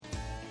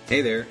Hey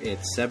there,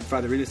 it's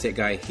Father Real Estate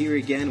Guy here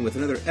again with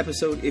another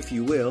episode, if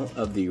you will,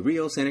 of the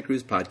Real Santa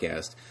Cruz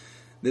podcast.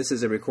 This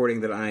is a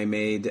recording that I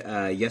made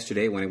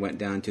yesterday when I went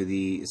down to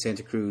the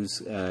Santa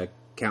Cruz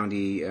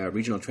County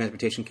Regional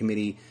Transportation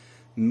Committee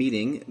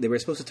meeting. They were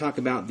supposed to talk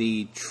about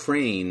the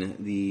train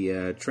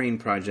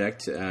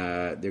project.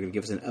 They're going to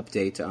give us an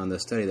update on the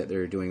study that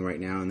they're doing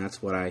right now, and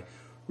that's what I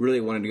really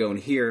wanted to go and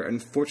hear.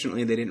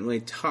 Unfortunately, they didn't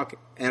really talk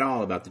at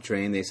all about the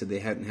train. They said they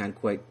hadn't had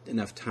quite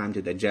enough time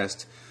to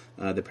digest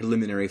the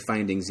preliminary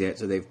findings yet,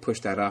 so they've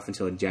pushed that off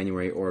until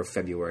January or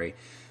February.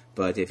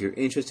 But if you're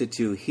interested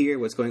to hear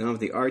what's going on with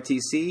the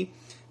RTC,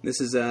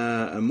 this is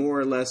a more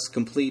or less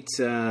complete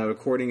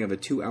recording of a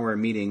 2-hour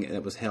meeting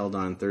that was held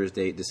on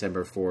Thursday,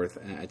 December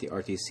 4th at the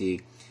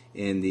RTC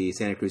in the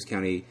Santa Cruz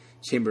County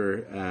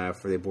Chamber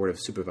for the Board of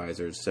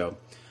Supervisors. So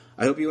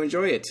I hope you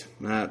enjoy it.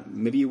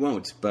 Maybe you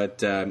won't,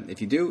 but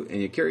if you do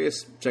and you're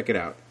curious, check it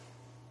out.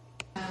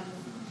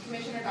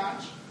 Commissioner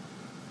Dodge.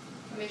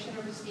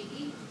 Commissioner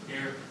Rustiki.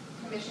 Here.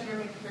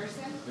 Commissioner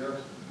McPherson. Here.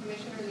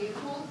 Commissioner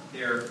Leopold.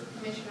 Here.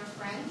 Commissioner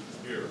Friend.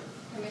 Here.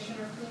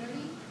 Commissioner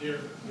Coonerty. Here.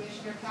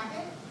 Commissioner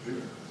Caput.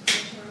 Here.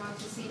 Commissioner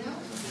Montesino.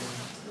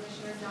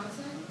 Commissioner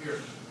Johnson. Here.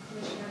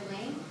 Commissioner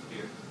Lane.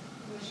 Here.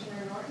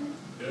 Commissioner Norton.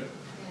 Here.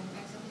 And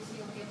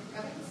ex-officio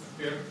Evans.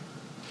 Here.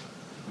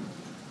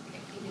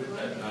 With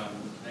that,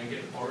 I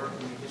get order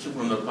communication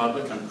from the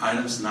public on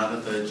items not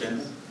at the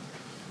agenda.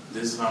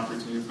 This is an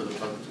opportunity for the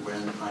public to weigh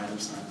in on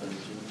items not at the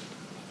agenda.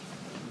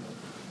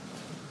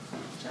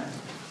 Jack.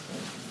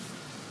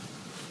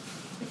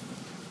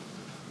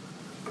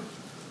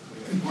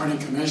 Good morning,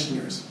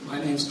 Commissioners. My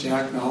name is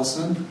Jack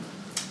Nelson.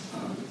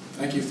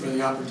 Thank you for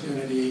the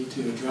opportunity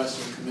to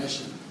address your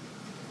commission.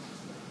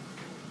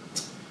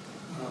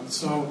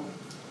 So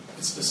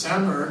it's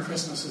December,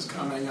 Christmas is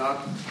coming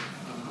up,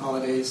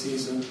 holiday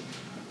season,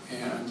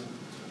 and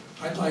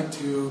I'd like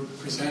to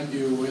present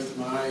you with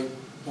my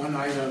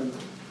one-item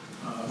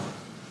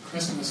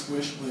Christmas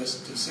wish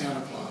list to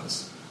Santa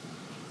Claus.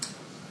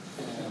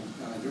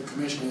 And your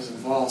commission is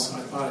involved, so I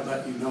thought I'd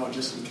let you know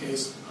just in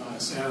case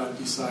Santa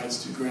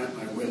decides to grant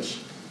my wish.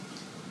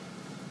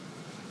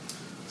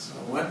 So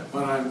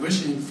what I'm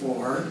wishing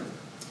for,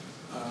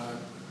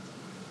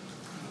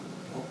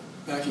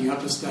 backing up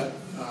a step,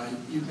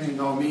 you may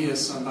know me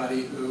as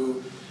somebody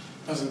who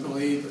doesn't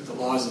believe that the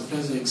laws of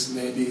physics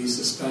may be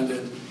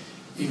suspended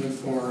even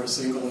for a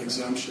single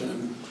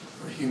exemption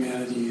for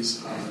humanity's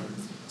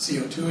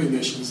CO2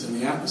 emissions in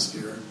the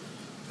atmosphere.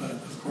 But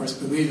of course,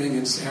 believing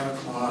in Santa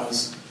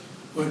Claus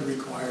would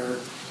require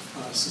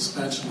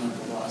suspension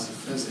of the laws of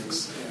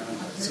physics, and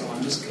so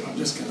I'm just going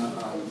to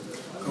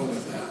go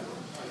with that.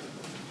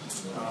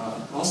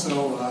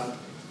 Also,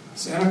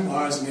 Santa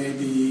Claus may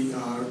be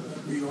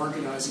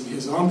reorganizing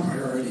his own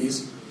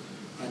priorities.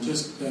 I've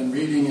just been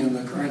reading in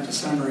the current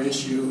December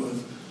issue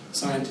of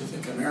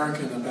Scientific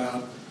American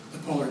about the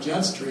polar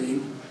jet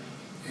stream,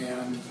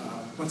 and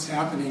what's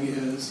happening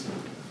is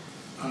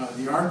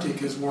the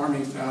Arctic is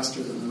warming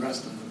faster than the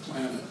rest of the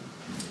planet.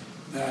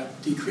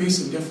 That decrease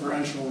in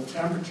differential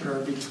temperature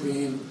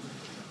between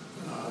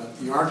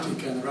the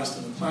Arctic and the rest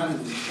of the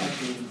planet is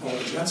affecting the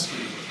polar jet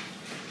stream.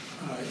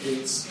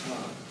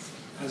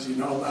 As you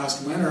know,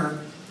 last winter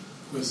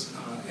was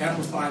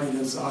amplified in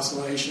its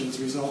oscillations,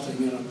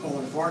 resulting in a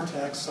polar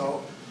vortex.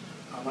 So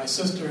my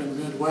sister in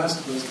the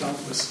Midwest was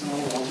dumped with snow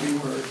while we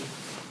were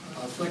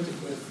afflicted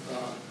with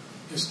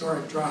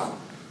historic drought.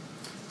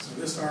 So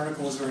this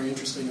article is very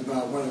interesting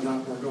about whether or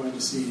not we're going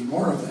to see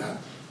more of that.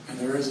 And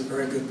there is a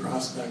very good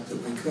prospect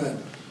that we could,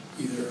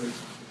 either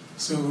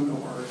soon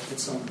or at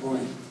some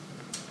point.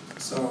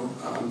 So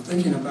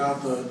thinking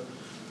about the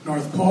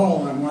North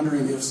Pole, I'm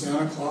wondering if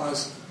Santa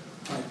Claus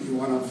might be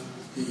one of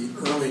the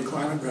early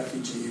climate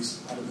refugees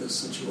out of this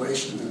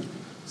situation. And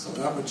so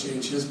that would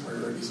change his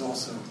priorities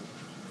also.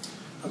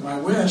 But my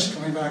wish,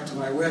 coming back to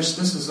my wish,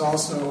 this is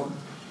also,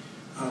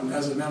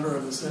 as a member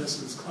of the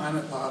Citizens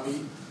Climate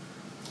Lobby,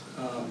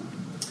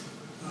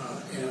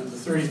 and the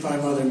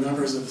 35 other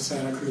members of the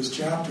Santa Cruz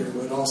chapter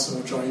would also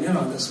join in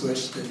on this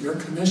wish that your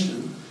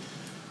commission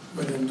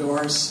would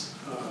endorse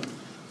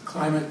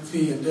climate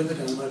fee and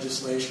dividend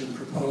legislation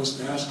proposed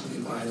nationally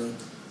by the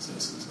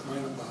Citizens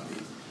Climate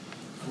Lobby.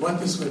 And what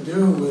this would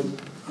do would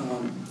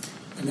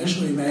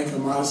initially make a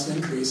modest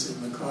increase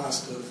in the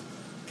cost of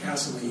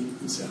gasoline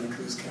in Santa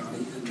Cruz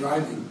County and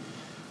driving,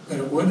 but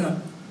it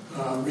wouldn't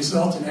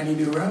result in any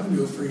new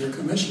revenue for your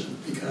commission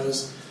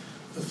because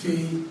the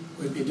fee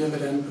would be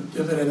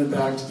dividended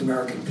back to the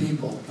American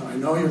people. Now, I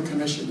know your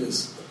commission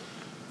is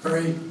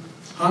very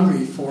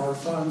hungry for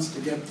funds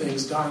to get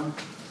things done,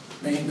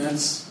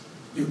 maintenance,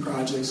 new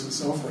projects, and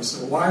so forth.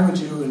 So why would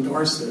you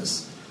endorse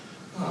this?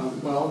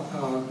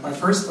 My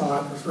first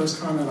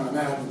comment on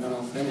that, and then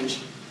I'll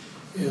finish,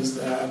 is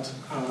that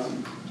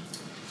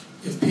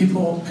if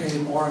people pay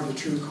more of the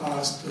true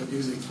cost of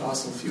using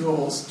fossil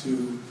fuels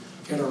to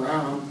get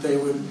around, they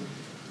would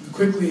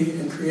quickly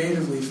and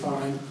creatively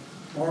find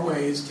more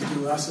ways to do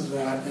less of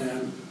that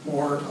and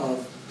more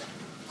of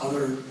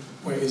other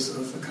ways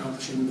of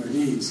accomplishing their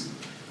needs.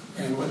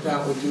 And what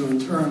that would do in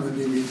turn would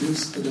be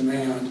reduce the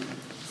demand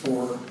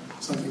for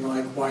something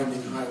like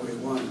widening Highway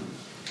 1.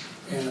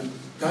 And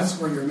that's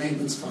where your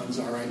maintenance funds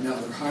are right now.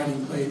 They're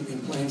hiding in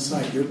plain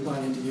sight. You're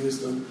planning to use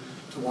them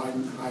to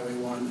widen Highway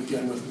 1,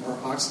 again, with more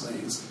aux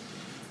lanes.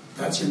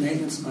 That's your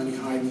maintenance money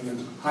hiding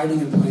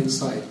in plain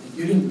sight. If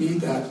you didn't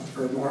need that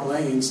for more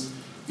lanes,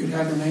 you'd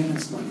have your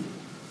maintenance money.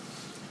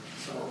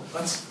 So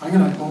I'm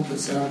going to hope that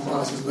Santa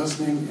Claus is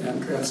listening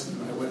and grants me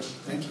my wish.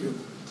 Thank you.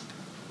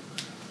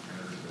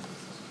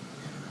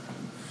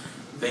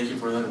 Thank you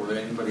for that. Would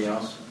anybody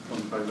else from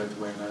the public like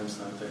to weigh in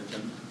on the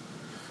agenda?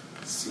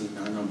 See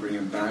none, I'll bring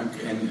it back.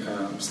 Any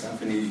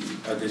staff, any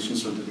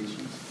additions or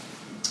deletions?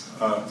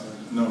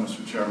 No,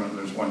 Mr. Chairman.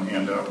 There's one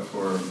handout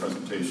for a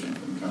presentation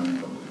from County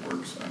Public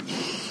Works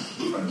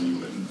in front of you,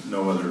 but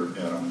no other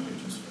add-on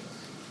pages.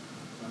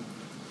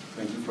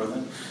 Thank you for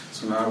that.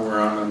 So now we're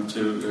on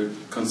to the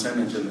consent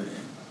agenda.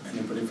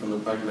 Anybody from the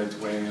public like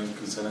to weigh in on the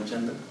consent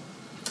agenda?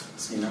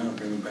 See none, I'll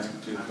bring it back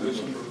to the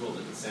commission. Approval of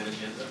the consent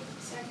agenda.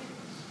 Second.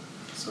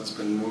 So it's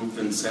been moved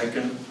in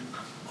second.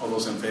 All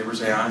those in favor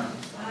say aye.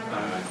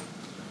 Aye.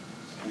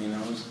 Any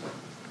noes?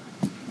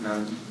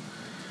 None.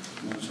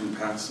 Motion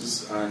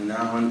passes.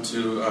 Now on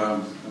to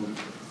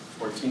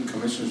 14,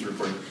 Commissioners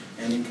Report.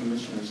 Any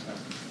commissioners have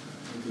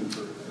anything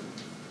to report?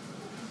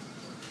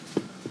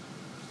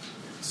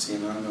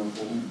 Seeing none,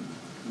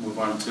 we'll move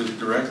on to the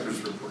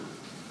Director's Report.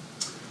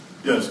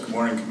 Yes, good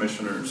morning,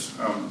 Commissioners.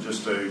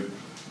 Just a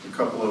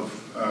couple of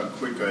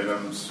quick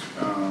items.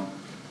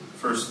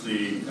 First,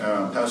 the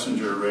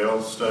passenger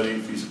rail study,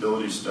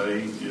 feasibility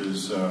study,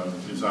 is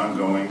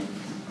ongoing.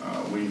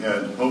 We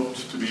had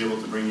hoped to be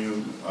able to bring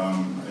you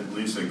at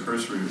least a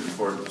cursory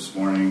report this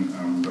morning,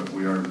 but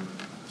we are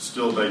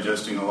still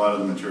digesting a lot of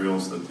the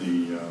materials that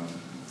the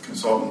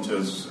consultant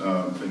has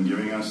been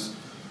giving us,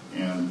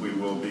 and we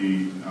will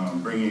be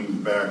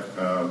bringing back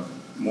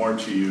more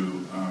to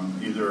you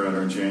either at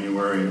our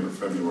January or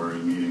February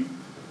meeting.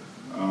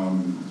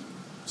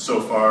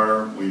 So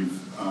far, we've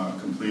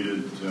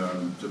completed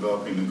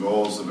developing the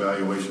goals,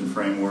 evaluation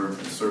framework,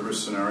 and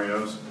service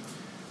scenarios,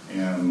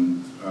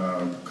 and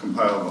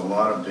compiled a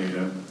lot of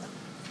data.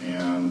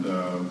 And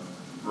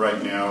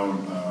right now,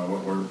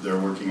 what they're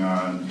working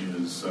on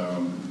is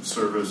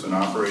service and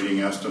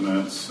operating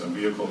estimates,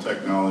 vehicle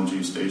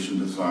technology, station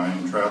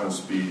design, travel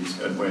speeds,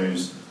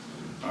 headways,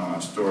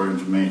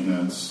 storage,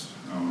 maintenance,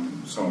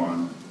 so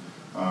on.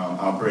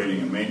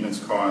 Operating and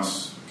maintenance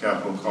costs,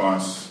 capital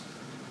costs,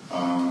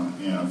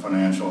 and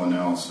financial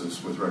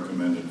analysis with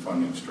recommended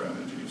funding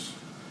strategies.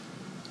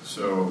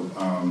 So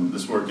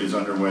this work is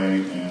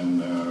underway,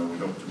 and we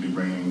hope to be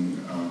bringing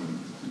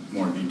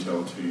more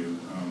detail to you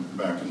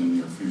back in the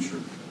near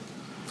future.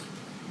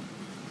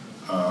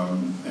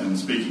 And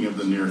speaking of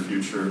the near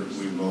future,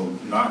 we will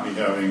not be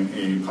having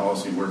a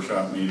policy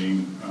workshop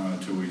meeting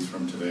 2 weeks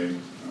from today.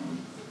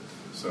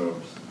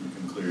 So you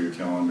can clear your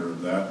calendar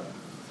of that.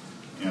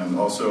 And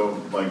also,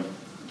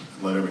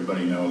 let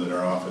everybody know that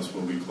our office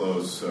will be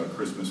closed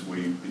Christmas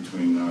week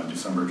between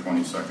December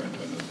 22nd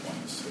and the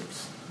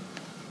 26th.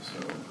 So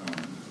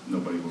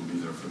nobody will be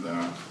there for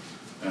that.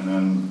 And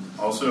then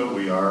also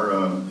we are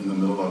in the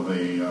middle of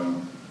a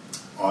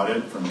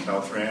audit from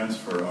Caltrans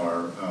for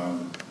our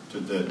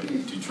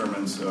that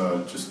determines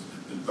the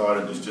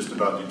audit is just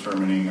about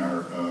determining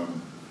our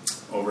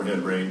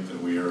overhead rate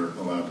that we are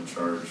allowed to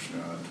charge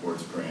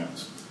towards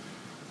grants.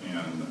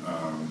 And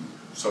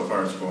so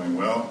far it's going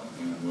well,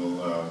 and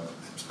we'll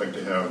expect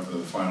to have the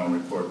final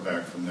report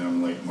back from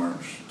them late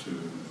March to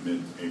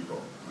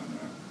mid-April on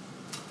that.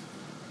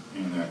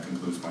 And that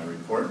concludes my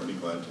report. I'd be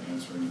glad to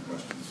answer any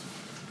questions.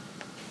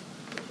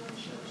 Would you want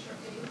to show the short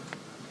video?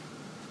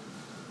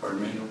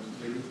 Pardon me?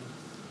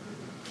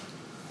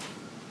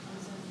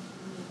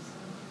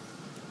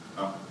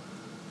 Oh.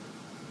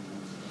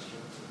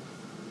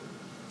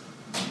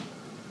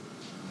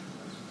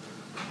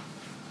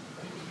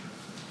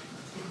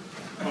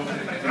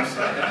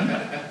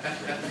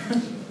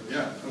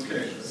 Yeah,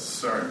 okay,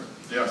 sorry.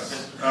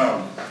 Yes.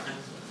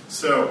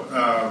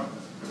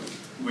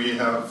 We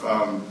have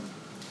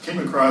came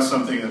across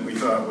something that we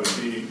thought would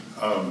be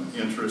of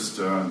interest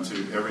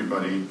to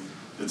everybody.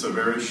 It's a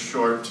very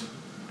short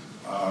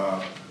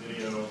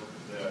video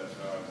that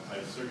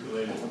I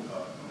circulated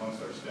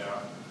amongst our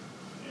staff,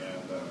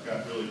 and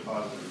got really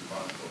positive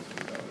response.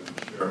 So I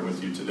would share it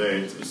with you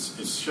today.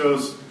 It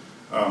shows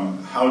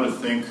how to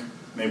think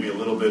maybe a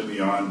little bit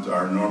beyond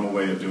our normal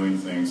way of doing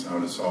things, how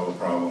to solve a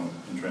problem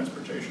in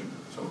transportation.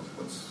 So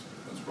let's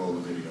roll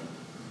the video.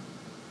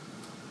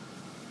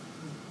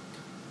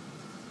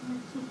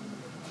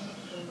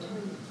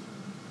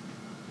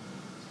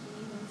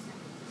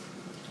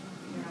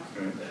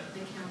 Okay.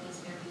 The county's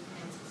very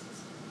fancy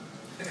system.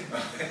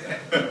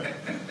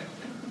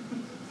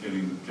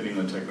 Getting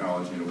the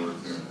technology to work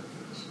here.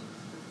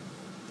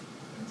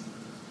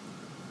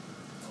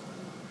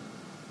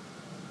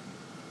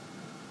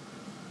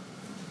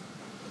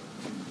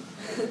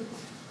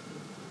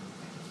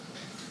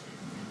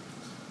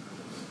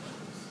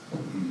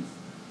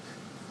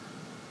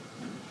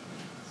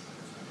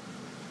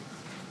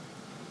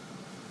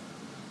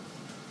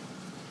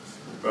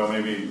 Well,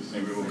 maybe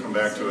we'll come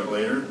back to it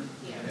later.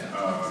 Yeah.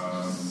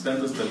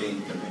 Send us the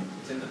link.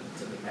 It's in the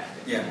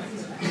packet. Yeah.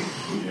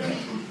 Yeah.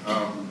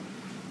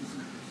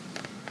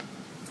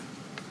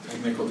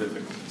 Technical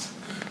difficulties.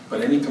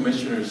 But any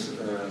commissioners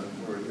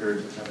who are here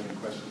to have any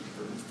questions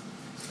for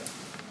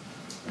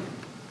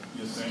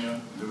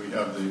Yesenia, do we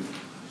have the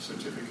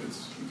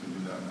certificates? You can do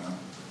that now.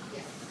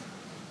 Yes.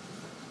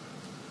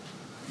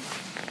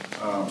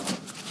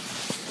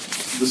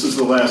 This is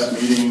the last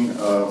meeting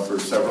for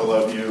several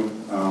of you,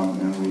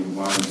 and we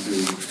wanted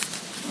to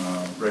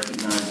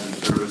recognize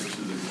your service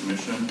to the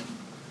commission.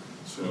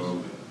 So,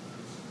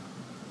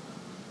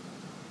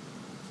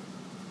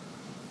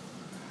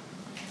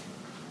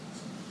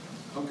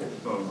 okay.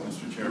 oh,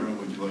 Mr. Chairman,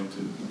 would you like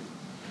to do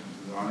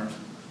the honors?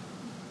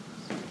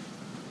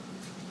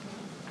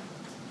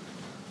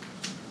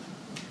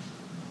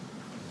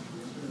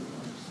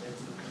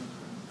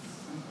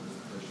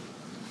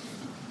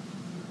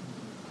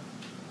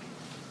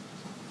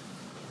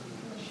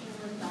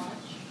 Commissioner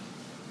Dodge.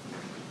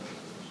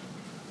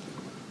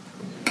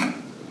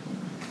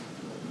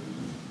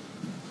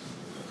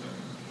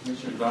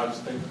 Commissioner Dodge,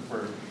 thank you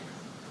for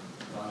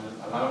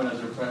allowing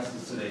us your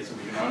presence today so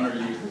we can honor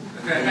you.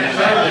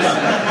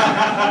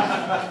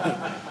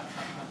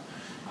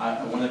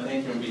 I want to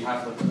thank you on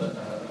behalf of not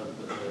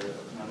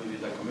only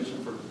the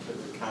commission but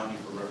the county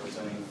for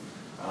representing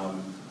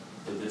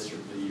the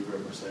district that you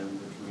represent,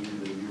 the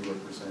community that you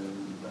represent,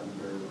 and you've done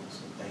very well.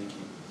 So thank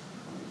you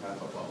on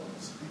behalf of all of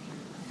us. Thank you.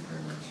 Thank you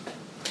very much.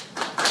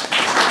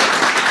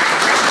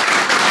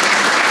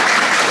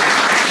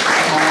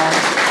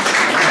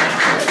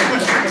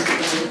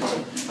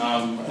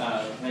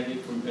 Can I get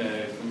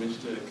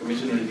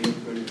Commissioner Neil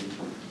Koenig?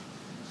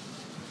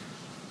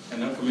 I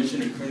know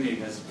Commissioner Koenig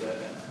has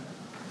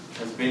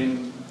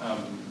been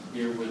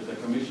here with the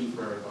commission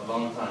for a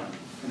long time.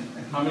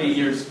 How many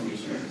years,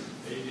 Commissioner?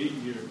 8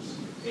 years.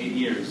 8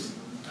 years.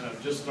 And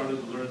I've just started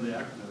to learn the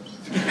acronyms.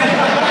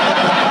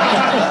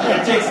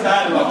 It takes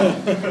that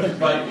long.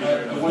 But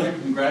I want to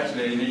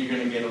congratulate you. I know you're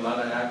going to get a lot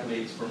of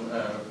accolades from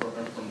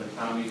the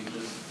county,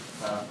 just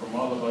from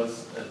all of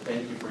us.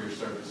 Thank you for your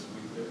service.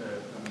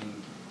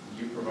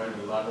 You provided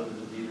a lot of the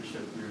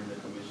leadership here in the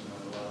commission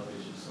on a lot of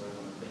issues, so I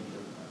want to thank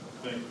you.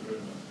 Thank you very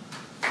much.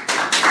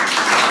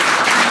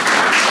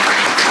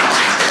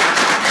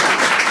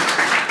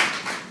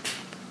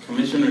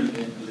 Commissioner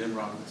Lynn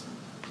Robinson.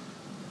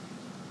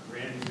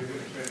 Randy, you're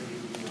going to try to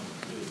give me one,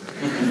 too.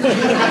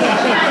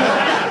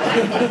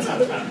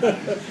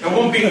 It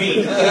won't be me.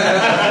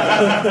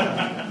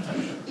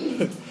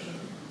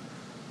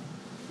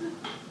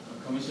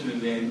 Commissioner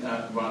Lynn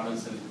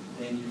Robinson,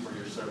 thank you for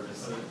your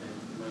service. And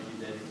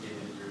you dedicated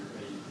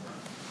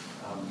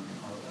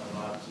a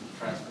lot to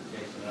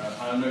transportation.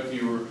 I don't know if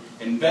you were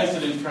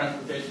invested in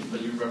transportation,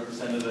 but you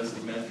represented us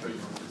in Metro, you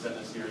represent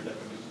us here at the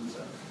commission,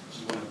 so I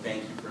just want to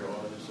thank you for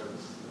all of your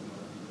services.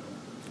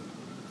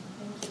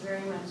 Thank you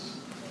very much.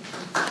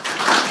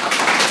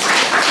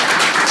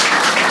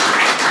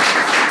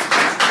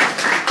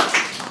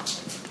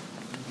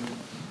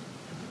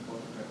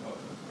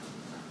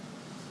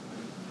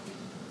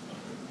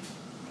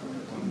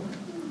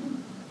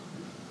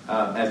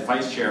 As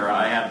Vice Chair,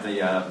 I have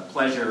the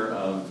pleasure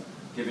of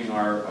giving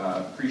our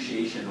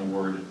Appreciation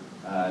Award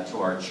to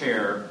our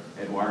Chair,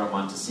 Eduardo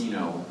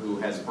Montesino, who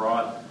has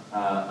brought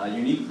a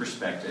unique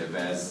perspective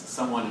as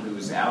someone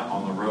who's out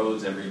on the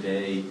roads every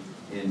day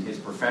in his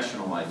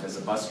professional life as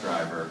a bus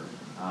driver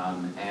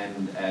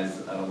and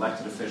as an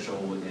elected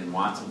official in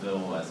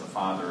Watsonville, as a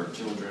father of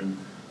children.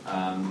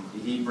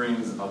 He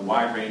brings a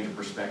wide range of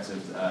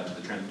perspectives to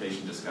the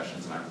transportation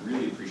discussions, and I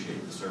really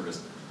appreciate the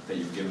service that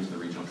you've given to the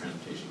Regional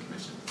Transportation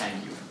Commission.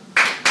 Thank you.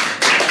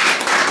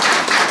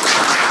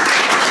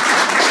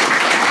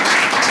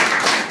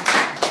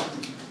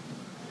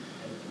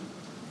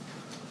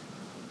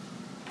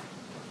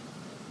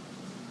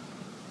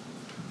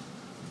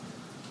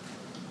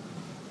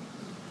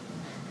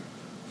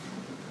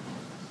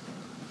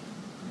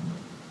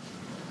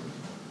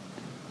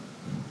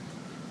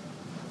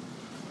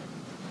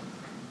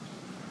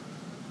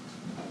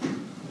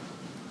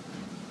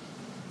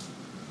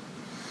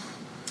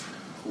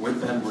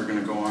 With that, we're going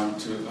to go on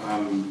to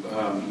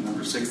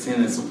number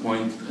 16. It's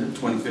appoint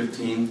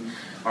 2015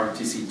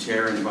 RTC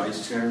Chair and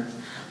Vice Chair.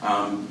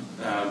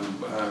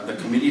 The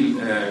committee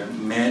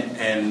met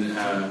and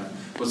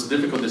it was a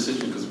difficult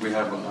decision because we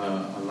have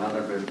a lot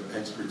of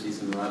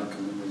expertise and a lot of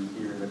commitment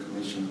here in the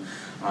commission.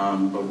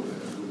 But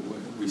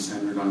we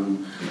centered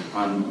on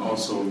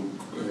also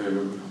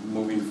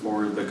moving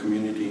forward the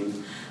community,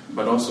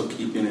 but also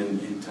keeping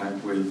in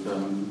touch with,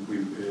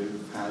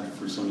 we've had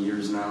for some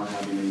years now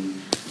having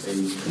a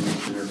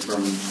commissioner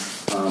from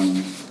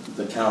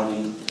the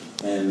county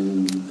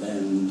and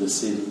the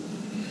city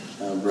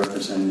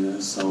representing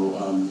us. So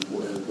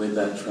with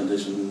that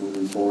transition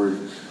moving forward,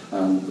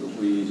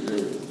 we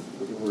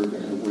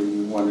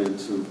wanted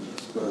to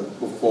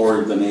put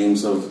forward the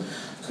names of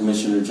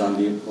Commissioner John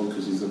Leopold,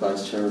 because he's the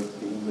vice chair,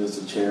 being as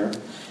the chair,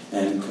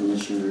 and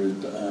Commissioner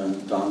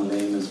Don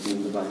Lane as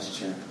being the vice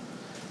chair.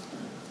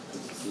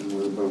 This is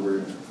what we're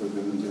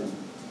going to do.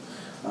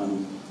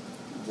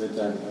 With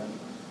that,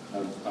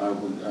 I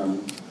would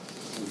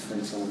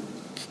think so.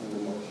 Make a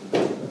motion.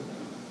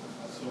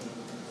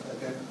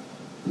 Okay.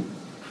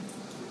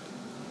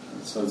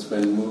 So it's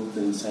been moved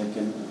and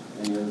second.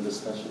 Any other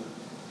discussion?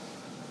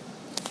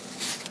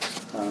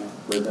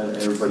 With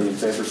that, everybody in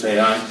favor say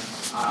aye.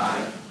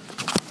 Aye.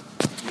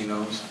 Any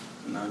noes?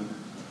 None.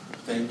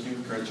 Thank you.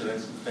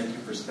 Congratulations. Thank you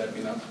for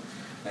stepping up,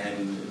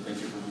 and thank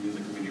you for moving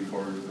the community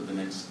forward for the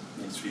next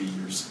few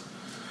years.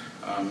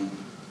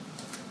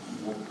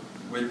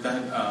 With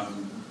that,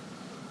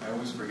 I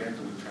always forget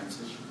that we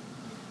transition.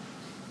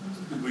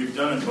 We've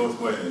done it both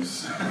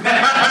ways.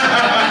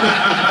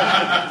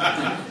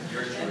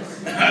 Your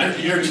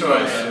choice. Your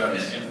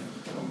choice. Yes.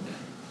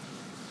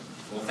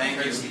 Well,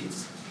 thank you.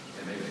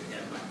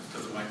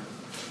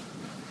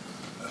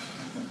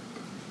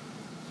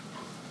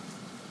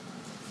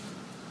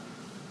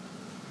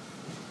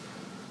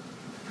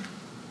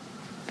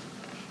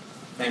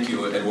 Thank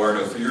you,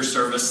 Eduardo, for your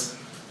service,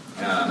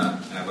 and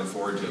I look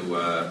forward to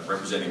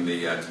representing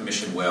the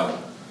Commission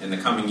well in the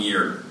coming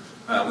year.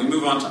 We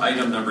move on to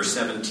item number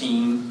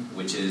 17,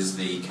 which is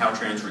the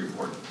Caltrans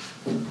report.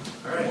 All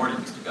right. Good morning,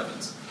 Mr.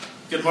 Gubbins.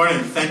 Good morning.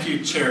 Thank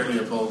you, Chair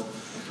Leopold.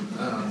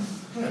 I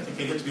think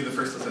I get to be the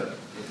first to say it.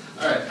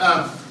 All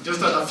right.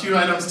 Just a few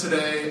items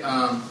today.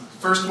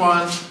 First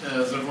one,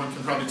 as everyone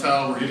can probably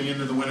tell, we're getting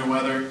into the winter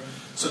weather.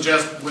 So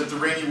just with the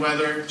rainy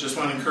weather, just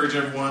want to encourage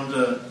everyone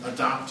to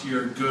adopt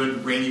your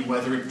good rainy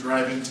weather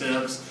driving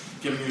tips,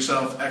 giving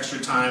yourself extra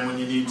time when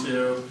you need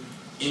to,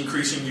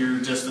 increasing your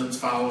distance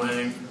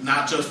following,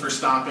 not just for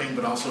stopping,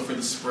 but also for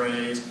the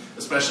sprays,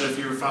 especially if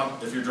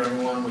you're driving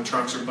along with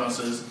trucks or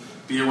buses.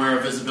 Be aware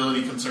of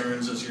visibility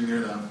concerns as you're near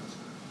them.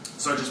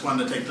 So I just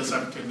wanted to take this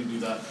opportunity to do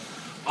that.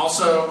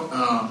 Also,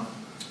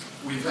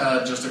 we've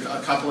had just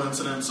a couple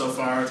incidents so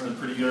far. It's been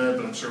pretty good,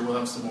 but I'm sure we'll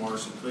have some more,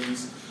 so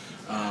please.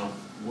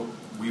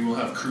 We will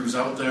have crews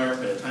out there.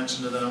 Pay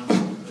attention to them,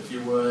 if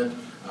you would.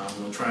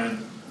 We'll try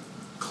and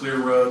clear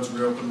roads,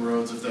 reopen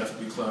roads if they have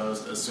to be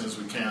closed as soon as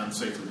we can,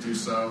 safely do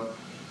so.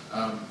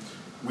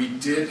 We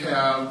did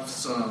have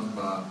some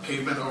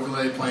pavement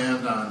overlay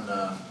planned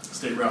on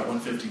State Route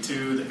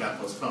 152 that got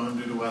postponed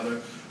due to weather,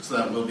 so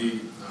that will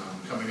be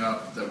coming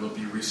up. That will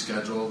be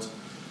rescheduled.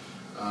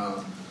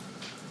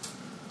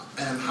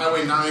 And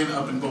Highway 9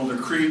 up in Boulder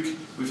Creek,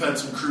 we've had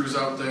some crews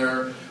out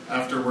there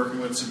after working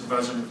with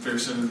Supervisor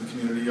McPherson and the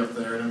community up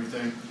there and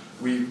everything.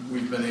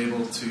 We've been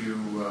able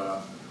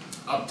to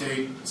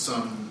update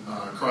some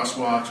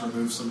crosswalks,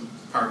 remove some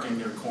parking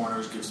near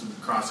corners, give some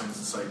crossings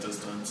and sight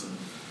distance, and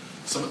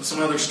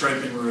some other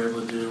striping we were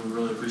able to do. We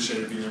really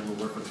appreciated being able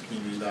to work with the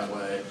community that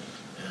way,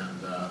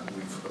 and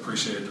we've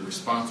appreciated the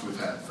response we've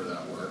had for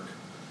that work.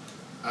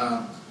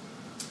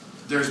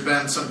 There's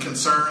been some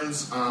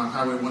concerns on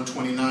Highway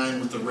 129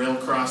 with the rail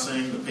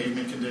crossing. The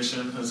pavement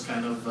condition has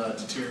kind of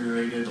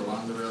deteriorated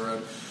along the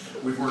railroad.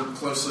 We've worked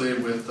closely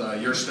with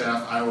your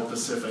staff, Iowa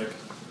Pacific.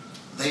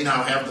 They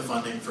now have the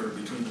funding for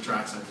between the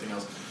tracks and everything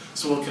else.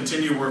 So we'll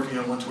continue working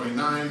on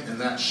 129, and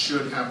that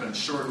should happen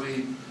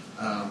shortly.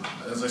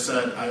 As I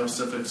said, Iowa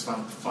Pacific's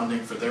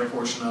funding for their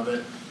portion of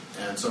it,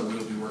 and so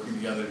we'll be working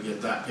together to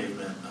get that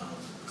pavement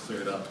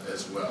cleared up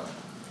as well.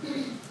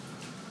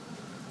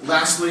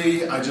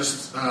 Lastly, I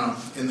just,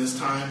 in this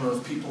time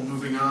of people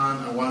moving on,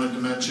 I wanted to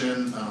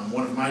mention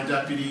one of my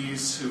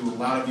deputies who a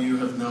lot of you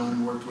have known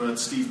and worked with,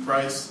 Steve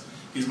Price.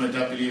 He's my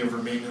deputy over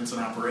maintenance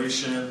and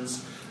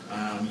operations.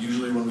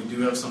 Usually when we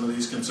do have some of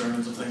these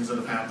concerns of things that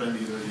have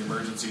happened, either the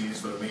emergencies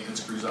for the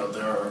maintenance crews out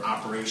there or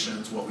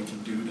operations, what we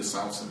can do to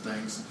solve some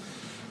things.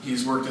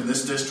 He's worked in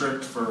this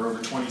district for over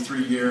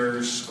 23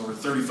 years, over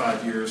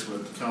 35 years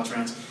with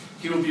Caltrans.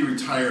 He will be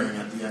retiring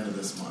at the end of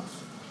this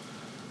month.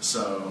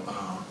 So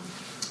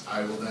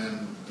I will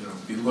then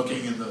be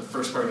looking in the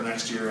first part of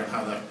next year at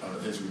how that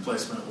his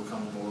replacement will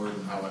come aboard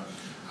and how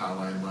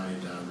I might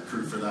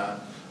recruit for that.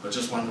 But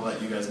just wanted to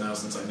let you guys know,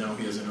 since I know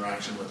he has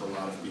interaction with a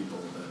lot of people,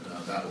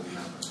 that will be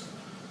happening.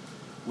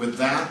 With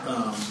that,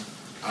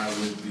 I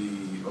would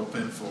be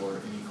open for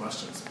any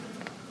questions.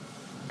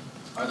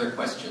 Are there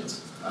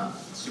questions?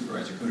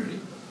 Supervisor Coonerty.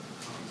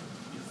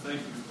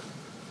 Thank you.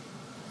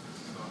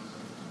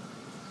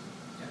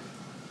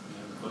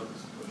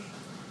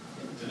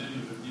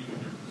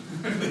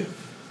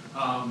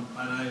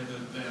 And I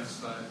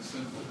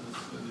sent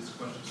these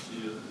questions to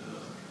you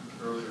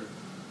earlier.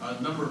 A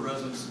number of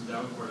residents in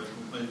Davenport have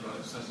complained about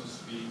excessive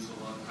speeds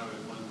along Highway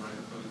 1 right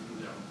going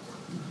through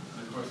Davenport.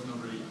 And of course, a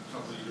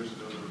couple of years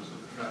ago, there was a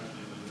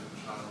tragedy with a young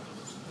child that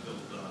was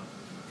killed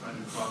trying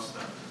to cross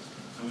that.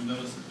 And we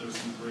noticed that there was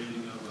some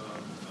grading of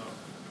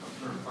a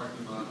third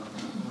parking lot on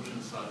the ocean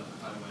side of the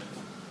highway.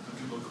 And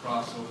people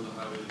cross over the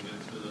highway to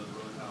get to the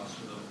roadhouse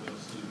without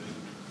sleeping.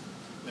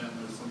 And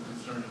there's some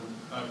concern.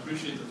 I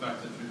appreciate the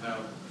fact that you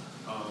have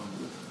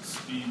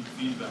speed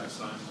feedback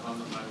signs on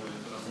the highway,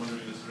 but I'm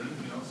wondering, is there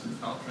anything else that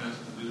Caltrans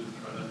can do to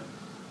try to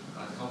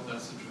help that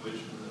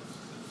situation?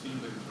 It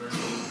seems like it's very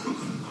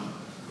dangerous, and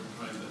we're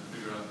trying to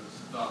figure out how to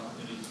stop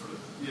any sort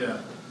of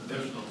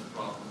additional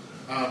problems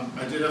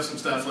there. I did have some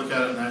staff look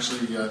at it and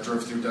actually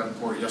drove through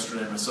Davenport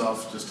yesterday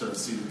myself just to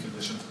see the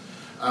conditions.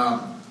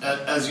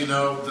 As you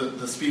know,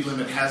 the speed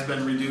limit has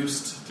been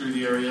reduced through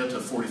the area to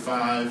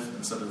 45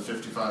 instead of the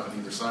 55 on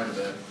either side of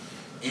it.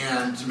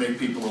 And to make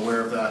people aware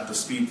of that, the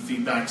speed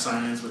feedback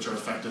signs, which are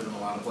effective in a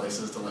lot of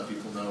places to let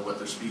people know what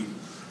their speed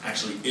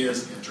actually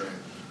is entering.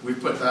 We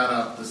put that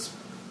up, this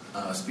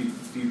speed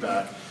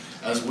feedback,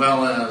 as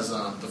well as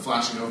the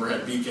flashing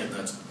overhead beacon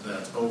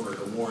that's over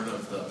to warn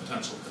of the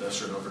potential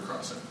pedestrian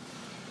overcrossing.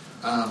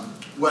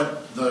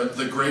 What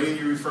the grading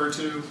you refer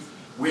to,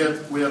 we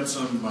had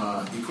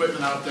some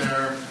equipment out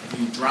there.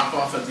 The drop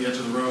off at the edge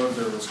of the road,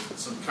 there was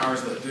some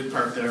cars that did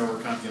park there.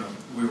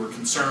 We were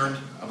concerned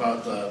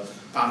about the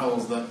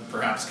potholes that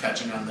perhaps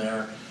catching on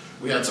there.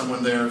 We had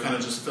someone there kind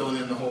of just filling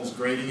in the holes,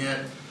 grading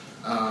it.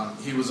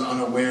 He was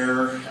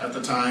unaware at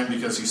the time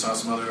because he saw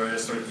some other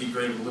areas. He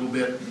graded a little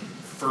bit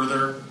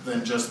further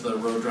than just the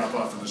road drop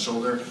off in the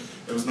shoulder.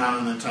 It was not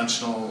an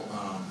intentional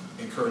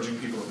encouraging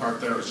people to park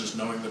there. It was just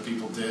knowing that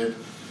people did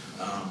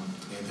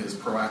in his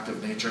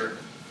proactive nature.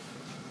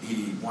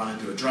 He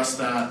wanted to address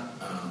that.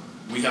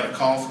 We had a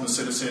call from a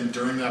citizen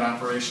during that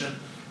operation,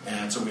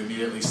 and so we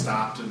immediately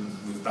stopped and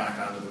moved back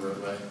onto the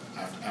roadway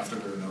after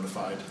we were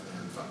notified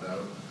and found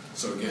out.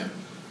 So again,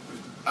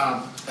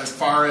 as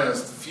far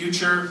as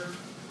future,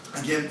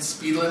 again,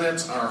 speed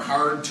limits are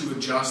hard to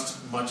adjust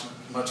much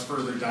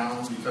further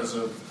down because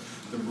of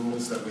the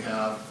rules that we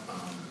have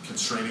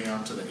constraining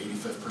them to the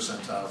 85th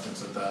percentile,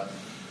 things like that.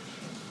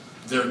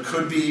 There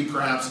could be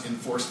perhaps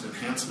enforced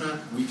enhancement.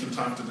 We can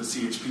talk to the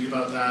CHP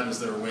about that. Is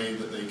there a way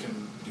that they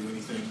can do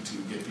anything to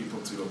get people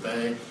to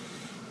obey?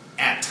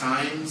 At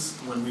times,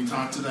 when we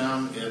talk to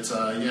them, it's,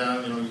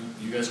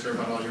 you guys care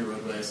about all your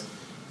roadways.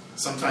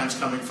 Sometimes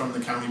coming from the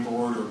county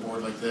board or a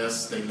board like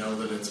this, they know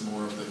that it's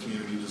more of the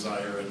community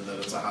desire and that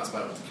it's a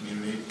hotspot with the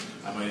community.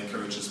 I might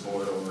encourage this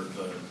board or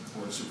the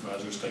board of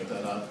supervisors to take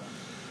that up.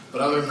 But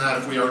other than that,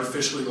 if we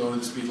artificially lower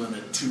the speed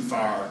limit too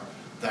far,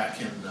 that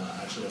can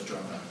actually have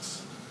drawbacks.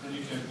 And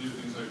you can't do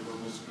things like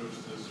verbal scripts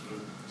to sort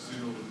of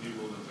signal to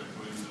people that they're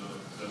going to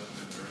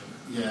definite terrain.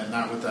 Yeah,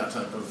 not with that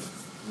type of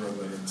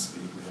roadway and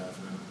speed we have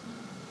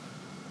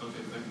now.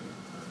 Okay, thank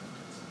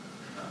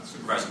you.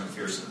 Supervisor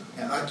McPherson.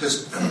 And I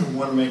just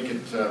want to make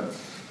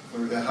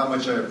it how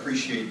much I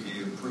appreciate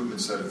the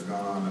improvements that have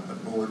gone on up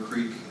at Boulder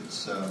Creek.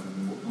 It's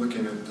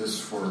looking at this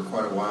for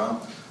quite a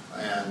while,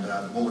 and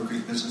the Boulder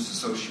Creek Business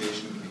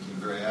Association became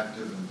very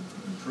active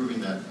in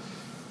improving that.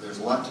 There's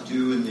a lot to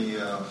do in the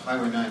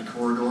Highway 9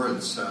 corridor.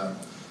 It's an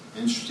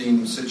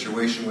interesting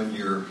situation when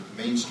your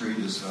main street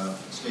is a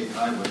state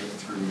highway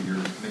through your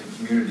main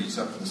communities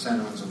up in the San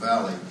Lorenzo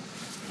Valley.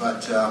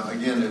 But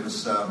again, it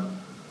was the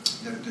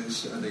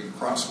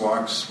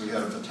crosswalks. We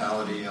had a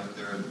fatality up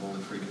there at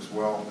Boulder Creek as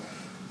well,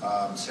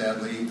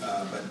 sadly.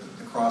 But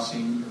the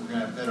crossing, we're going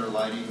to have better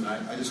lighting. And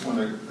I just want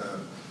to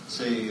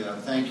say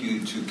thank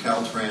you to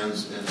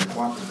Caltrans and the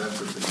cooperative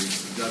effort that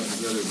we've done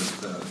together with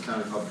the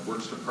County Public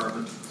Works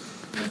Department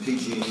and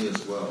PG&E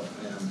as well.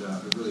 And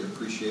we really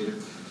appreciate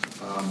it.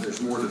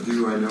 There's more to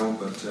do, I know,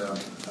 but the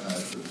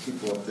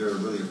people up there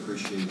really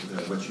appreciate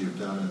what you've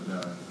done, and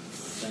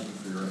thank you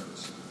for your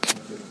efforts.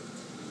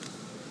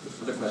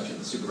 Other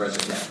questions? Supervisor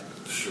Cat.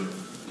 Sure.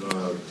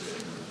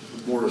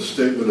 More a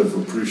statement of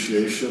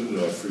appreciation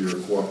for your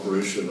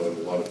cooperation on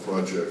a lot of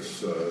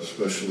projects,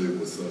 especially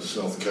with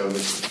South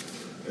County.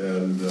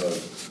 And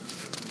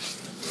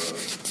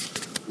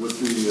with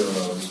the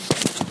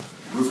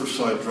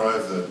Riverside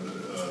Drive,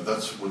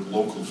 that's what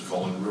locals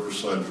call it,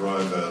 Riverside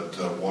Drive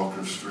at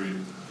Walker Street.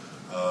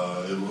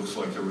 It looks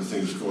like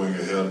everything's going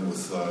ahead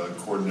with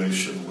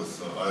coordination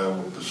with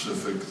Iowa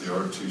Pacific, the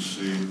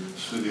RTC,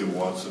 City of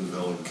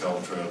Watsonville, and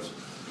Caltrans.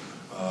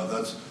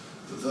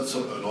 That's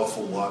an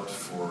awful lot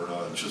for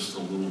just a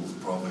little,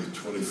 probably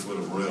 20 foot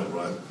of rail,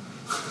 right?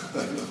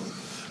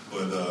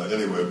 But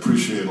anyway,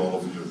 appreciate all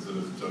of you that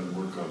have done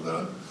work on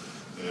that.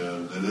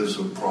 And it is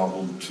a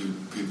problem to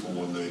people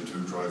when they do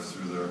drive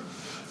through there.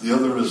 The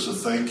other is a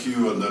thank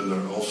you, and then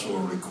there's also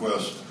a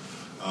request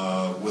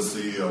with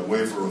the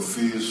waiver of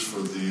fees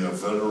for the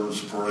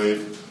Veterans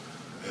Parade.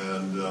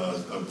 And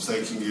I'm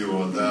thanking you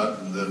on that.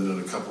 And then in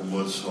a couple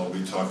months, I'll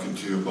be talking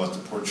to you about the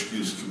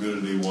Portuguese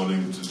community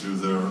wanting to do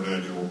their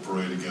annual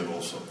parade again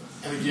also.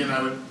 And again,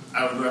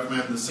 I would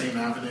recommend the same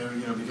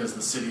avenue, because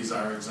the cities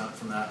are exempt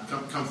from that.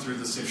 Come through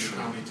the city or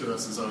county to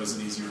us is always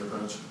an easier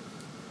approach.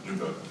 You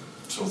bet.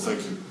 So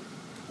thank you.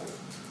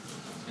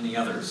 Any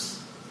others?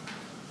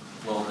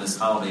 Well, on this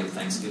holiday of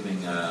Thanksgiving,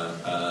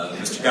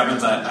 Mr.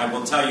 Governors, I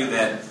will tell you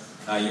that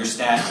your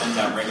staff sends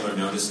out regular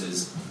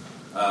notices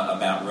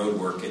about road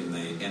work in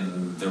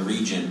the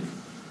region.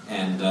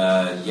 And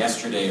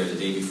yesterday or the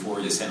day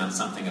before, they sent out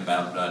something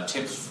about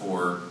tips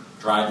for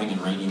driving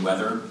in rainy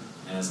weather.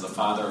 And as the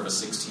father of a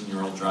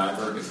 16-year-old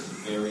driver, it was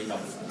very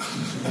helpful.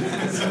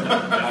 So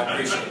I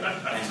appreciate it.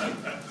 Thank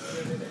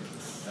you.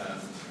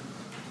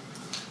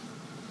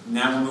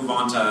 Now we'll move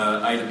on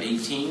to item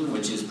 18,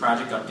 which is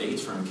project updates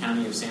from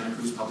County of Santa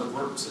Cruz Public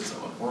Works. It's an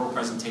oral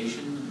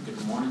presentation.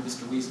 Good morning,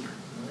 Mr. Wiesner.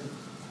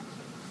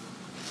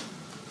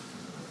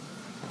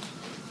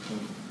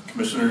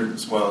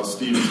 Commissioners, while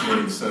Steve is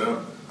getting set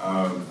up,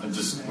 I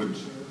just would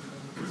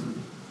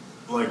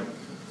like,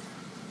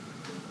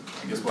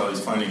 I guess while he's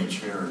finding a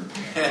chair.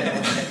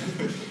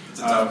 It's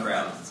a tough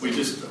crowd. We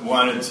just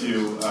wanted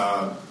to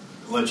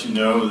let you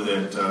know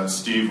that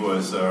Steve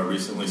was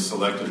recently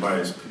selected by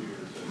his peers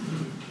as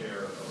the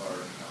chair of our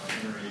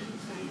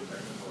interagency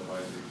technical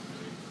advisory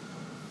committee.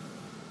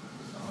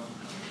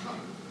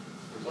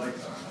 The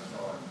lights on, that's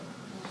all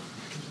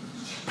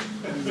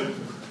I know.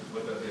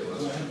 What that deal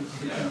is.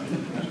 Yeah.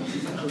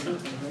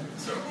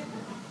 So.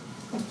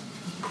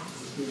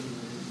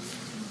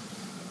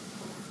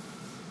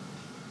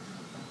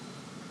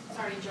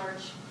 Sorry,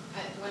 George.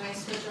 When I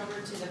switch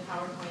over to the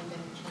PowerPoint, then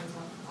it turns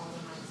off all the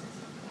mics and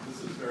stuff like that. This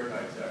is very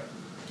high tech.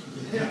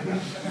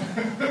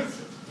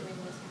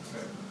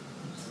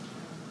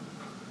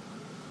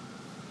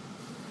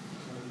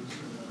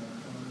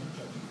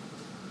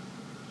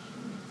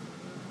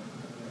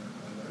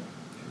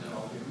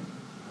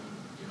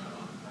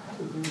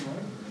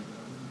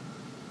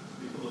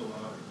 Speak a little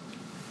louder.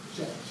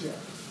 Check.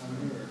 I'm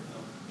here.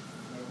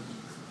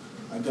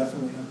 I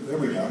definitely have. There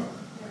we go.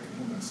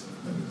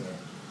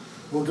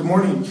 Well, good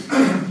morning.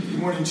 Good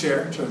morning,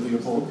 Chair Charlie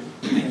Leopold,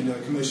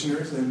 and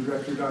Commissioners and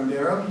Director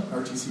Gondera,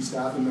 RTC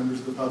staff, and members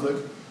of the public.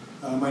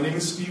 My name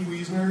is Steve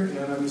Wiesner,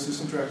 and I'm the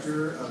Assistant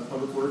Director of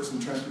Public Works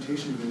and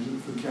Transportation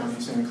Division for the County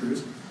of Santa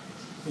Cruz.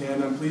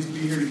 And I'm pleased to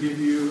be here to give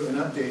you an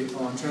update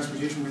on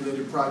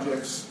transportation-related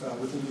projects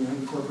within the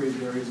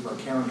unincorporated areas of our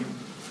county.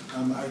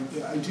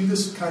 I do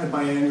this kind of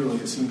biannually,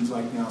 it seems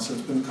like now, so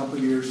it's been a couple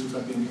of years since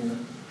I've been here.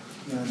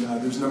 And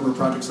there's a number of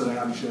projects that I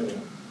have to show you.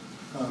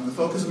 The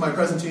focus of my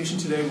presentation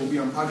today will be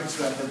on projects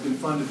that have been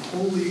funded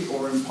wholly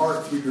or in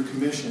part through your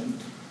commission,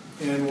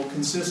 and will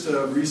consist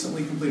of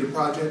recently completed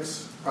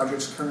projects,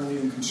 projects currently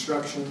in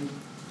construction,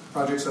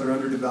 projects that are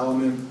under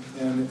development,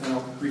 and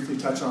I'll briefly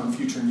touch on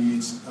future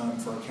needs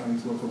for our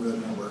county's local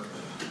road network.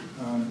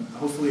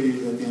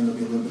 Hopefully at the end there'll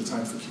be a little bit of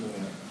time for Q&A.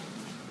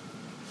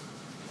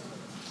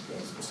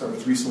 We'll start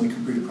with recently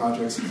completed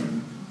projects.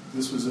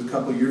 This was a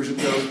couple of years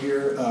ago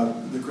here,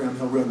 the Graham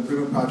Hill Road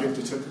Improvement Project.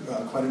 It took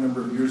quite a number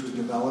of years to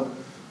develop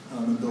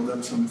and build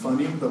up some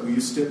funding, but we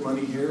used STIP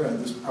money here.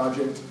 This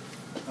project,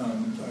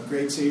 a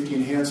great safety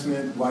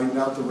enhancement, widened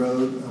out the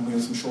road. We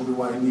had some shoulder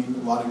widening,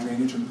 a lot of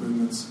drainage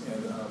improvements,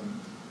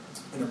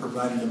 and it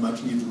provided a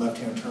much-needed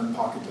left-hand turn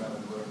pocket down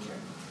in the road here.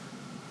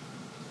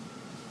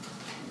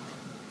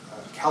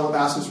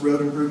 Calabasas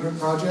Road Improvement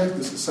Project.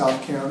 This is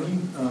South County.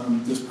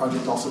 This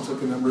project also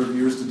took a number of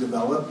years to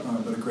develop,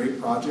 but a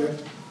great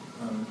project.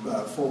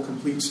 Full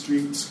complete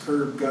streets,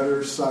 curb,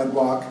 gutters,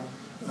 sidewalk,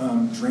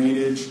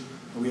 drainage.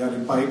 We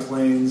added bike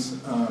lanes,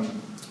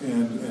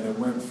 and it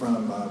went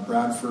from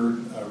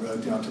Bradford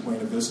Road down to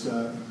Buena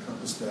Vista,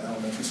 encompassed the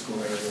elementary school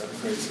area, a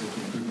great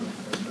safety improvement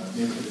and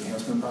neighborhood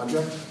enhancement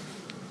project.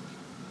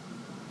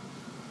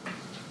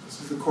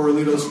 This is the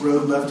Corralitos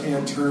Road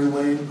left-hand turn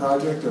lane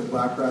project at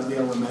Black Bradley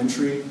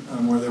Elementary,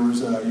 where there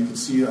was, you can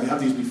see, I have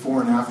these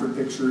before and after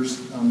pictures.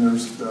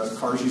 There's the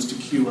cars used to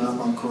queue up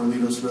on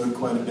Corralitos Road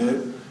quite a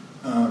bit.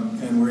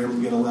 And we're able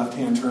to get a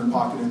left-hand turn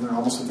pocket in there,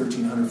 almost a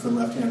 1,300-foot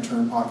left-hand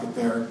turn pocket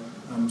there.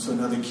 So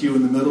another queue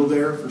in the middle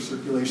there for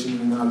circulation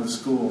in and out of the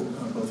school,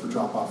 both for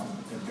drop-off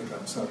and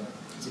pickup. So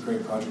it's a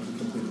great project we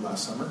completed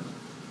last summer.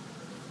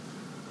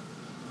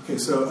 Okay,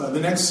 so the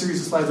next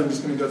series of slides I'm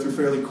just going to go through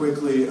fairly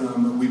quickly.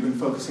 We've been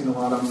focusing a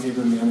lot on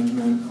pavement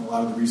management. A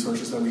lot of the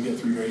resources that we get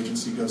through your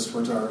agency goes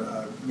towards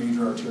our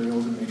major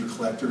arterials and major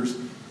collectors.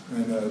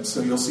 And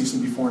so you'll see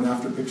some before and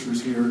after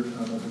pictures here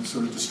of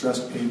sort of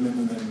distressed pavement,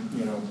 and then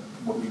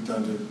what we've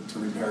done to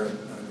repair it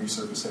and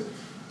resurface it.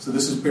 So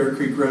this is Bear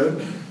Creek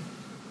Road.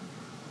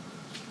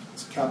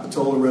 It's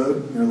Capitola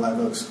Road near Live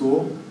Oak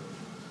School.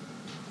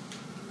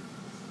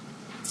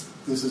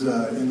 This is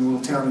in the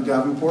little town of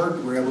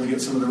Davenport. We're able to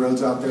get some of the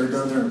roads out there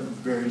done. They're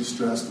very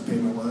distressed, the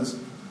pavement was.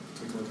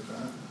 Take a look at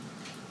that.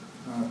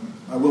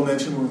 I will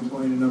mention we're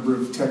employing a number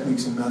of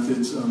techniques and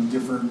methods,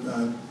 different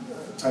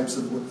types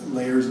of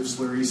layers of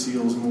slurry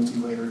seals,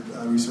 multi-layered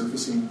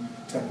resurfacing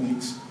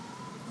techniques.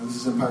 This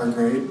is Empire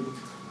Grade.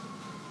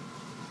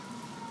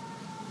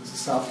 This is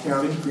South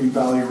County, Green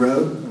Valley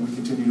Road, and we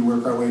continue to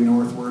work our way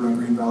northward on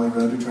Green Valley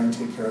Road to try and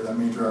take care of that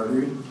major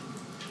artery.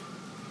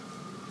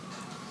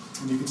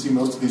 And you can see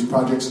most of these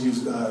projects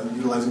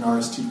utilizing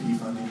RSTP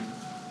funding,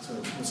 so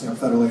let's say on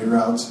federal aid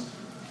routes.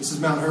 This is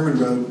Mount Herman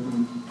Road,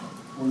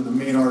 one of the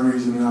main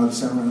arteries in and out of the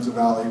San Lorenzo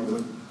Valley.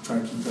 We'll try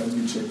and keep that in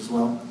good shape as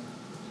well.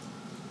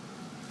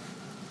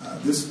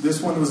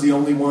 This one was the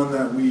only one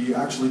that we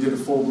actually did a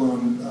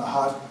full-blown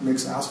hot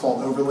mix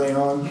asphalt overlay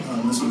on.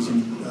 This was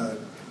in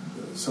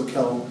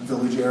Soquel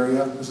Village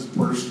area. This is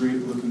Porter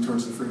Street looking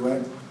towards the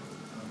freeway,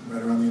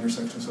 right around the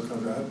intersection of Soquel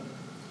Drive.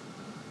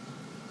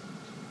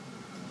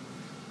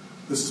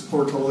 This is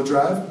Portola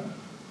Drive,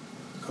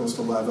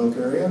 coastal Live Oak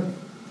area.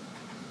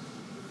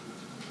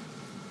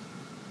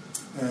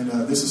 And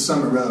this is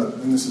Summit Road,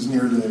 and this is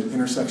near the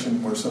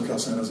intersection where Soquel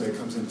San Jose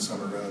comes into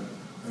Summit Road.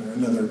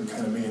 And another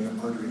kind of main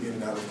artery in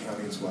and out of the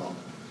county as well.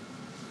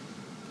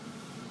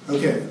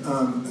 Okay,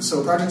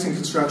 so projects in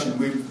construction.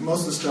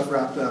 Most of the stuff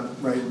wrapped up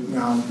right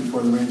now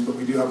before the rains, but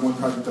we do have one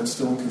project that's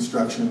still in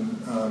construction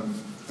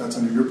that's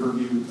under your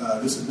purview.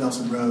 This is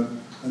Nelson Road,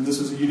 and this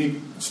is a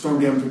unique storm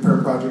damage repair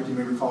project. You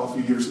may recall a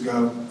few years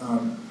ago,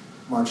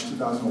 March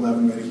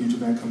 2011, we had a huge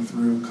event come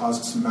through,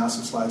 caused some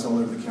massive slides all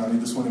over the county.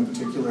 This one in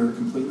particular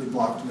completely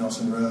blocked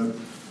Nelson Road.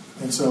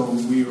 And so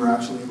we were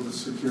actually able to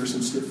secure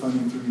some STIP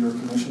funding through your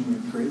commission.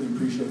 We greatly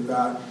appreciate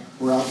that.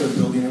 We're out there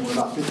building it. We're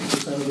about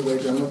 50% of the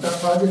way done with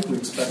that project. We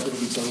expect it to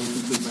be totally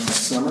complete by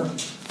next summer.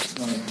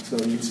 So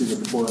you can see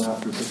the before and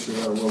after picture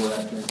of where we're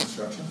at during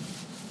construction.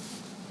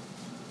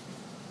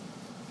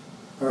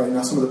 All right,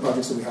 now some of the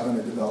projects that we have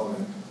under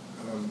development.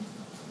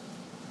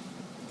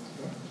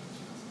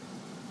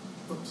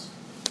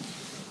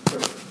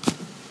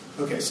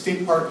 Okay,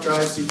 State Park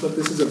Drive, Seacliff.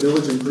 This is a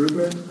village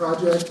improvement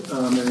project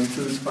that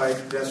includes bike,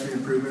 pedestrian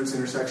improvements,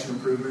 intersection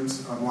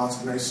improvements, lots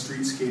of nice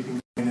streetscaping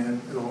in it.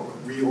 It'll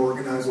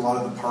reorganize a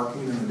lot of the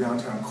parking in the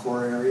downtown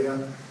core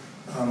area.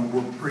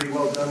 We're pretty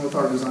well done with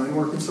our design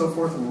work and so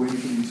forth, and we're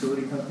waiting for the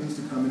utility companies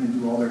to come in and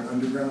do all their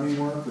undergrounding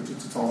work, which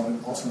it's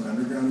also an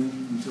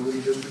undergrounding utility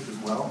district as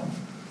well.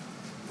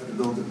 Had to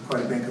build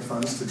quite a bank of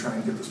funds to try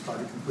and get this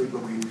project complete,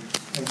 but we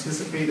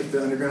anticipate if the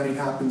undergrounding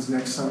happens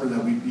next summer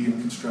that we'd be in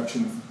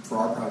construction for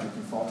our project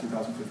in fall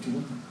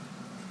 2015.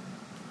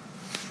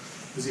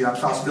 This is the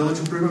Aptos Village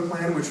Improvement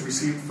Plan, which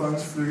received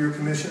funds through your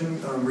commission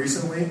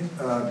recently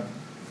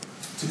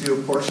to do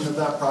a portion of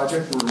that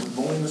project. We're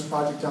rolling this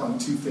project out in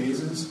 2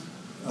 phases.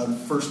 The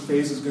first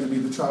phase is going to be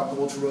the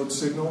Tropical Ultra Road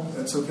signal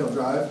at Soquel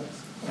Drive,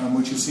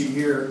 which you see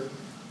here.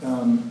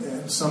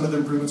 And some of the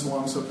improvements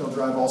along Soquel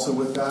Drive also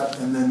with that,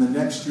 and then the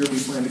next year we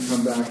plan to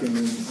come back and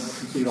then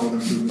complete all the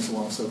improvements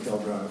along Soquel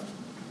Drive.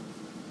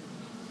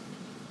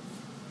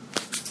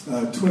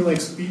 Twin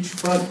Lakes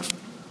Beachfront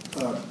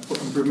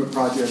improvement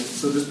project.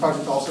 So this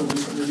project also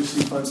recently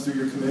received funds through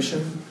your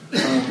commission.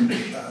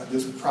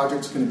 This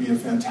project is going to be a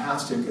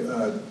fantastic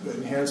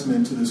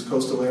enhancement to this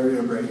coastal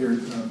area right here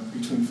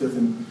between 5th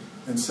and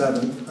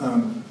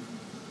 7th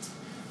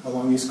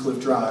along East Cliff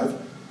Drive.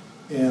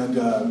 And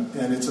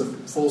it's a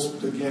full,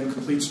 again,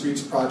 complete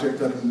streets project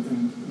that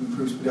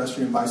improves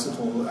pedestrian,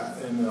 bicycle,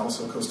 and then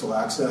also coastal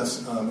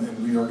access, and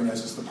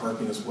reorganizes the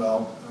parking as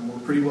well. We're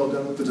pretty well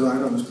done with the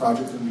design on this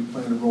project, and we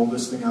plan to roll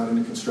this thing out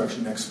into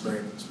construction next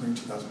spring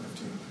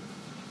 2015.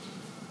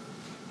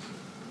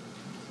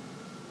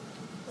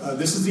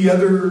 This is the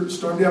other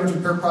storm damage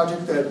repair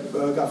project that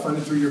got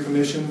funded through your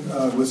commission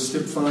with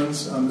STIP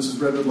funds. This is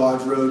Redwood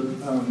Lodge Road,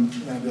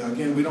 and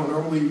again, we don't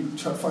normally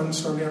fund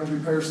storm damage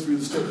repairs through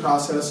the STIP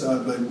process,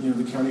 but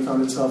the county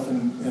found itself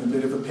in a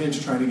bit of a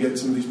pinch trying to get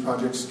some of these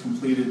projects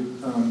completed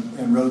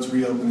and roads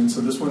reopened. And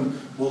so this one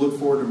we'll look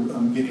forward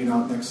to getting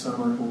out next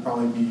summer. We'll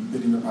probably be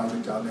bidding the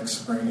project out next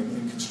spring and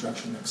in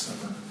construction next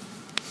summer.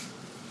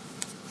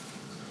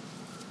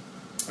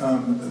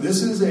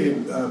 This is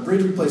a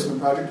bridge replacement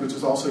project, which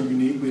is also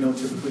unique. We don't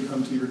typically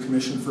come to your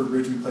commission for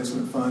bridge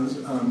replacement funds.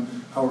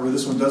 However,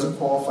 this one doesn't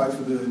qualify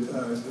for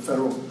the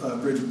federal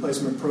bridge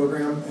replacement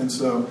program, and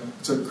so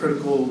it's a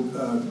critical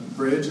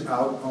bridge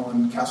out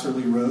on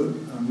Casserly Road,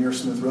 near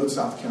Smith Road,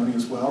 South County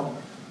as well.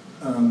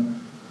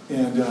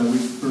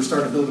 We're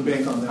starting to build a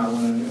bank on that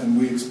one, and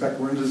we're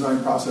in the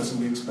design process,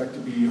 and we expect to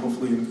be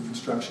hopefully in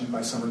construction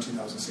by summer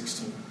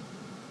 2016.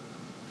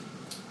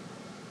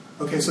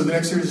 Okay, so the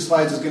next series of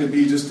slides is going to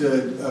be just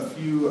a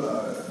few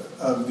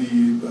of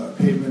the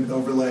pavement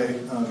overlay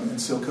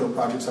and seal coat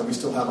projects that we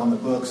still have on the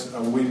books.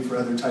 We're waiting for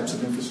other types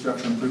of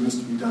infrastructure improvements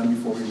to be done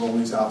before we roll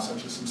these out,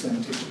 such as some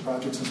sanitation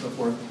projects and so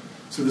forth.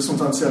 So this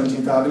one's on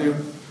 17th Avenue,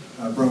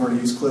 Bromer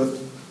to East Cliff.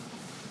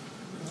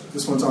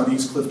 This one's on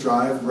East Cliff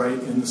Drive, right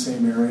in the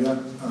same area,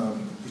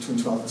 between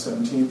 12th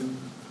and 17th.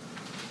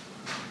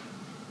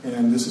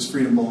 And this is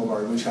Freedom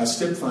Boulevard, which has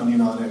STIP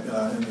funding on it,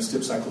 and the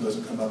STIP cycle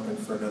doesn't come up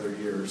for another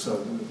year. So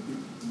we'll be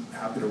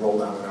happy to roll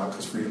that one out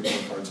because Freedom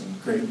Boulevard's in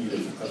great need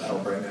of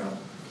help right now.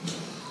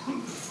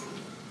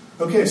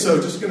 Okay, so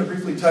just going to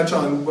briefly touch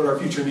on what our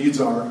future needs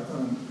are.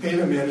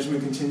 Pavement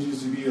management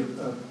continues to be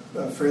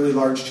a fairly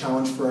large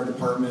challenge for our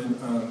department.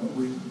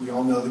 We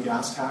all know the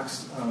gas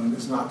tax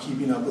is not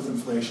keeping up with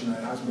inflation.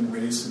 It hasn't been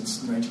raised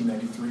since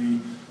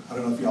 1993. I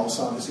don't know if you all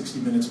saw the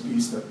 60 Minutes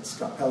piece that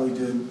Scott Pelley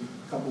did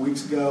a couple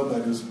weeks ago,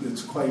 but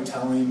it's quite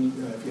telling.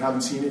 If you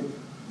haven't seen it,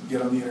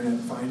 get on the internet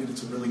and find it.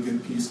 It's a really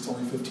good piece. It's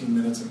only 15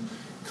 minutes and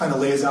kind of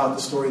lays out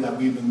the story that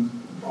we've been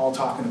all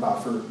talking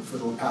about for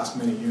the past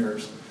many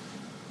years.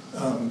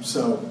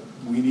 So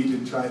we need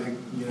to try to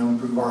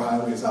improve our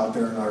highways out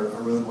there and our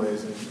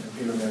roadways, and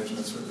pavement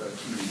management's sort of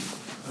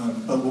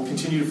key. But we'll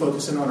continue to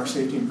focus in on our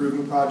safety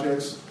improvement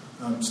projects.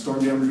 Storm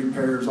damage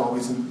repair is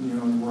always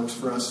in the works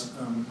for us.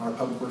 Our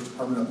public works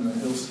department up in the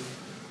hills,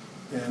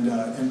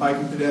 and bike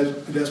and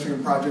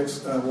pedestrian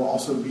projects will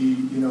also be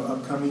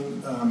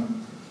upcoming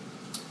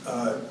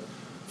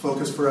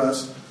focus for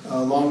us,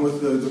 along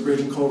with the bridge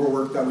and culvert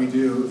work that we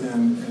do,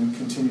 and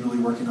continually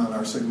working on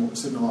our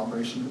signal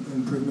operation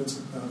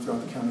improvements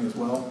throughout the county as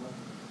well.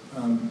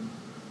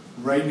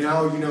 Right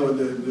now,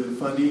 the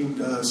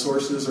funding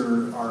sources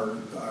are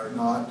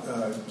not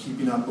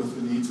keeping up with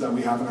the needs that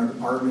we have in our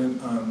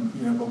department,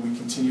 but we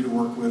continue to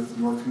work with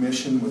your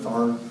commission, with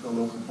our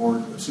local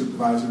board of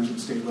supervisors and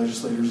state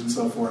legislators and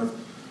so forth,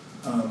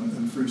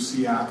 and through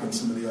SEAC and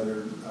some of the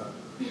other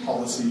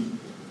policy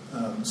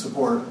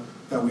support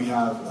that we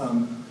have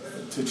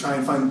to try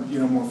and find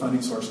more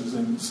funding sources.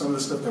 And some of the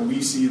stuff that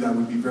we see that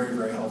would be very,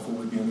 very helpful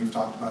would be, and we've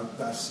talked about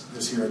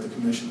this here at the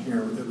commission here,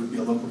 it would be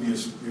a local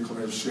vehicle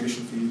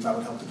registration fee that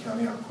would help the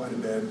county out quite a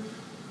bit.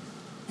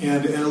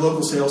 And a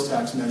local sales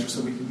tax measure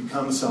so we can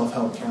become a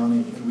self-help county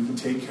and we can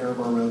take care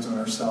of our roads on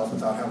ourselves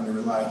without having to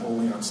rely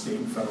wholly on state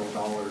and federal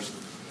dollars.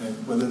 And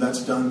whether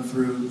that's done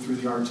through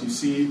the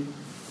RTC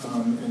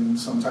and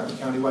some type of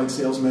countywide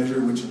sales measure,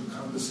 which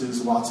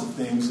encompasses lots of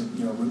things, and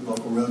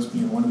local roads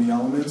being one of the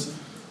elements,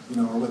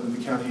 or whether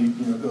the county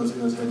goes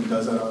ahead and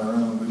does that on our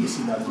own, we would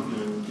see that as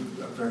being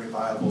a very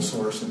viable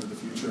source into the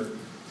future.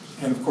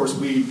 And of course,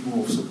 we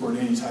will support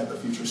any type of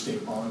future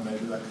state bond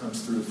measure that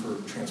comes through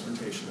for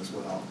transportation as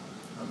well,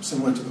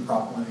 similar to the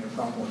Prop 1A and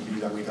Prop 1B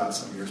that we got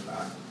some years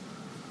back.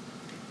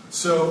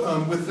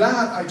 So with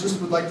that, I just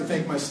would like to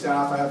thank my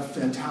staff. I have a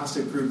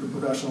fantastic group of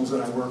professionals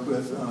that I work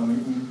with,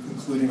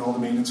 including all the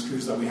maintenance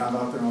crews that we have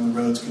out there on the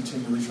roads,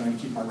 continually trying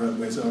to keep our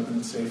roadways open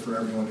and safe for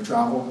everyone to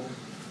travel.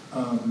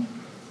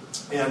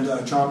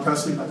 And John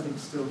Presley, I think,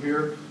 is still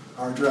here,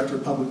 our Director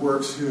of Public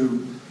Works,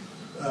 who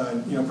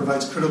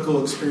provides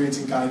critical experience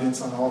and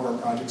guidance on all of our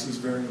projects. He's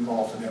very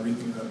involved in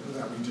everything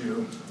that we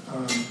do.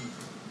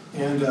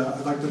 And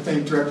I'd like to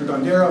thank Director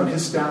Gondero and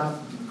his staff,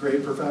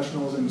 great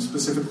professionals, and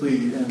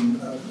specifically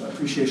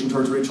appreciation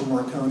towards Rachel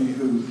Morricone,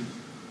 who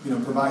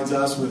provides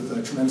us with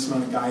a tremendous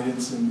amount of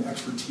guidance and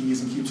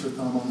expertise and keeps her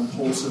thumb on the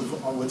pulse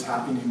of what's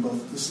happening in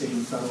both the state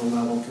and federal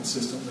level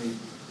consistently.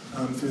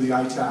 Through the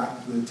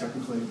ITAC, the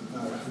Technical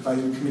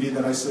Advisory Committee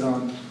that I sit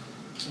on,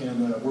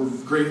 and we're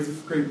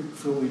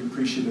gratefully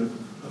appreciative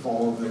of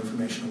all of the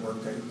information and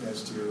work that you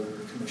guys do and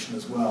your commission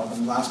as well.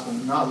 And last but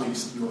not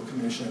least, your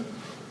commission,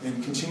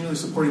 and continually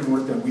supporting the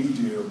work that we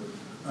do.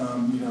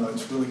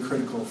 It's really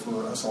critical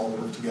for us all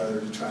to work together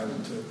to try to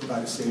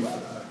provide a safe,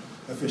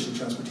 efficient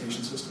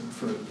transportation system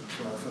for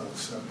our folks.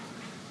 So,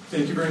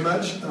 thank you very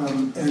much.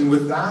 And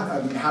with that,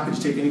 I'm happy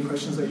to take any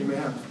questions that you may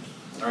have.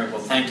 All right,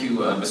 well, thank you,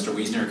 Mr.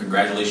 Wiesner.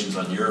 Congratulations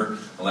on your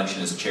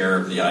election as chair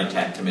of the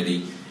ITAC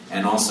committee,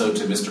 and also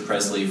to Mr.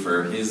 Presley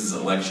for his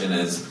election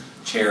as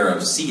chair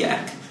of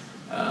SEAC.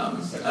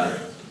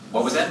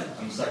 What was that?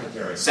 I'm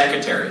secretary.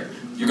 Secretary.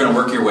 You're going to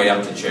work your way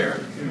up to chair.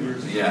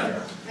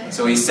 Yeah.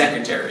 So he's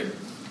secretary.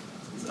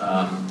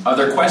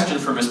 Other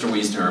questions for Mr.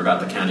 Wiesner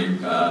about the county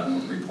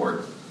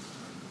report?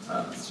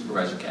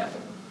 Supervisor Capp.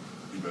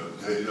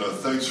 Hey,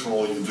 thanks for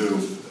all you do.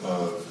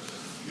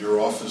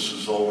 Your office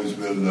has always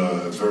been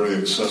very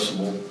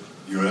accessible.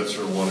 You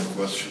answer a lot of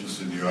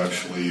questions, and you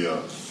actually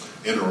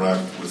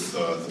interact with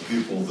the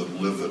people that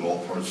live in all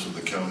parts of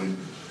the county.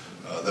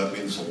 That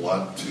means a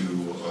lot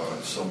to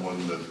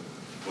someone that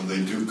when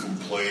they do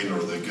complain or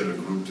they get a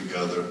group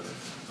together,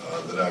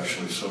 that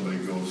actually somebody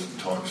goes and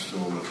talks to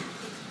them and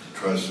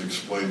tries to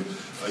explain.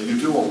 You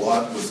do a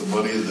lot with the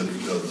money, that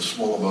the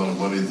small amount of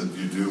money that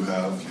you do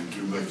have.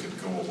 You do make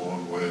it go a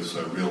long ways.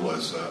 I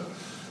realize that.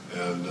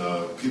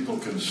 And people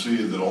can see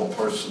that all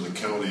parts of the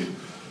county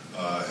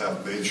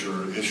have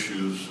major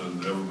issues,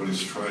 and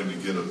everybody's trying to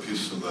get a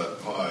piece of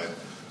that pie.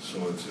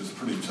 So it's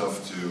pretty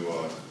tough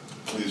to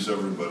please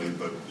everybody,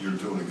 but you're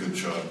doing a good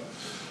job.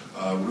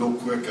 Real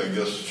quick, I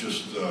guess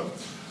just,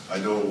 I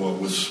know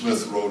with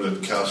Smith Road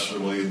at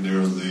Casterly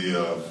near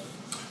the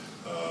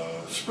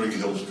Spring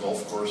Hills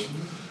Golf Course,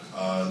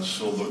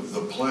 so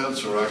the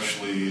plans are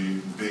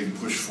actually being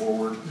pushed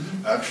forward.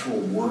 Actual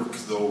work,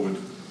 though,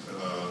 would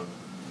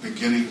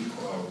beginning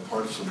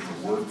parts of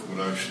the work would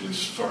actually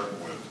start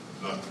when,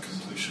 not the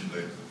completion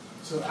date.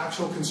 So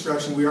actual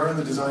construction, we are in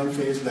the design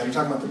phase of that. You're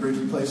talking about the bridge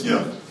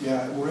replacement?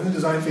 Yeah. Yeah, we're in the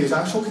design phase.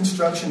 Actual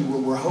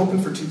construction, we're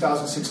hoping for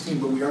 2016,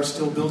 but we are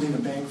still building a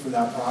bank for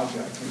that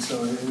project, and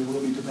so it will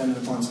be dependent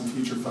upon some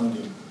future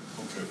funding.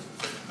 Okay.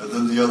 And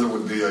then the other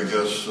would be, I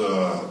guess,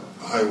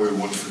 Highway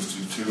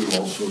 152,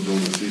 also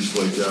known as East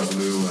Lake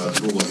Avenue at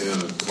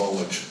Houlihan and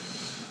College.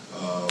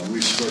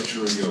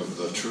 Restructuring of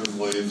the turn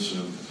lanes,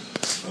 and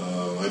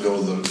I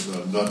know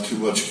that not too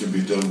much can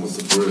be done with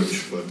the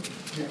bridge, but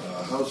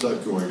how's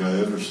that going?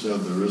 I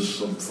understand there is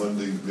some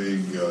funding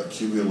being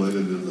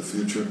accumulated in the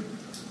future.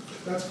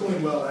 That's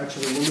going well,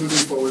 actually. We're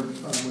moving forward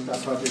with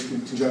that project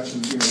in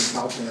conjunction, with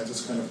Caltrans.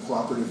 It's kind of a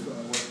cooperative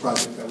work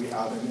project that we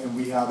have, and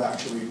we have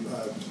actually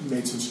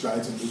made some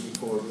strides in moving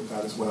forward with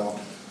that as well.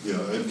 Yeah,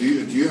 and do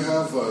you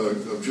have,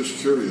 I'm just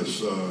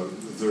curious,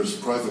 there's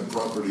private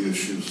property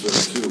issues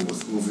there too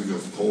with moving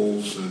of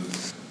poles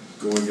and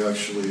going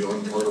actually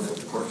on part of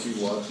a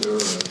parking lot there?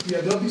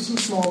 Yeah, there'll be some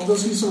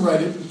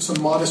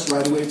modest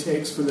right-of-way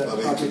takes for that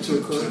project to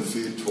occur. 10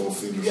 feet, 12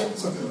 feet or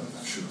something like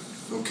that. Sure.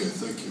 Okay,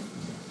 thank you.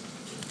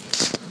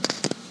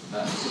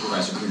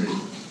 Supervisor Coonerty.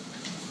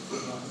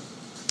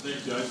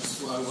 Thank you.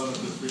 I wanted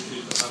to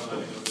appreciate the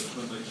highlighting of the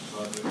Twin Lakes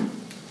project.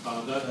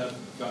 That had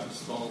gotten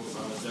stalled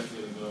about a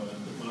decade ago,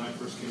 and when I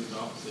first came to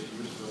office 8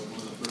 years ago,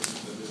 one of the first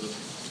things I did was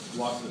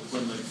walk the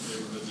Twin Lakes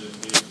neighborhood to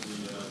engage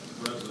the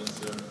residents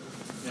there.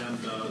 And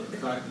the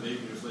fact that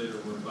 8 years later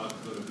we're about to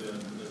put a bid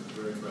is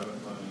very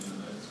gratifying,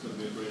 and it's going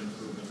to be a great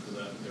improvement for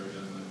that area,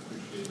 and I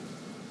appreciate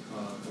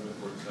the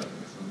board's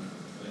efforts on that.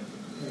 Thank you.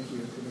 Thank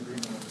you. I couldn't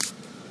agree more.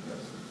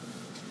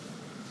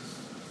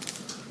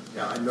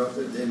 Yeah, I know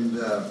that, and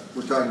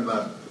we're talking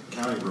about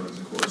county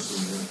roads, of course,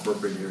 and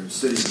corporate here.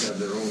 Cities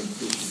have their own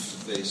issues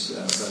to face,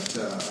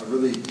 but I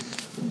really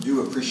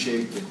do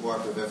appreciate the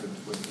cooperative effort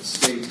with the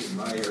state. In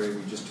my area,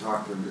 we just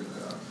talked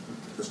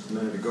just a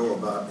minute ago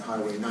about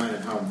Highway 9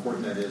 and how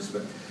important that is,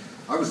 but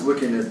I was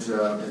looking at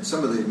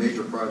some of the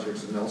major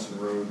projects in Nelson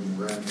Road and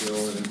Grand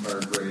Hill and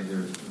Empire Grade,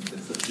 the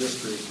Fifth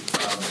District,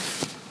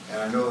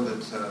 and I know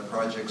that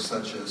projects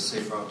such as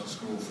Safe Route to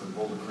School for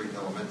Boulder Creek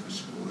Elementary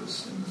School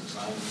is in the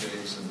design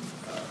phase, and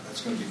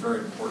that's going to be very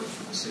important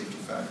for the safety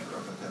factor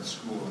up at that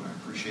school, and I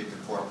appreciate the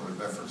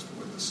cooperative efforts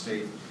with the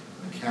state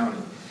and the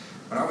county.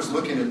 When I was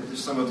looking at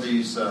some of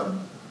these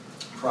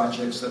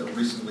projects that were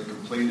recently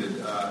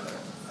completed,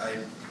 I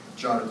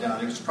jotted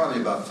down, it was probably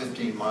about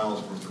 15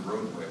 miles worth of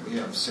roadway. We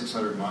have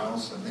 600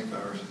 miles, I think,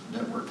 our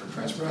network, our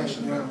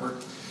transportation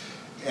network.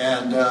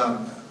 And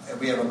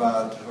we have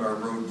about, our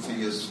road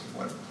fee is,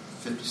 what,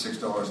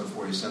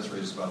 $56.40,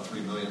 raises about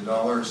 $3 million.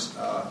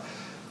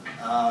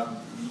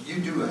 You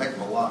do a heck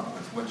of a lot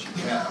with what you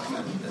have,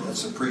 and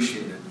that's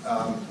appreciated.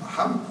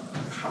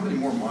 How many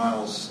more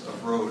miles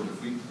of road,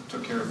 if we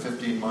took care of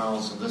 15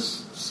 miles in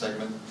this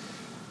segment,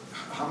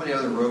 how many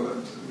other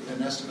road,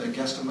 an estimate, a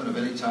guesstimate of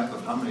any type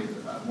of how many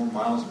more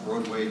miles of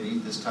roadway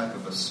need this type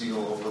of a seal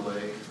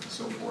overlay and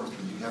so forth?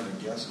 Would you have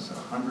a guess? Is it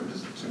 100?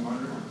 Is it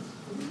 200?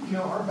 You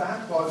know, our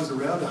backlog is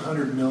around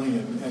 100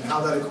 million, and how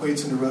that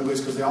equates into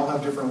roadways, because they all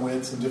have different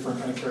widths and different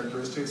kind of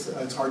characteristics,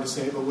 it's hard to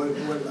say, but what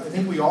I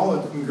think we all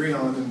agree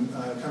on, and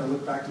kind of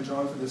look back to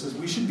John for this, is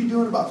we should be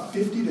doing about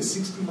 50 to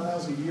 60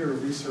 miles a year of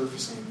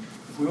resurfacing.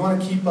 If we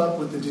want to keep up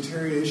with the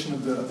deterioration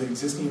of the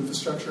existing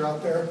infrastructure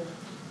out there,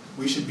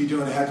 we should be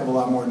doing a heck of a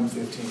lot more than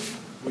 15.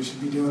 We should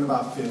be doing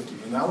about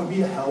 50, and that would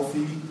be a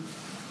healthy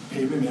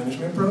pavement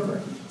management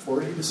program,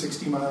 40 to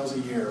 60 miles a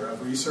year of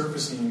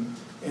resurfacing.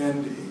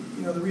 And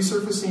you know, the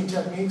resurfacing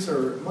techniques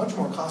are much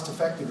more cost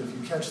effective if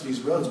you catch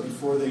these roads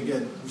before they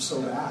get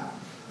so bad.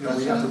 You know,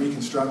 we have to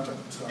reconstruct them.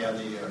 So. Yeah,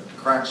 the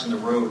cracks in the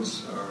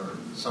roads are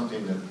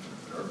something that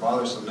are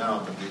bothersome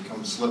now, but they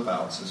become slip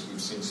outs, as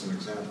we've seen some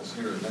examples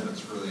here, and then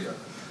it's really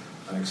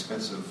an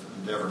expensive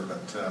endeavor.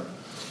 But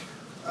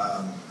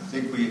I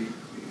think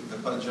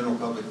the general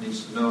public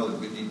needs to know that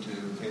we need to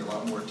pay a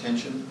lot more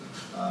attention.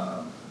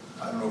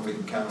 I don't know if we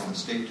can count on the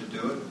state to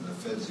do it, and the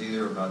feds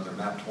either, about their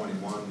MAP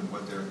 21 and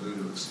what they're going to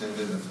do to extend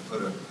it and to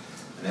put an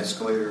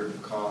escalator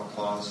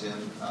clause in.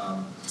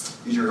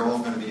 These are all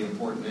going to be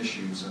important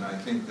issues, and I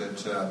think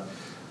that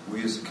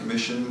we as a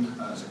commission,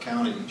 as a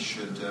county,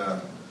 should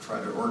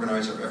try to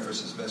organize our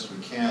efforts as best we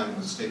can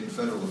with state and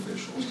federal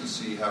officials to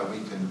see how we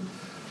can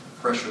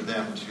pressure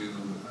them to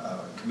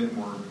commit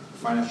more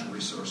financial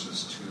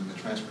resources to the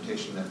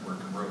transportation network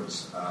and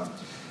roads.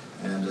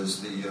 And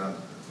as the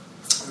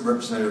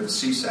representative of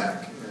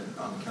CSAC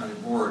on the county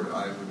board,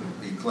 I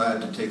would be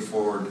glad to take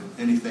forward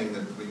anything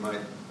that we might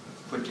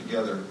put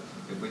together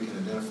if we can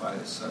identify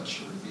it as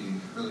such. It would be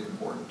really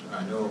important. And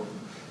I know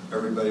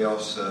everybody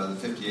else, the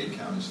 58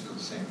 counties, feel the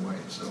same way.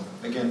 So,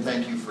 again,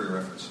 thank you for your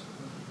efforts.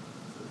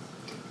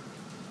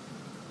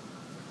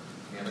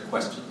 Any other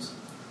questions?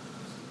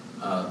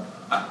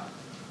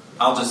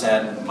 I'll just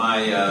add my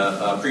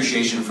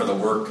appreciation for the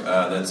work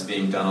that's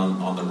being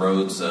done on the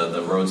roads.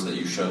 The roads that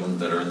you've shown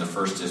that are in the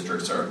first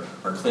districts are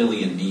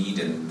clearly in need,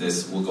 and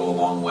this will go a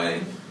long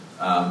way.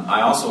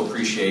 I also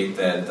appreciate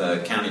that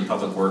the County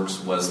Public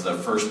Works was the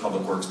first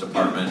public works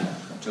department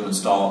to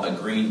install a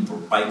green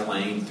bike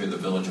lane through the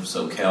village of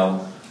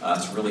Soquel.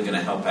 It's really going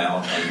to help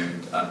out,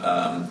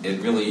 and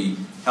it really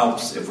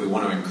helps if we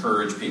want to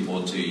encourage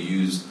people to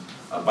use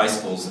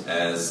bicycles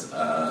as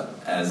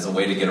a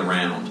way to get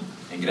around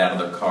and get out of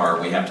their car.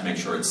 We have to make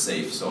sure it's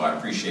safe. So I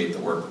appreciate the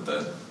work that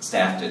the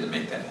staff did to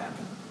make that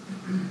happen.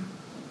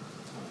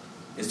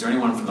 Is there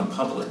anyone from the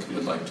public who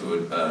would like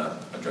to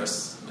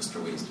address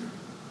Mr. Wiesner?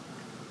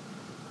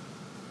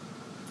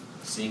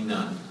 Seeing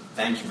none.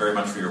 Thank you very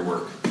much for your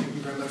work. Thank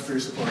you very much for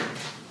your support.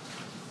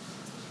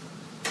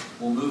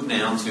 We'll move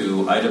now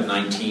to item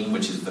 19,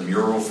 which is the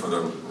mural for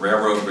the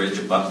railroad bridge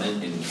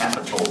abutment in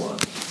Capitola.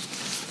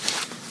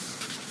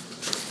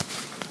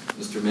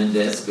 Mr.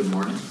 Mendez, good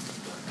morning.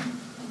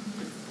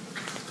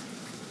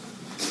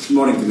 Good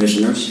morning,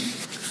 Commissioners.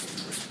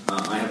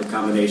 I have a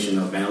combination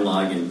of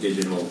analog and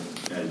digital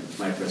in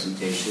my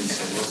presentation,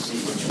 so we'll see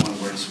which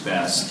one works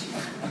best.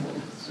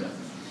 So,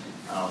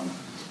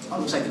 it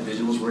looks like the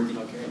digital's working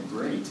okay.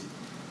 Great.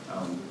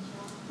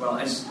 Well,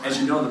 as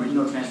you know, the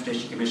Regional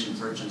Transportation Commission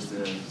purchased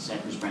the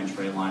Santa Cruz Branch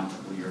rail line a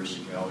couple of years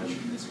ago.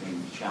 It's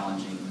been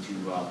challenging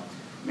to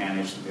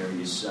manage the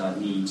various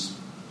needs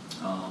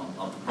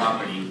of the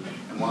property,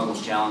 and one of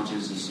those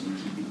challenges is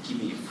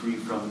keeping it free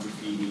from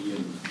graffiti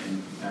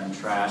and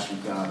trash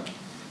and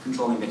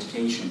controlling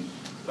vegetation.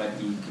 but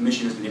the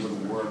commission has been able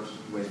to work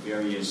with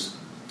various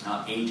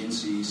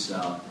agencies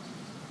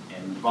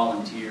and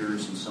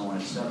volunteers and so on,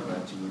 et cetera,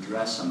 to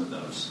address some of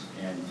those.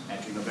 And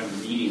at your November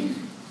meeting,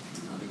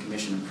 the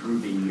commission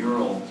approved a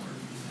mural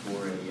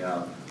for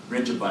a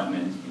bridge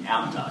abutment in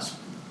Altas.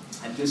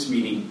 At this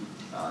meeting,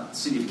 the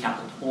city of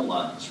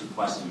Capitola is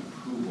requesting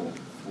approval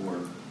for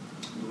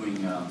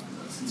doing the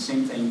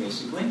same thing,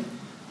 basically,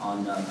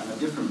 on a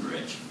different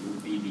bridge. It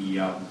would be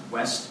the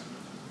west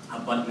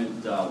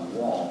abutment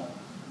wall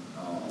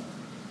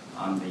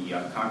on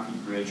the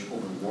concrete bridge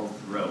over Wharf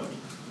Road.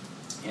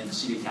 And the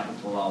city of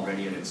Capitola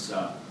already at its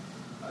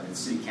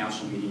city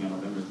council meeting on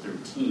November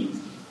 13th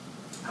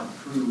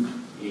approved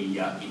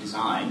a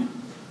design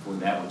for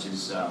that, which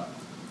is on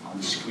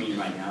the screen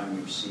right now, and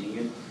you're seeing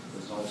it.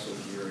 There's also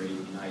here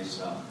a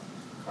nice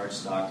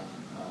cardstock,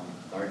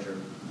 larger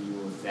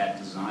view of that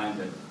design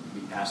that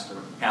will be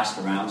passed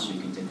around so you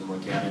can take a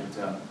look at it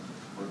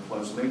more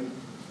closely.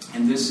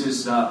 And this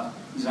is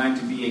designed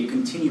to be a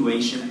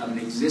continuation of an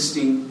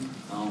existing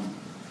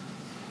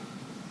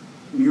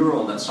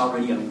mural that's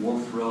already on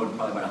Wharf Road,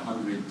 probably about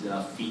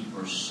 100 feet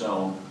or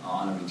so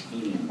on a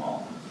retaining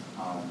wall.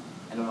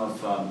 I don't know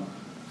if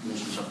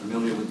commissioners are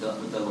familiar with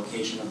the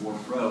location of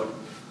Wharf Road.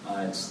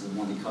 It's the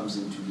one that comes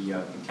into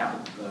the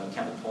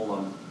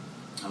Capitola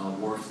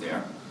Wharf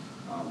there.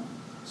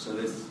 So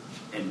this,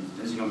 and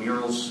as you know,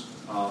 murals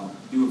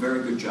do a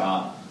very good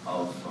job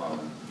of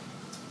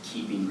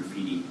keeping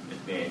graffiti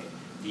at bay.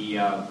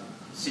 The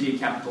City of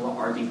Capitola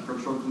Art and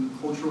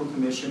Cultural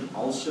Commission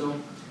also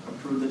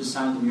approved the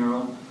design of the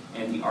mural,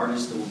 and the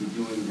artist that will be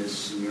doing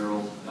this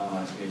mural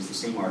is the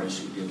same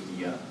artist who did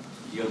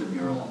the other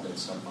mural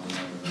that's up on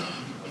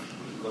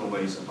a little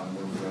ways up on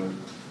Wharf Road.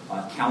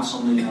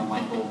 Councilman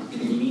Michael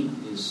Ganini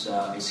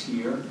is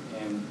here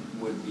and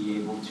would be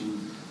able to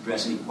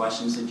address any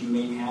questions that you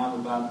may have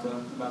about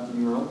the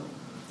mural.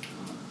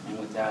 And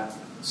with that,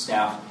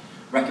 staff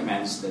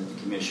recommends that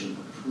the commission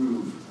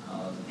approve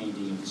the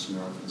painting of this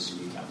mural for the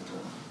City of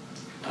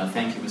Capitola.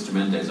 Thank you, Mr.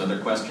 Mendez. Other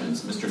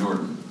questions? Mr.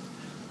 Norton.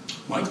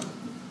 Mike,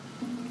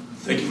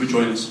 thank you for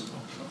joining us.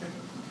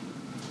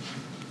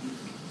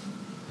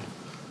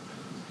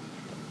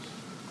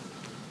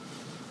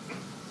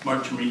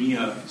 Mark Termini,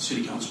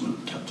 City Councilman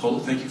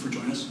Capitola, thank you for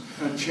joining us.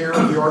 Chair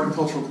of the Art and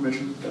Cultural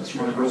Commission. That's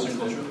my role.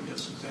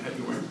 Yes, I had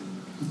you wearing.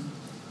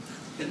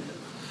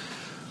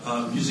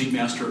 Music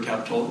Master of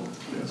Capitola.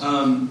 Yes.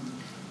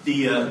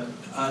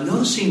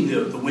 Noticing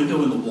the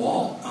window in the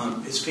wall,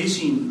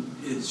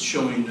 it's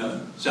showing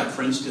Zach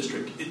Friend's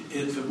district.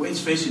 If the way it's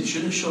facing,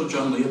 shouldn't it show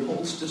John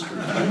Leopold's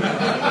district?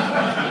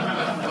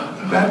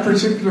 That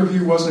particular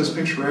view wasn't as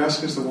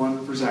picturesque as the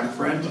one for Zach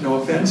Friend, no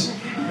offense.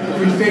 If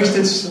we faced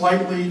it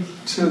slightly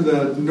to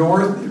the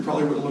north, it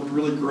probably would have looked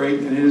really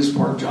great, and it is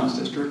part of John's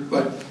district,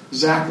 but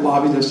Zach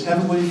lobbied us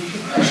heavily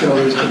to show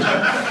his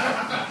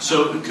district.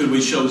 So could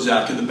we show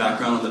Zach in the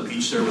background on the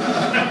beach there?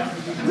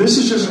 This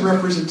is just a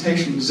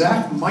representation.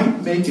 Zach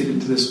might make it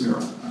into this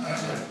mural.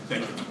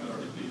 Thank you.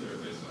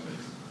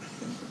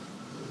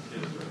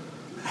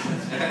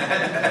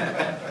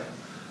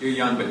 You're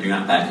young, but you're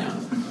not that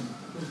young.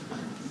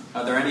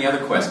 Are there any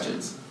other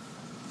questions?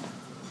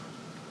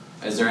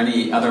 Is there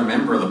any other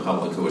member of the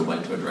public who would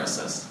like to address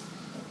us?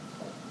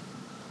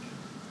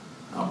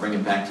 I'll bring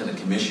it back to the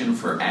commission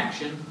for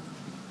action.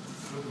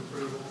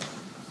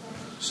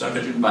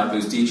 Seconded by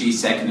Bustici,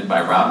 seconded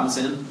by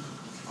Robinson.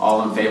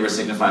 All in favor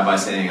signify by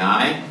saying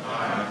aye.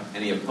 Aye.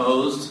 Any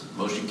opposed?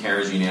 Motion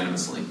carries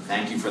unanimously.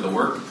 Thank you for the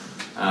work.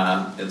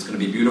 It's going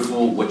to be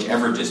beautiful,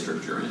 whichever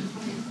district you're in.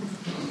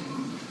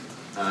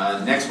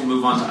 Next, we'll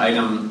move on to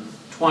item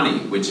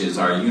 20, which is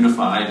our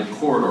Unified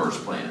Corridors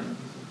Plan.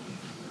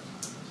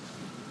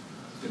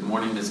 Good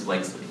morning, Ms.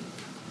 Blakesley.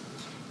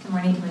 Good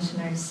morning,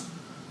 Commissioners.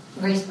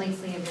 Grace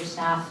Blakesley of your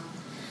staff.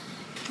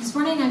 This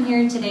morning I'm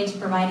here today to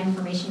provide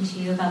information to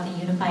you about the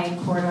Unified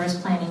Corridors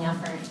planning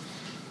effort.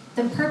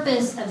 The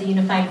purpose of the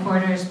Unified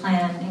Corridors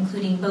Plan,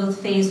 including both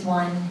Phase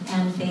 1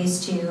 and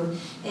Phase 2,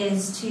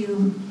 is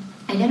to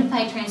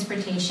identify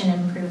transportation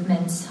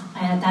improvements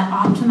that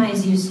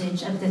optimize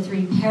usage of the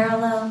three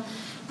parallel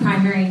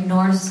primary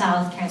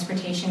north-south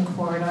transportation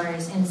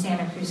corridors in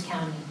Santa Cruz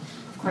County.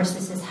 Of course,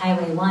 this is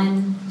Highway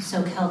 1,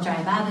 Soquel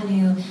Drive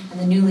Avenue, and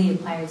the newly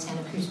acquired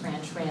Santa Cruz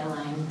Branch Rail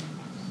Line.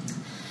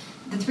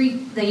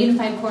 The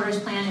Unified Corridors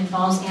Plan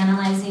involves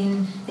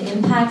analyzing the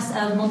impacts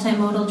of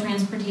multimodal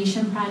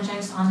transportation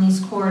projects on these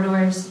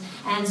corridors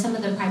and some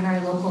of the primary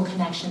local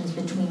connections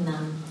between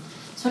them.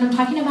 So when I'm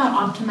talking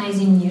about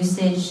optimizing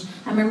usage,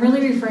 I'm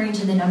really referring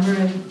to the number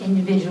of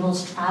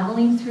individuals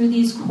traveling through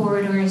these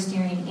corridors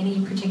during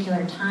any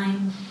particular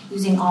time,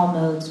 using all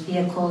modes,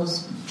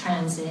 vehicles,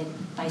 transit,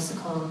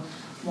 bicycle,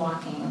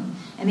 walking.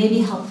 It may be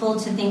helpful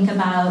to think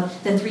about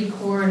the three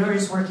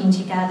corridors working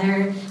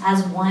together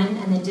as one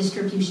and the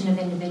distribution of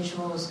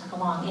individuals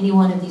along any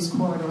one of these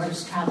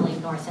corridors traveling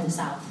north and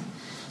south.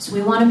 So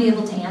we want to be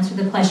able to answer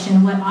the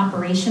question, what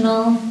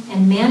operational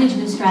and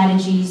management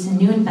strategies and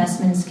new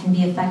investments can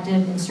be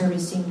effective in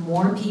servicing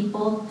more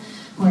people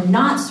who are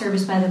not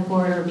serviced by the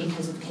corridor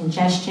because of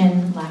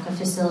congestion, lack of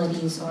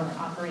facilities, or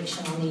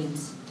operational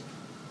needs.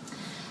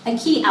 A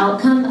key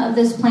outcome of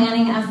this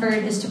planning effort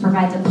is to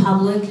provide the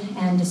public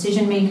and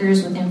decision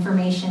makers with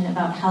information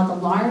about how the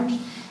large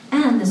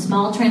and the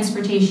small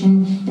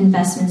transportation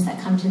investments that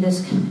come to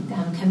this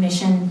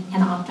commission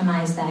can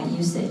optimize that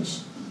usage.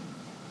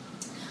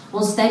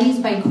 While studies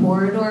by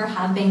corridor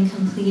have been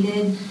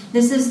completed,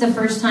 this is the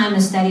first time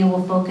a study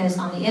will focus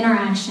on the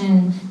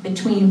interaction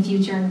between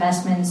future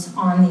investments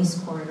on these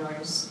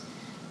corridors.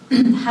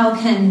 How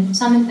can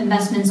some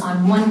investments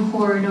on one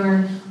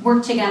corridor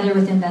work together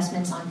with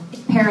investments on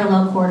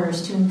parallel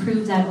corridors to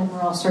improve that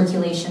overall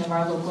circulation of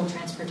our local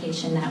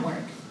transportation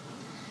network?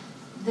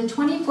 The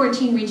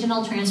 2014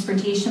 Regional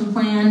Transportation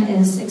Plan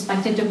is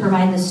expected to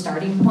provide the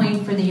starting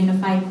point for the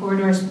Unified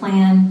Corridors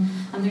Plan.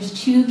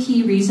 There's two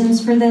key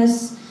reasons for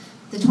this.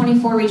 The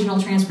 24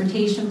 Regional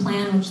Transportation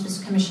Plan, which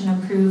this commission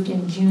approved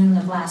in June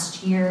of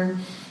last year,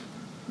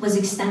 was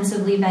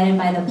extensively vetted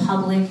by the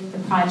public. The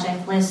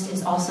project list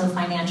is also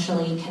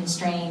financially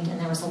constrained, and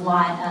there was a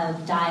lot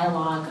of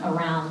dialogue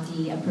around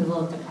the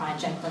approval of the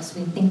project list.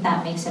 We think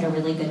that makes it a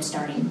really good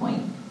starting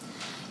point.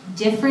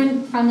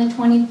 Different from the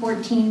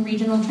 2014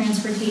 Regional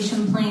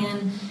Transportation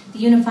Plan, the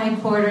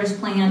Unified Corridors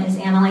Plan is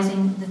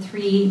analyzing the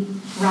three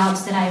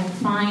routes that I've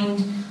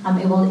defined.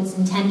 It's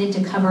intended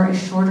to cover a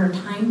shorter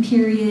time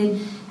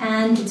period,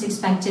 and it's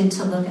expected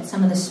to look at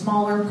some of the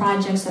smaller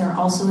projects that are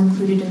also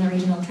included in the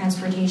Regional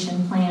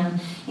Transportation Plan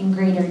in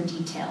greater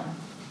detail.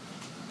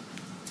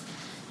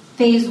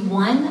 Phase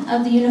 1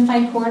 of the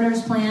Unified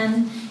Corridors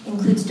Plan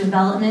includes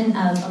development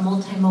of a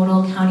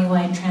multimodal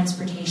countywide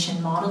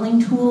transportation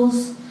modeling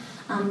tools.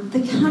 The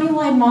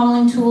countywide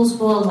modeling tools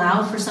will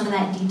allow for some of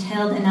that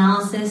detailed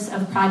analysis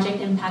of project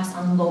impacts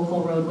on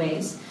local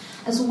roadways,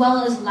 as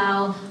well as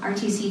allow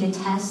RTC to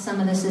test some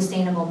of the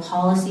sustainable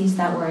policies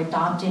that were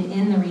adopted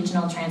in the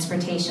Regional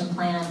Transportation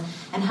Plan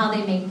and how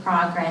they make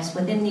progress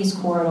within these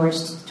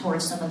corridors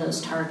towards some of those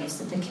targets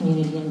that the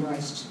community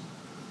endorsed.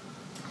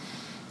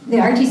 The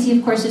RTC,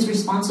 of course, is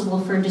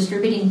responsible for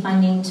distributing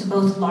funding to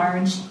both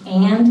large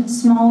and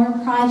smaller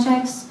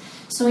projects.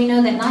 So we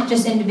know that not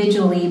just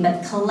individually,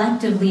 but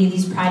collectively,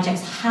 these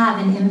projects have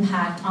an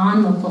impact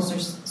on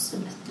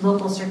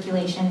local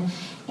circulation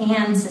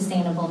and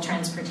sustainable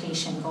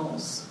transportation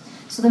goals.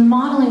 So the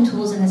modeling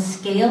tools and the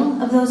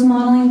scale of those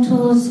modeling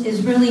tools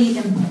is really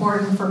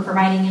important for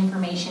providing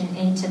information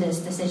into this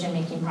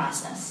decision-making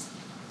process.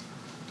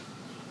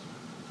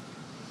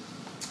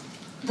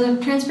 The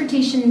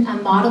transportation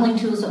modeling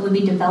tools that would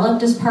be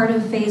developed as part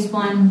of Phase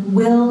 1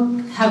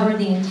 will cover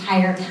the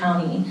entire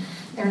county.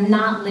 They're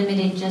not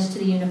limited just to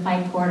the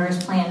Unified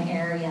Corridors Plan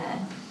area,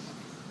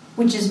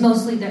 which is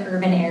mostly the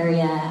urban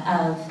area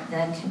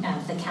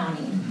of the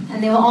county.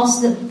 And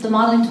the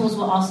modeling tools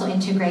will also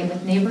integrate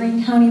with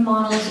neighboring county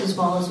models as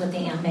well as with the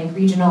AMBEG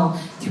Regional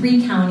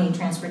 3-county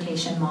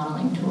transportation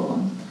modeling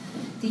tool.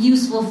 The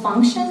useful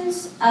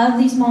functions of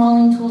these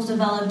modeling tools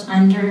developed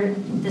under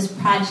this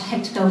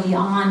project go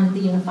beyond the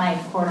Unified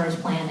Corridors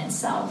Plan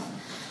itself.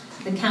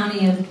 The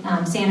County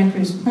of Santa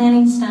Cruz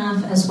planning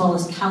staff as well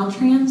as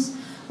Caltrans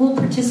will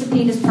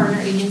participate as partner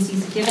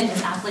agencies given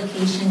its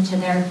application to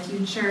their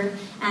future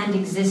and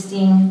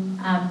existing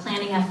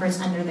planning efforts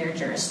under their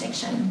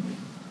jurisdiction.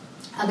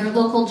 Other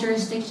local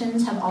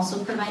jurisdictions have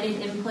also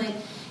provided input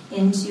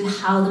into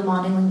how the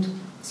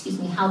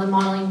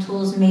modeling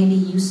tools may be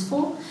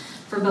useful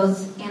for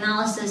both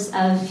analysis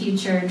of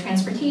future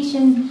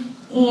transportation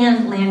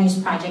and land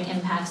use project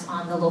impacts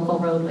on the local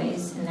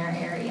roadways in their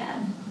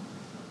area.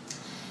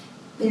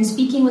 In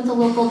speaking with the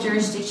local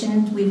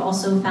jurisdictions, we've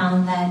also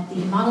found that the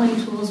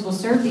modeling tools will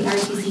serve the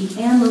RTC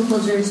and local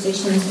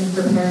jurisdictions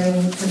in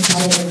preparing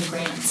competitive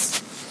grants.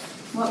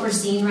 What we're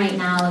seeing right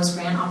now is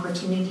grant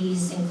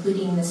opportunities,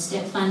 including the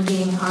STIP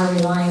funding, are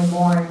relying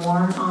more and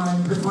more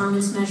on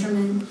performance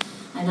measurement.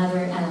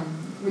 Another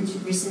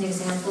recent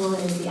example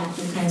is the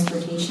Active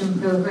Transportation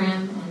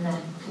Program and the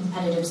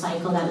competitive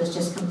cycle that was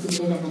just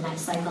completed and the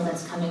next cycle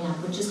that's coming up,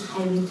 which is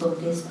highly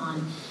focused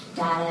on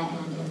data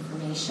and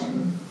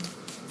information.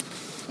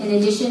 In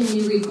addition,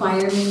 new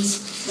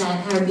requirements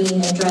that are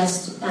being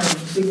addressed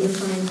through the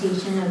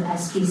implementation of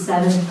SB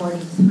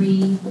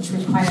 743, which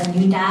require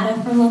new data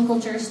for local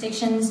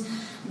jurisdictions.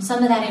 And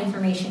some of that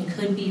information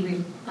could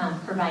be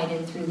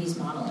provided through these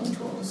modeling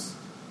tools.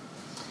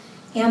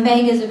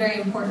 AMBEG is a very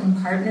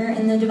important partner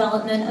in the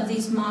development of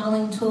these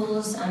modeling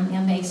tools.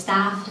 AMBEG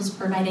staff has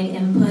provided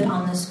input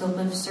on the scope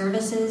of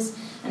services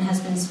and has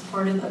been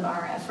supportive of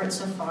our efforts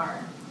so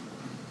far.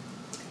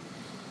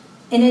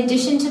 In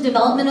addition to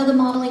development of the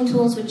modeling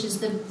tools, which is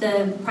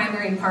the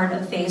primary part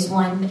of Phase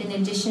 1, but in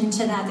addition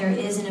to that, there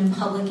is an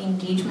public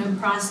engagement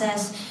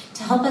process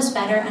to help us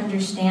better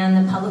understand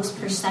the public's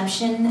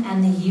perception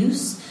and the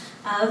use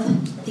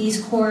of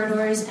these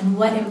corridors and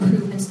what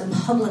improvements the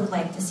public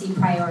like to see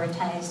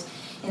prioritized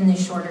in the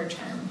shorter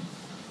term.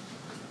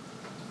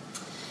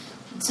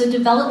 So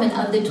development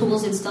of the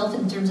tools itself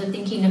in terms of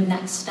thinking of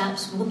next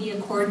steps will be a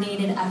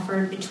coordinated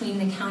effort between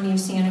the County of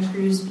Santa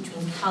Cruz,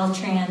 between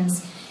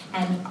Caltrans,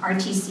 and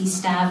RTC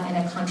staff and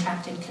a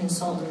contracted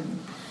consultant.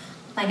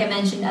 Like I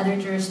mentioned, other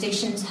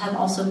jurisdictions have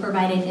also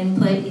provided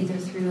input either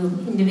through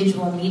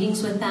individual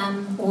meetings with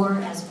them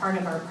or as part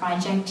of our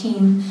project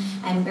team,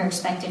 and we're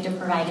expected to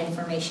provide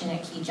information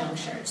at key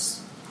junctures.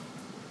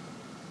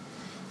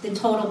 The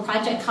total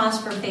project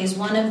cost for phase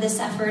 1 of this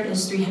effort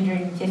is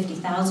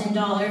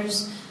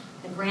 $350,000.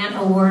 The grant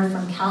award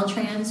from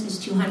Caltrans is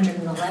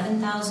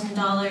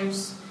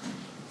 $211,000.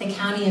 The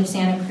County of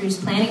Santa Cruz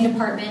Planning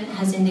Department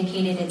has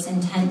indicated its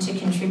intent to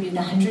contribute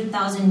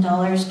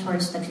 $100,000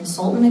 towards the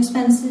consultant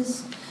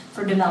expenses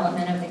for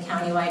development of the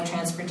countywide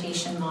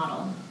transportation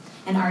model.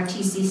 And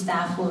RTC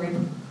staff will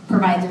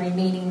provide the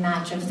remaining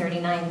match of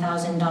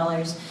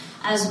 $39,000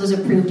 as was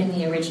approved in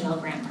the original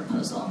grant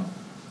proposal.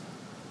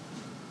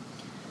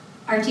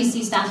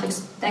 RTC staff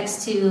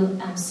expects to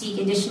seek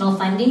additional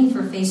funding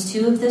for Phase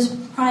 2 of this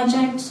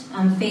project.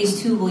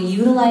 Phase 2 will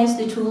utilize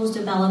the tools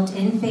developed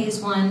in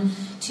Phase 1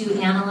 to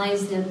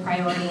analyze the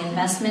priority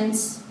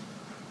investments.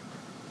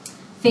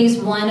 Phase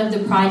 1 of the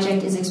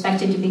project is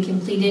expected to be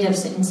completed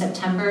in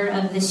September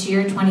of this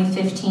year,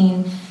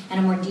 2015, and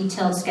a more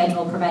detailed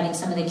schedule providing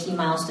some of the key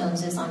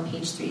milestones is on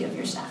page 3 of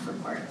your staff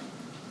report.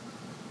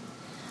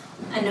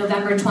 On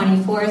November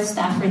 24th,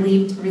 staff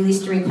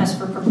released a request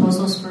for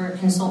proposals for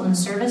consultant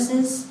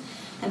services,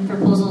 and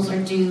proposals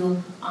are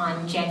due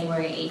on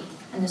January 8th.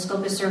 And the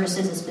scope of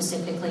services is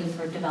specifically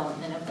for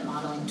development of the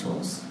modeling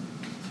tools.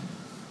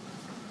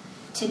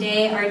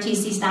 Today,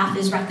 RTC staff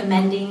is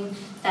recommending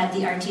that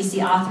the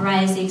RTC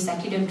authorize the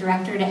executive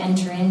director to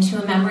enter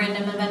into a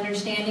memorandum of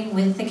understanding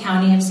with the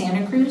County of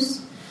Santa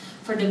Cruz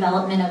for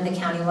development of the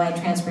countywide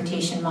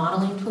transportation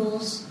modeling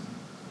tools.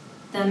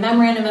 The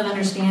memorandum of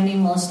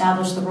understanding will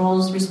establish the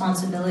roles,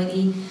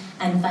 responsibility,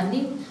 and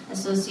funding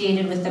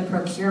associated with the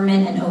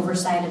procurement and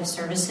oversight of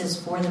services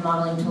for the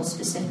modeling tool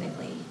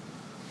specifically.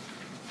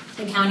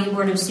 The County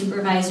Board of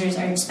Supervisors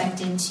are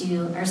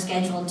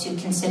scheduled to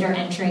consider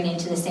entering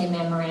into the same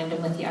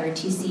memorandum with the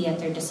RTC at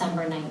their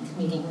December 9th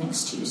meeting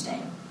next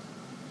Tuesday.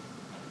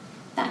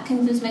 That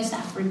concludes my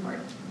staff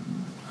report.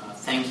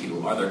 Thank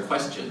you. Are there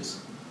questions?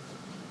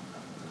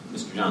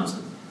 Mr.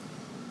 Johnson.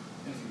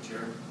 Thank you,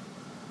 Chair.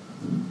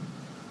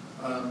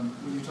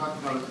 When you talk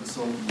about a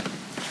consultant,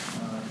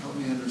 help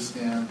me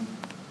understand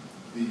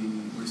the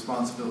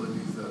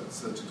responsibilities that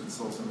such a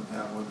consultant would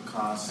have, what the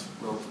cost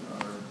or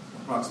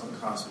approximate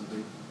cost would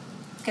be.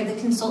 Okay, the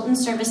consultant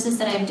services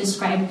that I've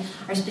described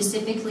are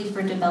specifically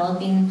for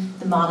developing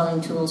the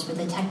modeling tools for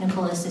the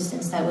technical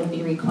assistance that would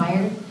be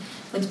required.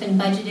 What's been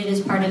budgeted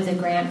as part of the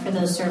grant for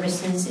those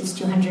services is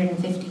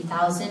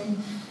 $250,000.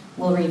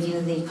 We'll review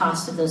the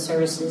cost of those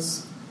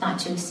services not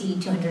to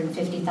exceed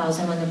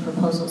 $250,000 when the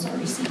proposals are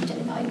received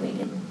and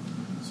evaluated.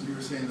 So you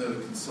were saying that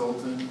a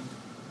consultant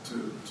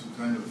to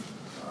kind of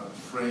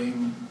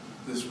frame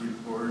this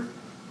report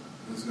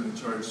is going to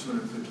charge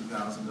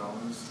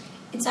 $250,000?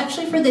 It's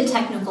actually for the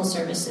technical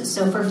services.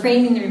 So for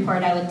framing the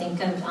report, I would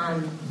think of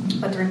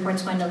what the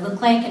report's going to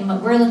look like, and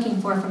what we're looking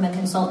for from a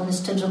consultant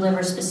is to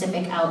deliver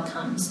specific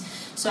outcomes.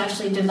 So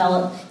actually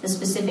develop the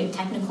specific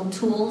technical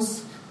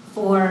tools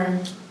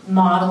for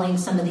modeling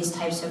some of these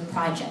types of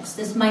projects.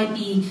 This might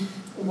be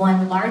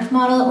one large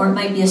model, or it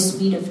might be a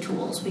suite of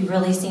tools. We've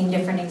really seen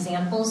different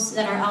examples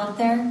that are out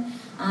there.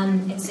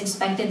 It's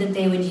expected that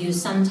they would use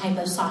some type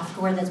of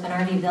software that's been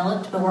already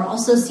developed, but we're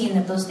also seeing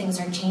that those things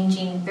are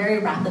changing very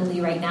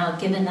rapidly right now,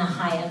 given the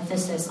high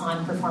emphasis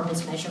on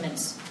performance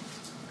measurements.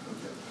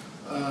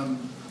 Okay.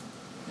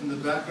 In the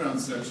background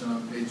section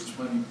on page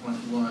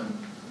 20.1,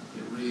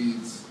 it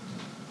reads,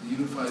 the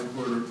Unified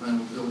Corridor Plan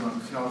will build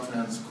on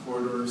Caltrans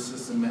Corridor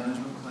System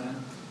Management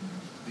Plan,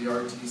 the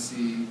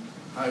RTC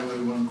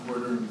Highway 1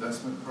 Corridor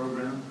Investment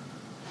Program,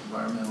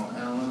 Environmental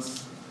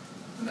Analysis,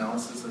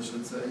 the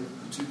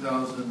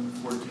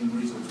 2014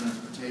 Regional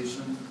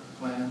Transportation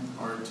Plan,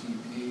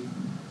 RTP,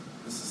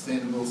 the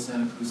Sustainable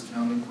Santa Cruz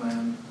County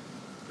Plan,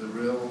 the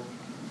Rail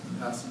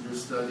Passenger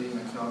Study, and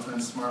the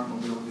Caltrans Smart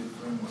Mobility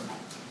Framework.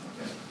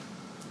 Okay.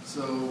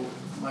 So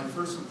my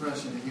first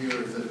impression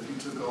here is that if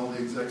you took all the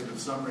executive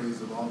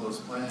summaries of all those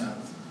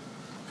plans,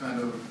 kind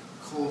of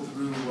culled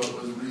through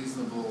what was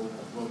reasonable,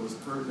 what was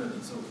pertinent,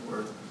 and so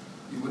forth,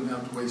 you wouldn't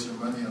have to waste your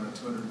money on a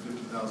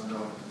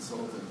 $250,000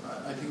 consultant.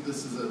 I think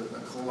this is a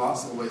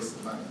colossal waste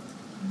of money.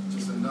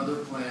 Just another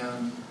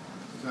plan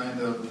to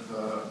kind of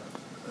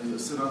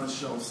sit on a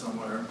shelf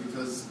somewhere,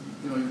 because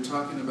you're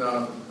talking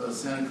about a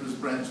Santa Cruz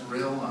branch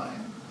rail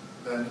line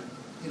that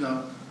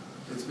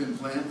it's been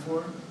planned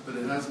for, but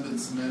it hasn't been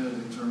cemented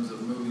in terms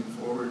of moving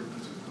forward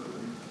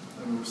particularly.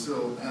 I mean, we're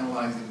still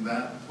analyzing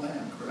that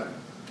plan, correct?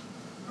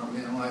 Are we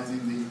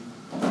analyzing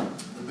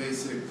the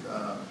basic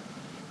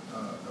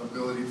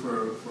ability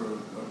for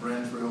a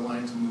branch rail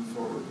line to move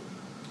forward?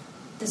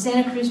 The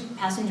Santa Cruz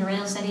passenger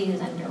rail study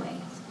is underway.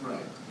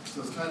 Right.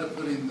 So it's kind of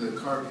putting the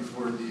cart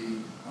before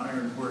the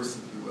iron horse,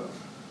 if you will.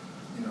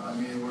 I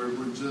mean,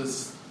 we're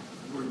just.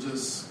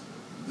 This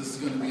is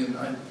going to be in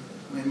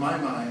my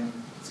mind,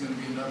 it's going to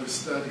be another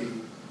study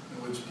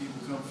in which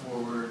people come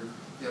forward.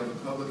 You have a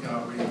public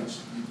outreach.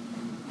 You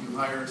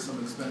hire some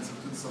expensive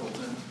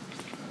consultant,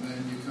 and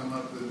then you come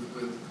up with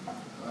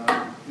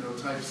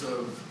types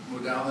of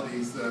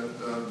modalities that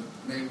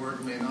may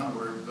work, may not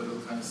work, but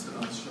it'll kind of sit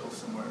on the shelf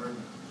somewhere,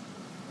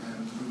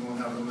 and we won't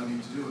have the money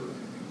to do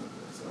anything with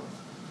it. So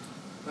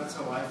that's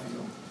how I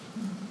feel.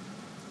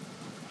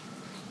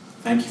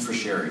 Thank you for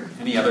sharing.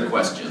 Any other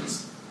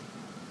questions?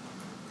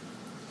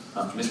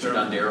 Mr.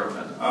 Dondero.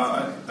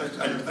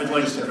 I'd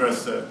like to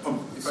address that.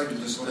 If I could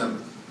just, the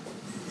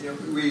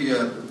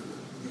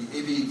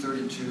AB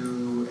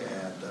 32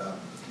 and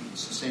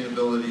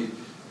sustainability,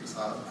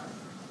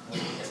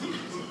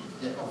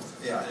 and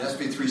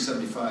SB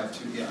 375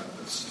 too,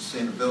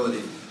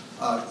 sustainability.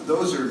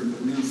 Those are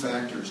new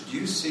factors. Do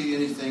you see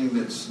anything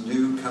that's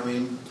new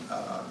coming,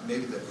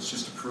 maybe that was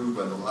just approved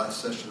by the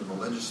last session of the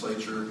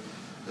legislature,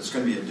 that's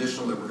going to be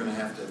additional that we're going to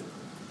have to,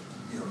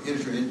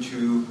 enter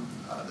into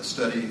the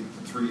study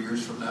 3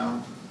 years from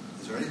now?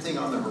 Is there anything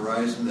on the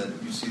horizon that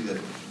you see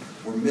that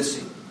we're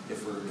missing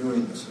if we're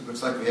doing this? It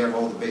looks like we have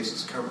all the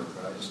bases covered,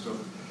 but I just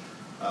don't.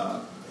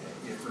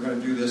 If we're going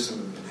to do this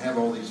and have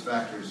all these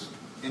factors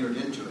entered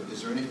into it,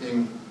 is there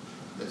anything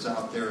that's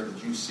out there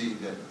that you see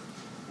that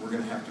we're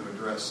going to have to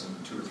address in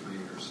 2 or 3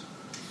 years?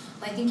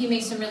 Well, I think you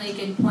make some really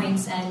good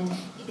points, and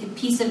a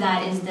piece of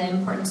that is the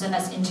importance of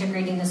us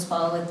integrating this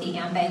well with the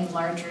AMBAG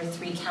larger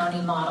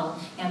 3-county model.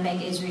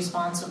 AMBAG is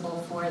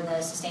responsible for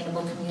the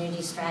Sustainable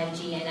Community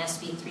Strategy and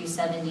SB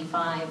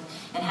 375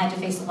 and had to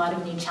face a lot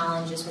of new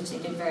challenges, which they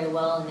did very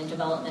well in the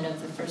development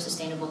of the first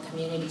Sustainable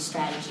Community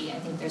Strategy. I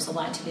think there's a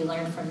lot to be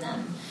learned from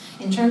them.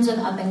 In terms of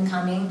up and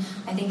coming,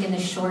 I think in the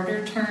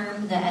shorter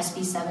term, the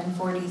SB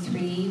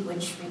 743,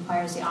 which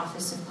requires the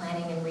Office of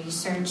Planning and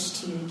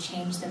Research to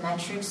change the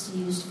metrics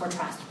used for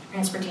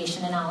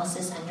transportation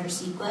analysis under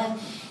CEQA,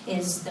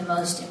 is the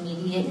most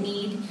immediate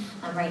need.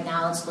 Right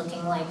now, it's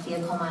looking like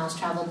vehicle miles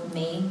traveled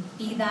may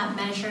be that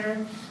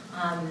measure.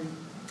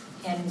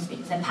 In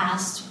the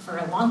past, for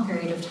a long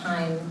period of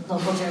time,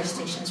 local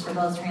jurisdictions for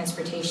both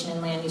transportation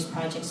and land use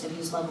projects have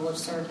used level of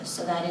service.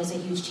 So that is a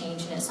huge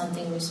change, and it's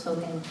something we've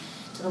spoken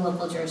to the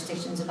local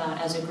jurisdictions about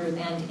as a group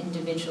and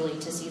individually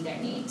to see their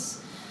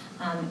needs.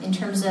 In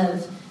terms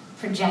of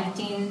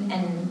projecting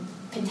and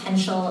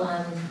potential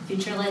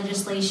future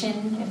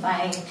legislation, if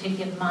I could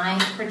give my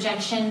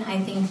projection, I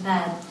think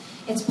that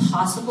it's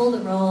possible the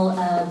role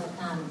of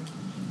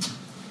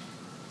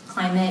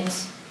climate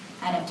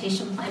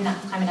adaptation,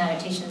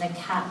 the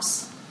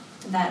caps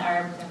that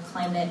are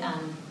climate, I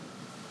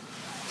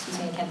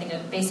can't think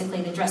of,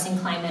 basically addressing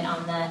climate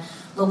on the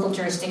local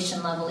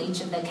jurisdiction level.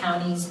 Each of the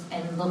counties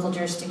and local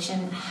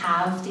jurisdiction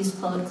have these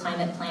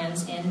climate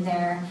plans in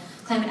their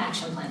climate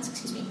action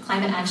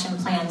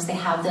plans. They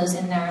have those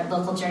in their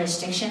local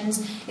jurisdictions.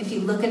 If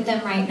you look at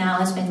them right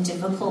now, it's been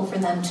difficult for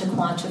them to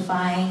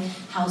quantify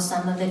how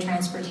some of the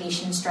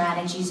transportation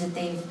strategies that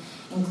they've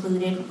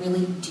included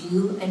really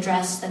do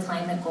address the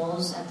climate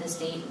goals at the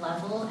state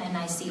level, and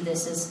I see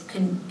this as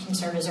can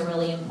serve as a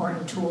really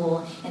important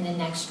tool in the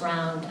next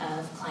round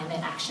of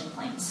climate action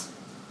plans.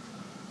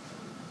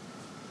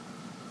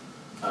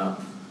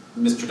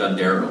 Mr.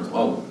 Dondero,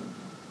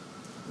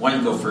 why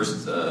don't you go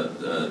first,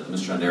 Mr.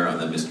 Dondero, and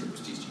then Mr.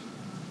 Battisti?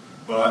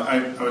 Well, I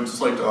would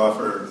just like to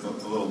offer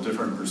a little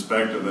different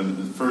perspective.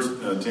 And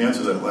first, to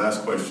answer that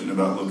last question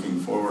about looking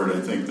forward, I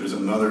think there's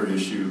another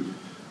issue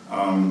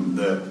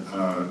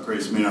that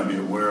Grace may not be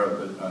aware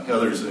of, but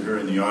Heather's here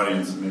in the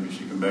audience, and maybe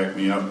she can back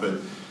me up. But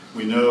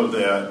we know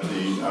that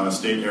the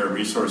State Air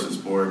Resources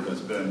Board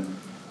has been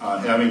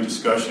having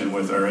discussion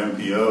with our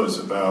MPOs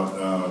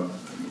about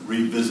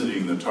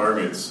revisiting the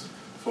targets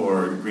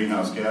for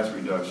greenhouse gas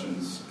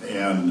reductions.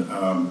 And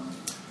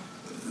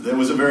that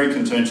was a very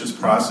contentious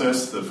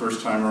process the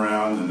first time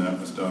around, and that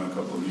was done a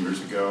couple of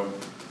years ago.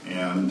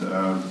 And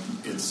I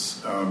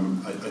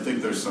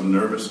think there's some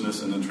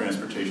nervousness in the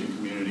transportation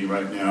community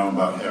right now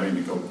about having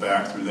to go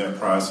back through that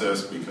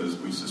process, because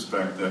we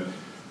suspect that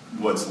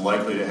what's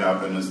likely to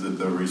happen is that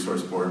the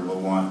Resource Board will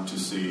want to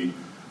see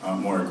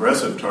more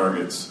aggressive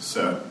targets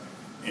set.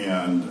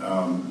 And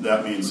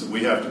that means that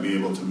we have to be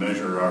able to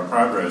measure our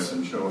progress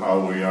and show how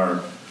we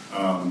are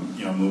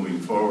moving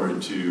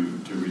forward to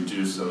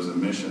reduce those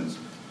emissions.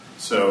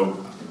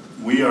 So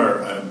we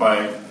are,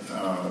 by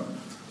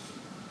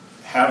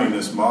having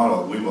this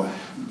model, we will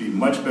be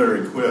much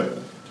better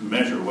equipped to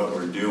measure what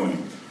we're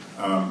doing.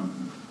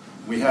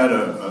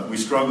 We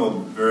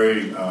struggled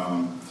very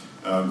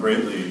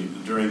greatly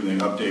during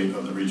the update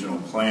of the regional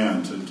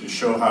plan to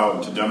show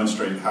to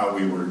demonstrate how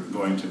we were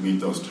going to meet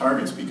those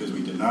targets, because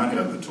we did not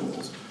have the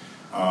tools.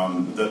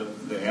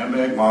 The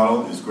AMBAG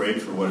model is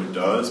great for what it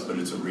does, but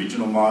it's a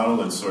regional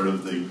model. It's sort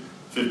of the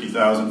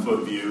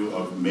 50,000-foot view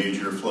of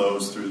major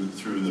flows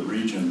through the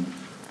region.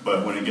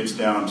 But when it gets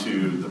down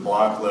to the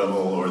block level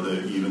or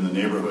even the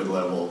neighborhood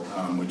level,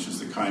 which is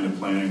the kind of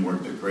planning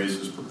work that Grace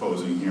is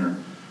proposing here,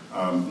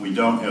 we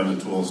don't have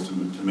the tools to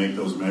make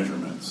those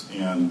measurements.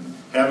 And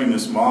having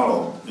this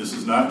model, this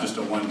is not just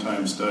a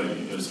one-time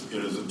study. It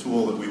is a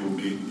tool that we will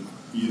be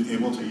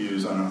able to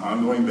use on an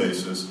ongoing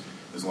basis,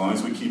 as long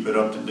as we keep it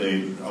up to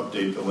date,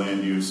 update the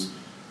land use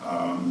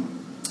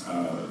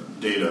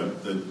data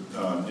that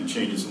and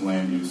changes in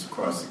land use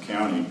across the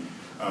county.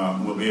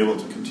 We'll be able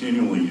to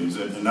continually use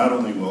it, and not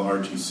only will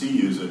RTC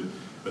use it,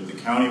 but the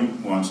county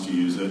wants to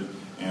use it,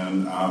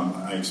 and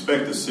I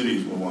expect the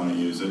cities will want to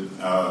use it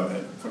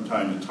from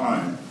time to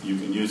time. You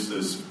can use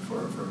this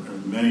for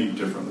many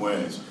different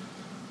ways.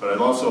 But I'd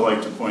also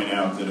like to point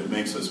out that it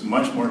makes us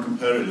much more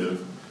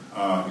competitive,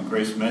 and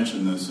Grace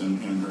mentioned this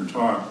in her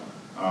talk,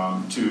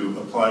 to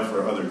apply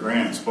for other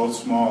grants, both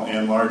small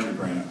and larger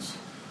grants.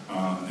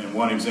 And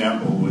one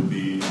example would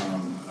be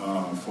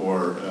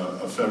for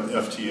a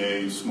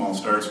FTA Small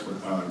Starts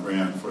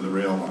grant for the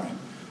rail line.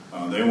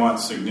 They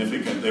want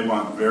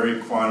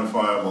very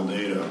quantifiable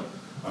data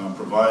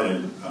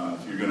provided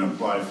if you're going to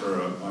apply for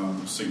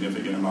a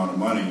significant amount of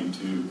money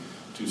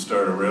to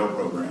start a rail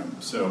program.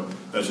 So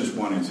that's just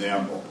one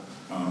example,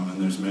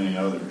 and there's many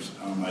others.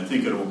 I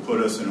think it will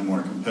put us in a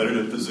more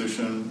competitive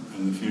position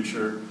in the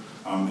future.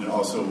 It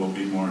also will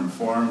be more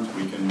informed.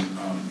 We can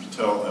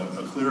tell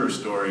a clearer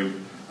story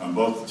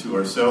both to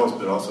ourselves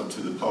but also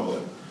to the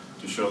public,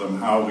 to show them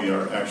how we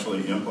are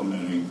actually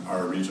implementing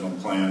our regional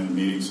plan and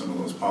meeting some of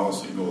those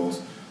policy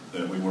goals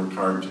that we worked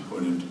hard to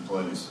put into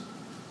place.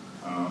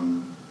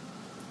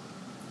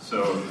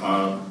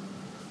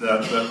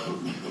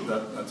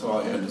 That's all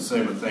I had to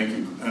say, but thank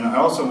you. And I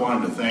also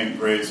wanted to thank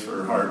Grace for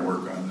her hard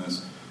work on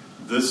this.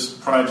 This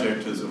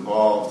project has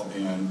evolved,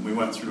 and we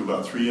went through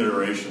about 3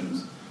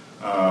 iterations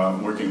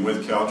working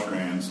with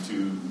Caltrans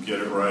to get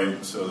it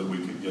right so that we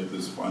could get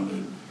this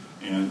funded.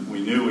 And we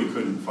knew we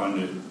couldn't fund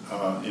it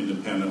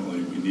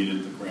independently. We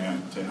needed the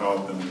grant to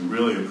help, and we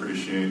really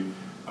appreciate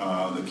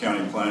the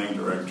county planning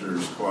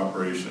director's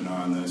cooperation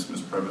on this.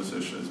 Ms.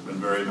 Preposition has been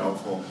very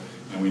helpful,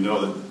 and we know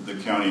that the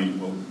county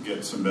will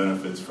get some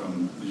benefits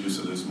from the use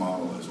of this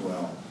model as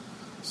well.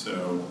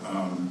 So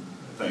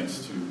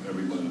thanks to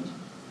everybody.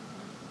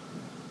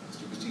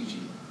 Mr.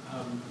 Castici.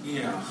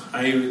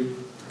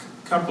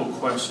 A couple of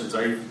questions.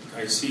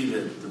 I see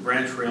that the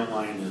branch rail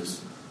line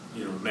is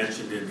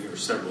mentioned in here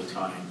several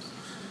times.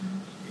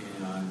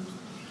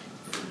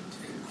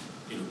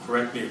 And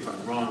correct me if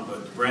I'm wrong,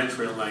 but the branch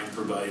rail line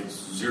provides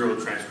zero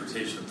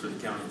transportation for the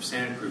county of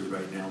Santa Cruz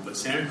right now, but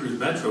Santa Cruz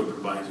Metro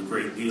provides a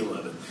great deal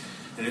of it.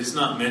 And it's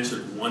not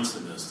mentioned once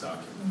in this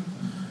document.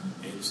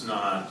 It's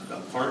not a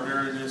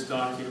partner in this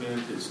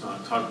document. It's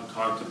not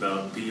talked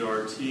about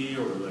BRT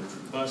or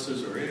electric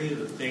buses or any of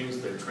the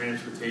things that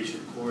transportation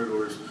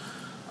corridors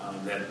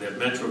that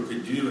Metro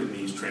could do in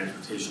these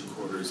transportation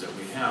corridors that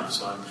we have.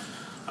 So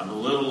I'm a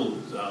little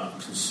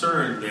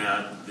concerned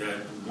that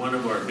one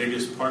of our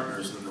biggest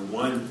partners and the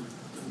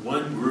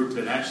one group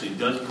that actually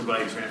does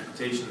provide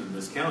transportation in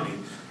this county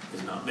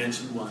is not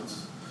mentioned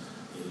once,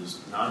 is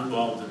not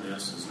involved in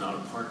this, is not a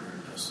partner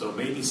in this. So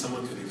maybe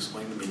someone could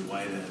explain to me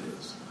why that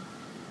is.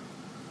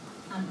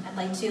 I'd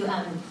like to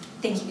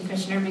thank you,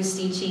 Commissioner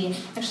Bustici.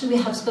 Actually,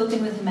 we have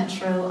spoken with the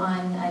Metro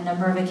on a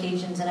number of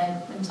occasions, and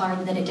I'm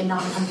sorry that it did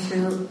not come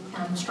through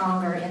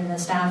stronger in the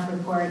staff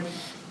report.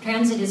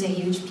 Transit is a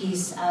huge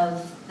piece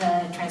of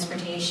the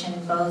transportation,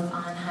 both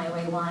on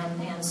Highway 1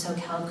 and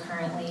SoCal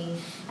currently,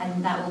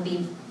 and that will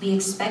be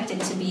expected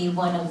to be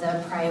one of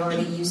the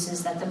priority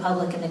uses that the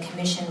public and the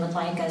Commission would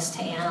like us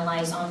to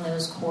analyze on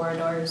those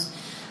corridors.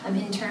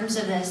 In terms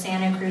of the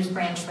Santa Cruz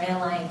branch rail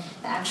line,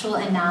 the actual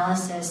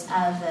analysis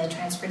of the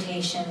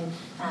transportation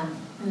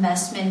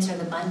investments or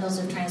the bundles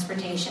of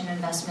transportation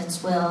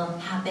investments will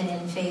happen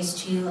in phase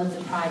 2 of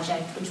the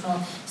project, which will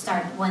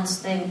start once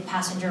the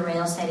passenger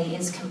rail study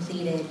is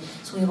completed.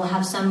 So we will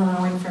have some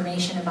more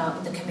information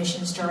about the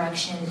Commission's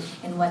direction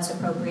and what's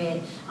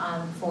appropriate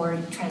for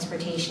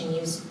transportation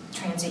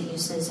transit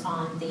uses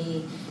on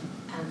the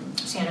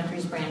Santa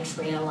Cruz branch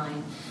rail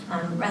line.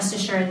 Rest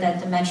assured that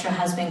the Metro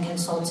has been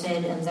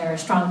consulted and they're a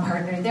strong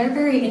partner. They're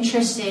very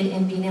interested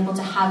in being able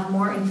to have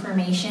more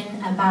information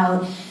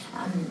about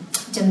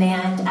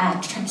demand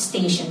at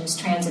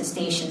transit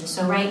stations.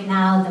 So right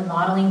now, the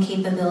modeling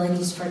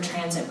capabilities for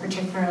transit,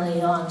 particularly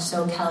along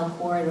SoCal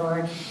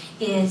corridor,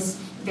 is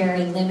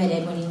very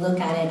limited when you look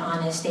at it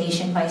on a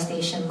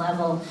station-by-station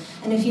level.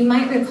 And if you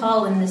might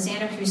recall, when the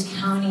Santa Cruz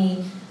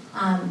County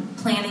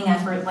planning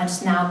effort,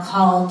 what's now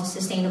called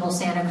Sustainable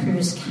Santa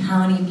Cruz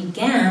County,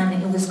 began,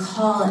 it was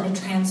called a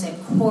transit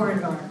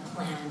corridor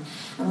plan.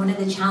 And one of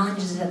the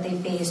challenges that they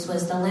faced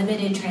was the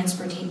limited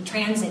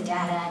transit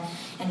data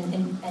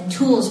and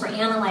tools for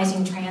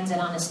analyzing transit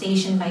on a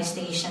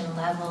station-by-station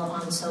level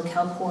on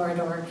SoCal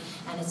corridor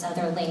and its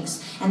other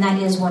links. And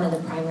that is one of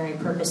the primary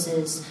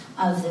purposes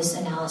of this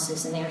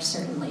analysis, and they are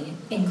certainly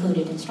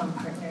included in strong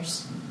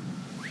partners.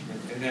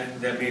 And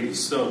that may be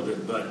so,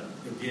 but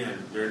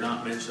again, they're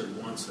not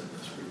mentioned once in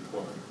this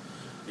report.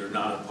 They're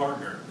not a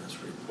partner in this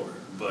report,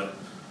 but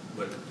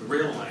the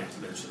rail line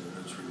is mentioned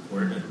in this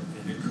report, and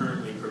it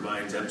currently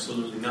provides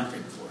absolutely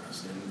nothing for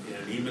us.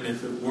 And even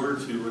if it were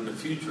to in the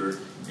future,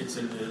 it's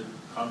in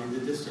probably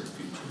the distant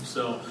future.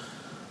 So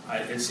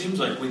it seems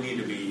like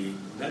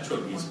Metro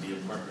needs to be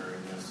a partner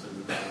in this,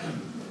 and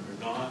they're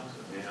not.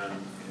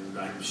 And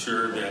I'm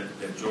sure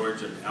that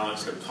George and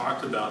Alex have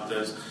talked about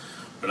this,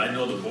 but I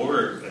know the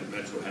board at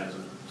Metro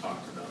hasn't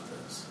talked about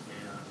this.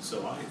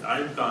 So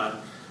I've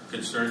got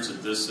concerns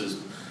that this is,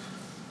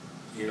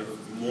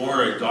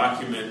 more a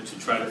document to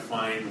try to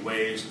find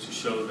ways to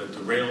show that the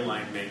rail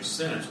line makes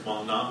sense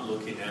while not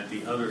looking at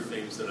the other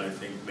things that I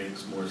think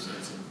makes more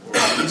sense, or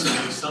at least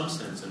makes some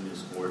sense in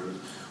this corridor,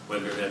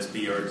 whether that's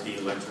BRT,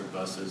 electric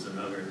buses, and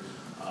other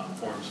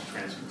forms of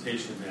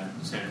transportation that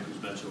Santa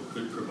Cruz Metro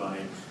could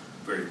provide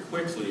very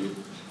quickly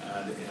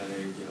at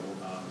a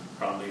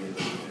probably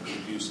at a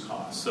reduced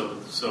cost.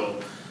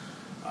 So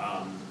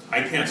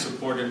I can't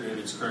support it in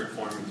its current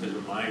form because,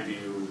 in my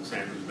view,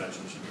 Santa Cruz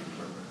Metro should be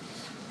incorporated.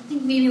 I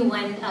think maybe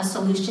one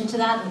solution to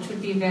that, which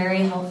would be very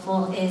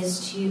helpful,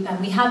 is to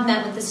we have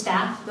met with the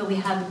staff, but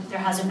there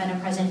hasn't been a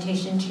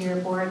presentation to your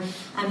board.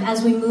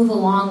 As we move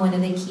along, one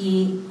of the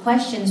key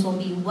questions will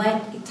be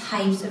what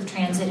types of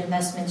transit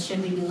investments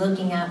should we be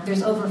looking at?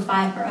 There's about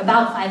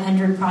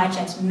 500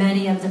 projects,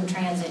 many of them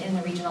transit in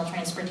the regional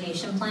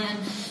transportation plan.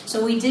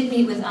 So we did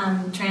meet with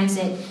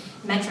transit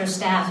Metro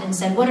staff and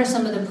said, what are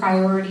some of the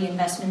priority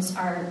investments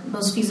are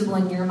most feasible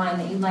in your mind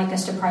that you'd like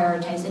us to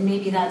prioritize? And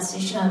maybe that's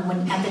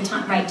when at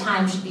the right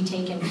time should be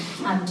taken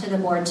to the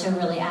board to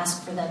really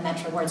ask for the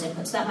Metro board's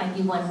input. So that might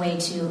be one way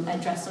to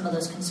address some of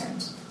those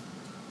concerns.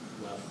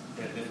 Well,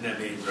 and that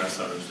may address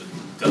others that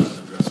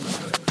doesn't address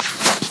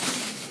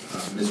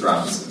my Ms.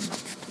 Robinson.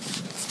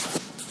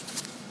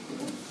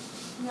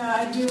 Yeah,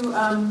 I do.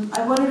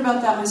 I wondered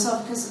about that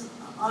myself because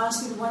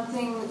honestly, the one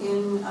thing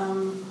in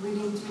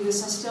reading through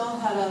this, I still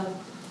had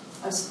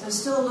it was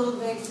still a little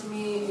vague for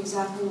me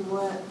exactly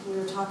what we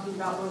were talking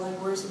about. We're like,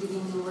 where's the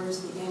beginning and where's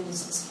the end?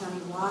 Is this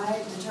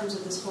county-wide in terms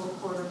of this whole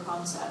corridor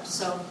concept?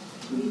 So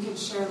you could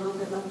share a little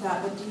bit like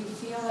that. But do you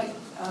feel like,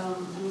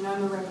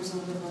 I'm a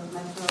representative of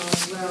Metro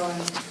as well,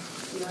 and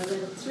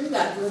through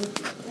that,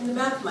 in the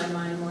back of my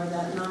mind, more of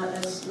that, not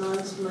as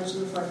much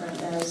in the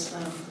forefront as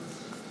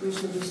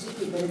Commissioner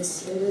Busticki, but it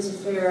is a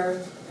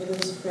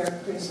fair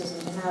criticism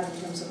to have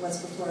in terms of what's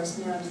before us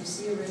now. Do you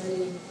see a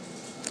remedy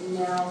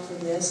now for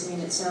this? I mean,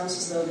 it sounds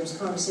as though there's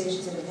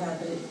conversations that have had,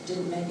 but it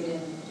didn't make it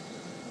in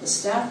the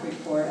staff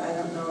report. I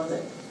don't know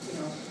that,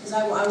 because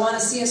I want to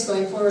see us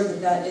going forward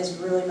that is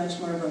really much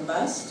more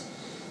robust.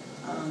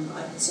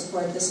 I can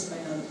support this if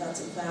I know that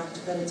that's a fact,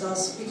 but it's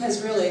also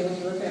because really, when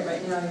you look at it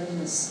right now, you're in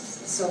this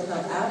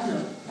so-called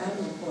Admiral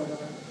corridor.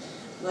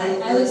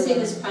 I would say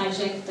this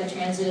project, the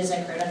transit is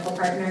a critical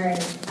partner,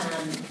 and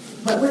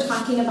what we're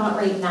talking about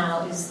right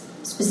now is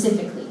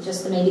specifically,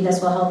 just maybe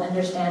this will help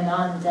understand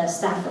on the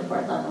staff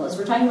report level, is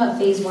we're talking about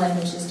phase 1,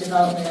 which is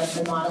development of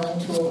the modeling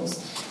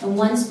tools. And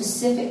one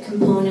specific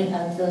component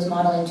of those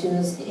modeling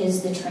tools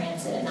is the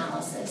transit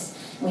analysis.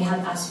 We have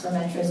asked for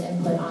Metro's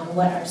input on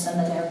what are some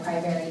of their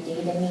primary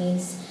data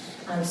needs.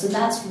 So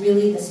that's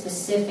really the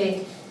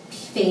specific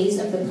phase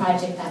of the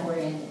project that we're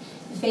in.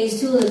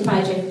 Phase 2 of the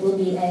project will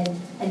be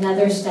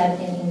another step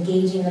in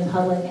engaging the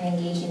public and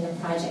engaging the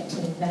project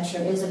team.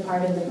 Metro is a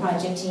part of the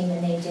project team,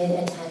 and they did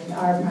attend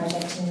our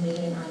project team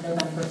meeting on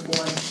November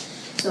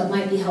 4th. So it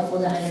might be helpful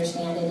to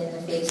understand it in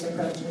the phased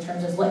approach in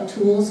terms of what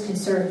tools can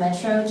serve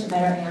Metro to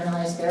better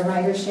analyze their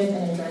ridership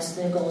and address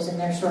the goals in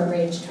their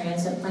short-range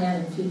transit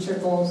plan and future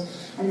goals,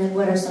 and then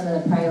what are some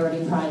of the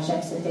priority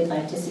projects that they'd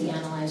like to see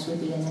analyzed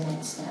would be in the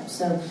next step.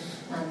 So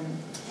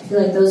I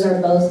feel like those are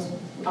both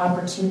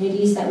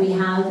opportunities that we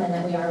have, and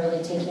that we are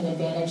really taking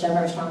advantage of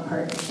our strong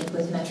partnership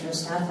with Metro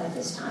staff at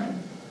this time.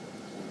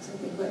 So I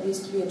think what needs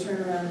to be a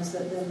turnaround is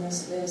that then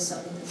this is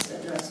something that's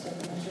addressed at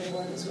the Metro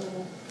board as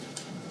well.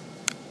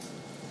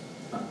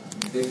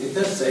 It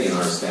does say in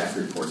our staff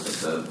report that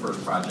the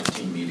first project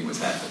team meeting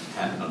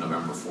happened on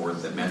November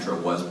 4th, that Metro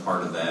was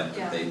part of that.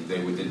 Yeah. They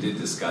did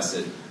discuss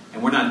it,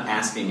 and we're not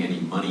asking any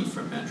money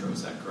from Metro.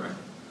 Is that correct?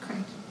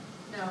 Correct.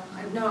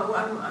 No,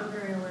 I'm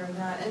very aware of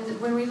that.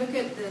 And when we look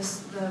at this,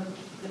 the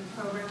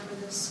program for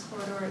this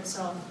corridor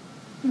itself.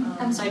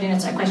 I'm sorry to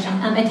answer that question.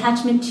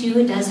 Attachment 2,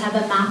 it does have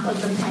a map of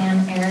the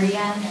plan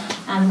area.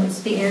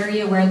 It's the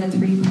area where the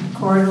 3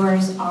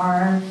 corridors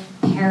are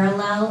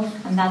parallel,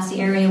 and that's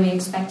the area we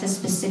expect to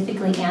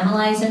specifically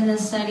analyze in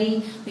this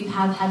study. We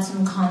have had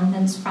some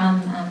comments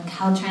from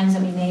Caltrans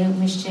that we may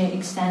wish to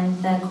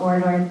extend the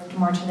corridor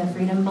more to the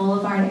Freedom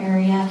Boulevard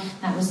area.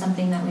 That was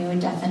something that we would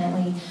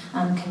definitely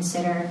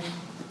consider,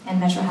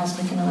 and Metro has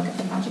taken a look at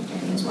the project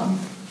area as well.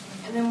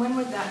 And then when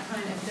would that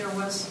if there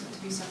was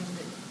to be something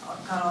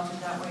that got altered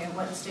that way, at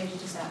what stage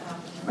does that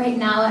happen? Right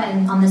now,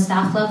 and on the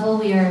staff level,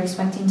 we are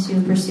expecting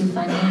to pursue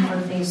funding for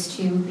phase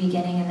 2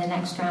 beginning in the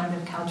next round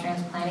of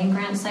Caltrans planning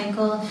grant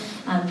cycle.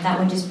 That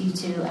would just be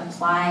to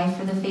apply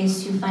for the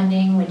phase 2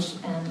 funding, which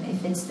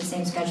if it's the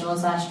same schedule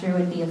as last year,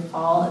 would be the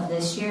fall of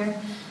this year,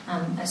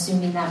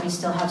 assuming that we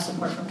still have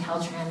support from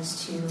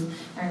Caltrans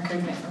or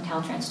encouragement from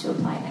Caltrans to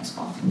apply next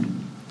fall.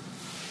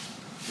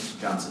 Mr.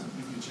 Johnson.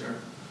 Thank you, Chair.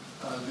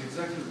 The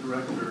executive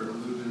director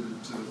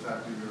alluded to the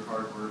fact of your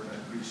hard work. I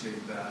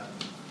appreciate that.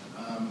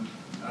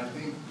 I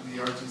think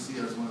the RTC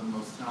has one of the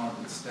most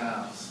talented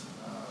staffs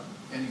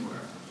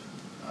anywhere.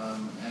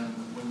 And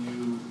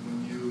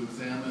when you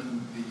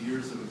examine the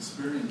years of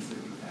experience that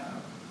you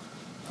have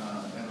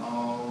and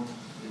all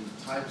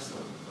the types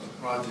of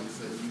projects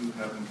that you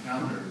have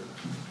encountered,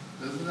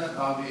 doesn't that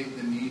obviate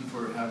the need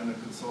for having a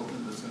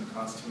consultant that's going to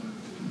cost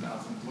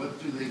 $250,000?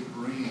 What do they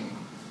bring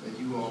that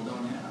you all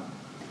don't have?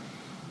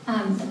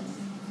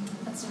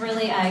 That's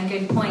really a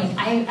good point.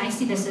 I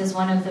see this as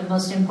one of the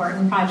most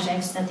important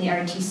projects that the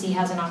RTC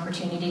has an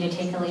opportunity to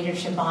take a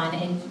leadership on.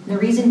 And the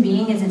reason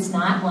being is it's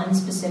not one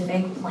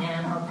specific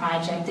plan or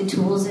project. The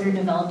tools that are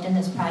developed in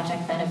this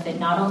project benefit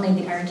not only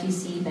the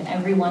RTC, but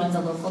every one of the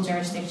local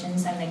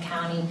jurisdictions and the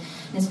county.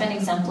 And it's been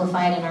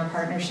exemplified in our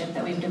partnership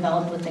that we've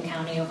developed with the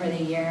county over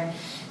the year.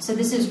 So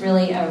this is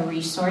really a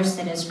resource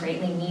that is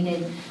greatly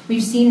needed.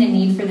 We've seen the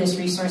need for this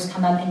resource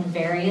come up in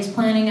various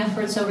planning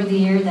efforts over the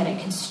year, that it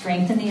can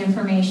strengthen the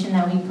information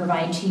that we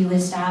provide to you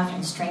as staff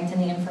and strengthen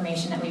the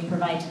information that we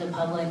provide to the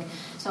public.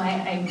 So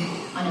I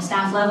on a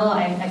staff level,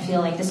 I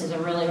feel like this is a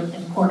really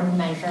important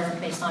measure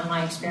based on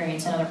my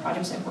experience and other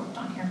projects I've worked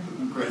on here.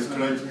 Grace,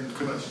 could I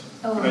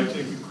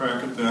take a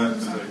crack at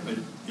that?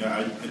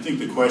 I think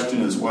the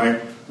question is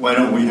why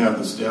don't we have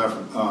the staff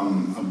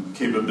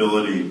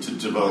capability to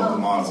develop the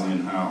model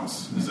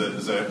in-house?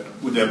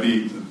 Would that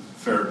be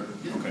fair?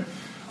 Yeah. Okay.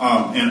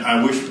 And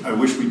I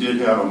wish we did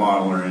have a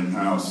modeler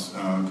in-house,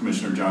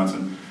 Commissioner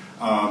Johnson,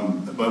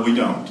 but we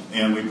don't,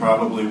 and we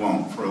probably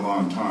won't for a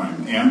long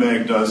time.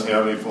 AMBAG does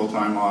have a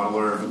full-time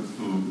modeler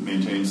who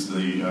maintains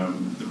the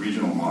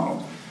regional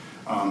model.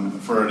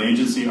 For an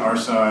agency our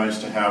size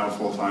to have a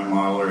full-time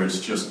modeler, it's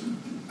just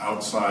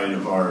outside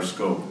of our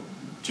scope,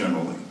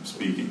 generally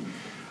speaking.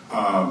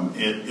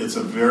 It's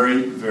a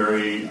very,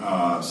 very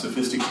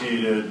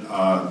sophisticated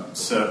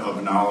set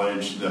of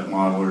knowledge that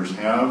modelers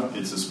have.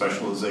 It's a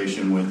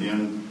specialization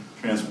within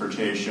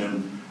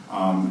transportation,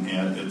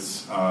 and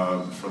it's,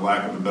 for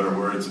lack of a better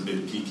word, it's a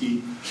bit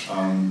geeky.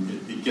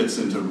 It gets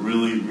into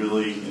really,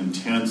 really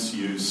intense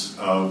use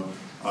of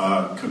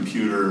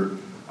computer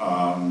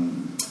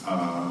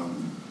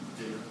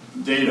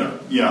data.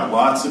 Yeah,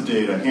 lots of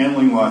data,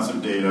 handling lots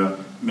of data,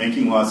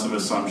 making lots of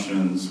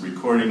assumptions,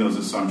 recording those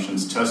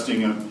assumptions,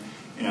 testing them,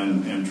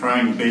 and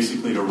trying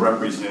basically to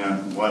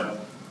represent what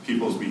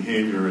people's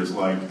behavior is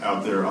like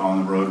out there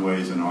on the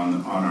roadways and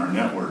on our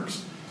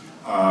networks.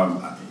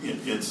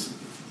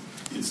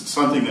 It's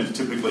something that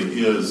typically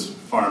is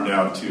farmed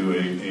out to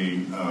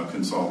a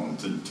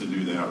consultant to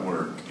do that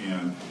work.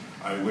 And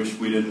I wish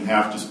we didn't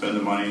have to spend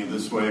the money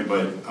this way,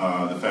 but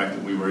the fact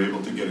that we were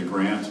able to get a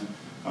grant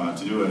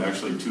to do it,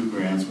 actually 2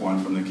 grants,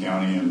 one from the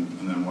county and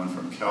then one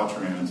from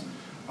Caltrans,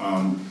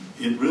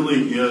 it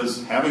really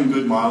is, having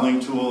good modeling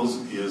tools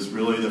is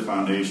really the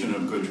foundation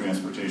of good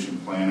transportation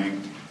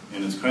planning,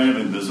 and it's kind of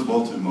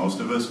invisible to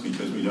most of us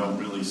because we don't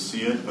really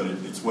see it, but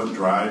it's what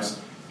drives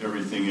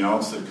everything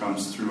else that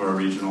comes through our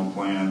regional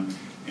plan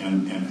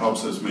and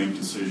helps us make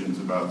decisions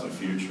about the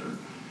future.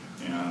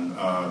 And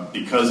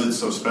because it's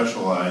so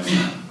specialized,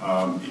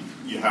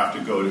 you have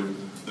to go to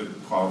the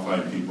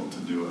qualified people to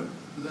do it.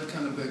 But that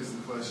kind of begs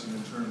the question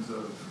in terms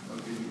of,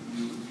 okay,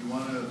 you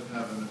want to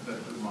have an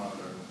effective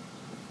modeler,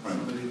 right,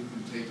 somebody who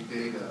can take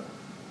data,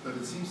 but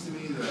it seems to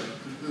me that,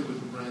 particularly with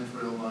the branch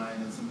rail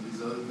line and some of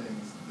these other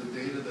things, the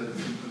data that is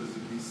input is to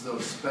be so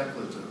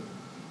speculative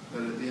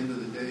that at the end of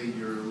the day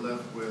you're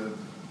left with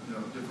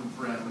different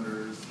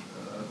parameters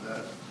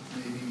that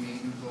may be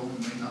meaningful and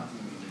may not be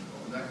meaningful.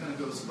 And that kind of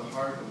goes to the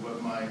heart of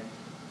what my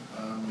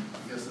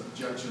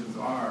objections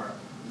are,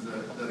 is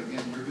that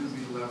again, you're going to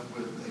be left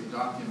with a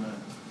document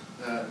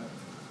that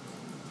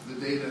the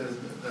data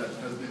that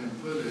has been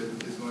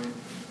inputted is going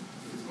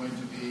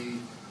to be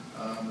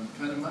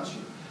kind of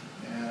mushy,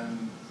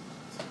 and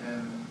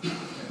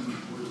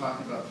we're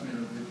talking about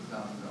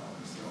 $350,000.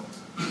 So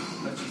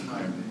that's just my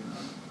opinion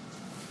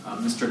on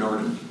it. Mr.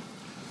 Norton.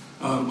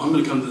 I'm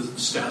going to come to the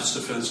staff's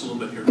defense a little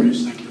bit here,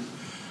 Grace. Thank you.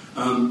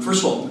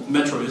 First of all,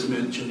 Metro is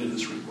mentioned in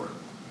this report,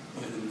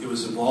 and it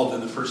was involved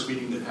in the first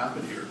meeting that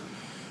happened here.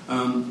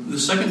 The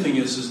second thing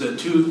is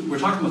that we're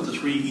talking about the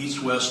 3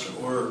 east-west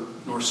or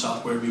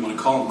north-south, whatever you want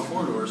to call them,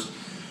 corridors,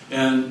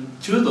 and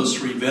 2 of those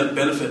 3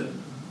 benefit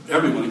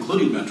everyone,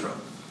 including Metro.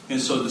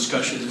 And so the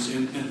discussion is,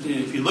 and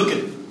if you look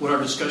at what our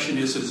discussion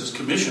is as this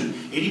commission,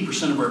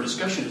 80% of our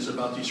discussion is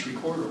about these 3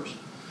 corridors.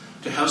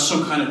 To have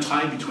some kind of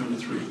tie between the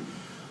 3,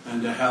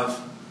 and to have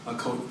a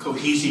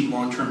cohesive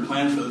long-term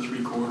plan for the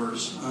 3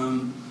 corridors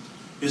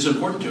is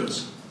important to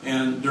us.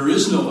 And there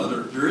is no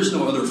other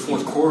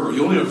 4th corridor.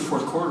 The only other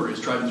 4th corridor is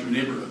driving through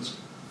neighborhoods,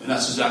 and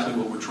that's exactly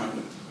what we're trying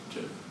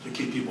to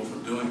keep people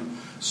from doing.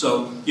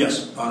 So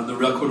yes, the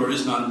rail corridor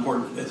is not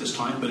important at this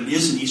time, but it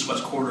is an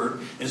east-west corridor.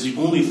 It's the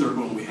only 3rd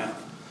one we have,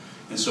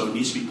 and so it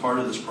needs to be part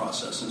of this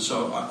process. And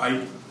so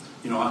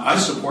I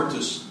support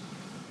this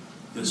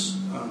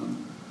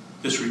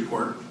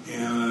report,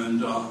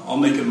 and I'll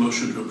make a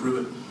motion to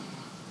approve it.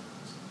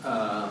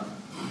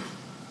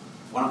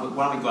 Why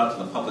don't we go out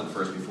to the public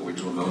first before we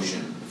do a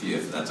motion,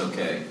 if that's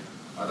okay?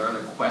 Are there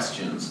other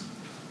questions?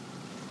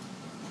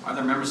 Are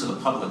there members of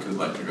the public who would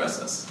like to address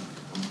us?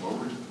 Come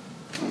forward.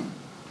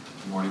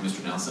 Good morning,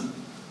 Mr. Nelson.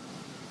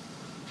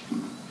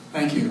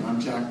 Thank you. I'm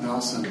Jack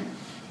Nelson.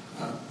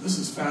 This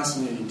is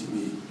fascinating to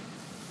me,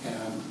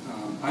 and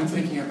I'm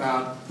thinking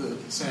about the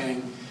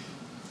saying,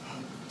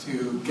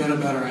 to get a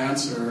better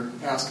answer,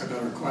 ask a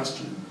better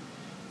question.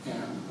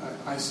 And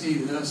I see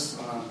this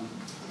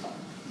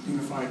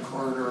Unified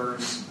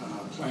Corridors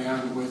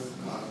plan with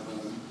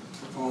the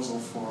proposal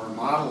for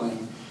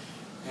modeling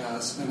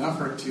as an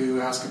effort to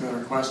ask a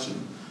better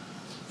question.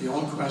 The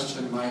old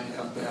question might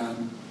have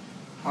been,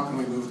 how can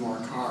we move more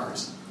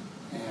cars?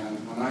 And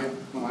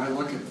when I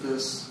look at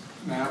this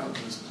map of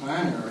this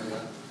plan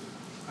area,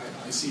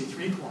 I see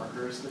three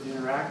corridors that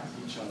interact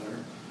with each other.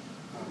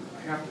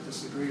 I have to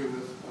disagree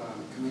with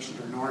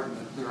Commissioner Norton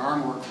that there are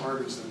more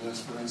corridors than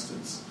this. For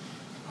instance,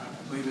 I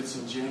believe it's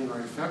in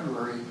January,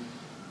 February,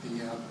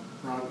 the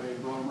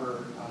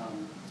Broadway-Romer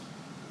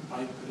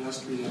bike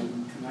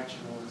pedestrian connection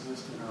will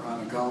exist in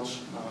Arana Gulch.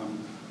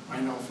 I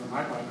know from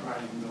my bike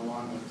riding that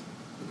along with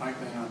the bike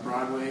lane on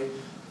Broadway,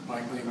 the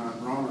bike lane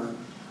on Romer,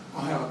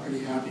 I'll have a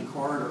pretty happy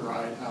corridor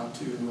ride out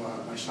to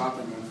my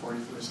shopping on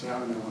 41st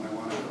Avenue when I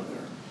want to go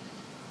there.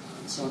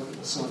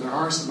 So there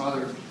are some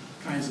other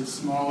kinds of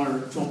smaller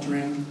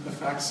filtering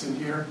effects in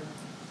here.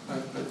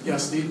 But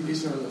yes,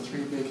 these are the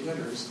three big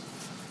hitters.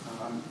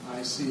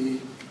 I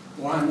see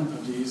one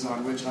of these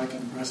on which I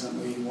can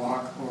presently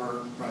walk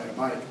or ride a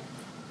bike.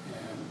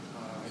 And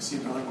I see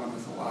another one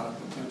with a lot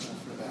of potential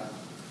for that.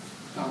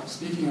 Now,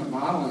 speaking of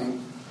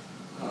modeling,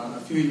 a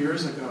few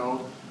years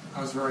ago,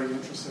 I was very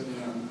interested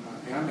in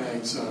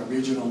AMBAG's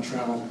regional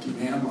travel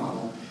demand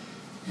model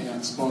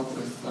and spoke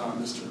with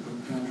Mr.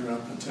 Bhupendra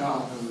Patel,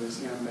 who is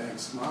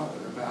AMBAG's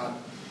modeler, about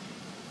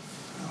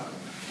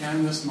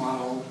can this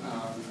model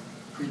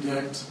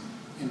predict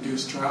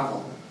induced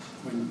travel?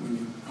 When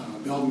you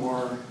build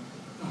more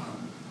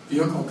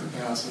vehicle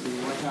capacity,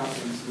 what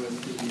happens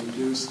with the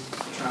induced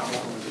travel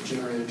or the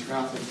generated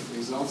traffic that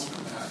results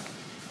from that?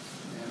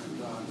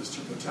 And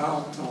Mr.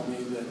 Patel told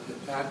me that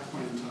at that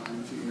point in time,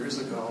 a few years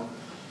ago,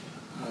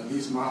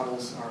 these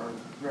models are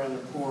rather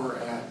poor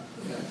at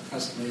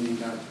estimating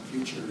that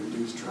future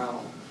induced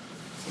travel.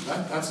 So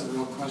that's a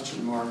real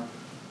question mark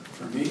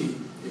for me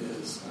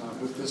is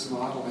with this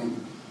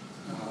modeling,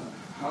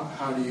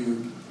 how do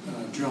you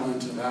drill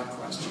into that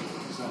question?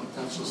 Because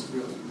that's just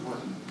really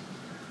important.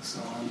 So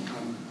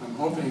I'm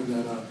hoping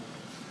that a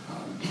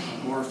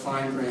more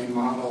fine-grained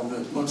model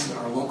that looks at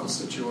our local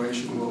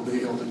situation will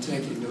be able to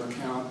take into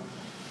account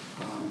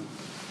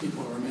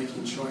people who are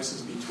making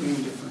choices between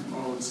different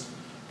modes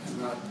and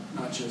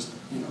not just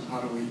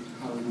how do we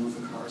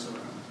move the cars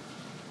around.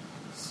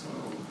 So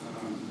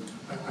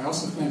I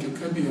also think it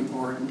could be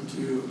important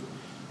to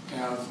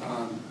have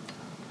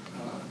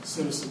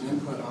citizen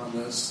input on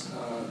this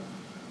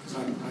because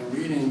I'm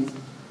reading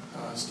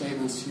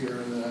statements here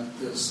that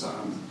this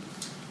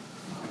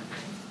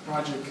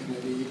project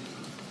committee,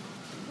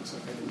 looks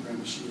like I didn't bring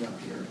the sheet up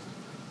here,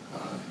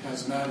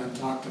 has met and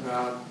talked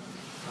about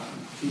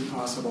key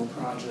possible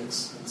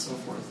projects and so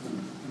forth.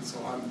 And so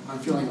I'm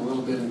feeling a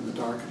little bit in the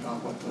dark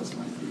about what those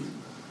might be.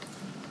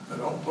 But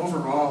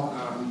overall,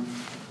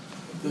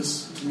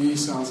 this to me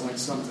sounds like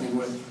something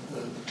with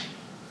the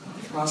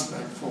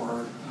prospect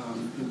for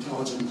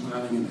intelligent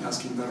planning and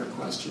asking better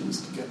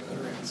questions to get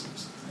better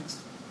answers. Thanks.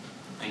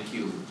 Thank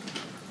you.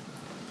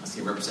 I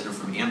see a representative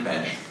from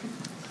AMBAG.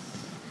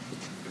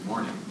 Good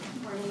morning.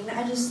 Good morning.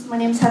 My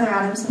name is Heather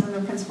Adams, and I'm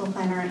the principal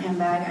planner at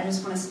AMBAG. I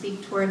just want to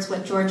speak towards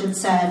what George had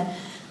said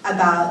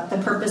about the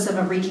purpose of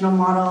a regional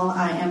model.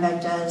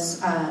 AMBAG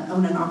does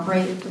own and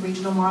operate the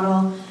regional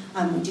model.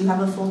 We do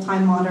have a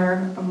full-time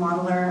modeler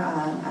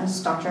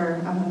as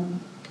Dr.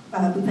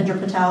 Bhupendra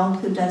Patel,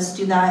 who does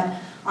do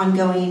that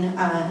ongoing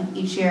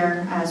each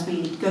year as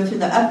we go through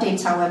the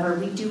updates. However,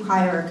 we do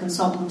hire a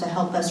consultant to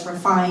help us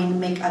refine,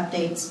 make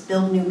updates,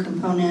 build new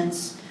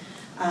components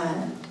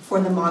for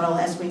the model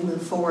as we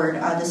move forward.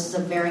 This is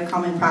a very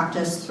common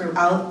practice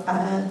throughout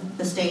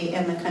the state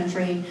and the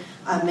country.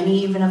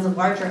 Many even of the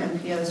larger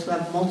MPOs who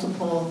have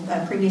multiple,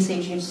 previous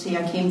agency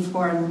I came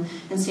from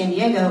in San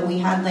Diego, we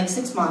had like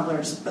 6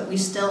 modelers, but we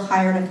still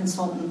hired a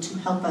consultant to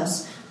help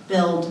us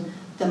build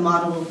the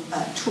model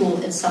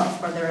tool itself,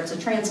 whether it's a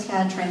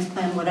TransCAD,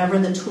 TransPlan, whatever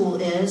the tool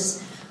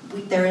is.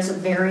 There is a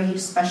very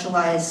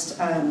specialized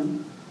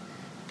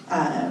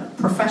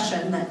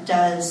profession that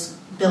does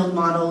build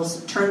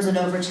models, turns it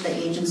over to the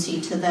agency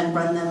to then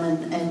run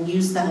them and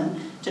use them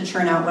to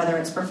churn out whether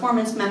it's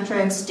performance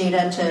metrics,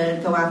 data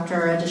to go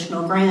after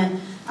additional grant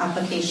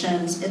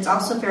applications. It's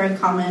also very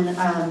common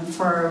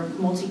for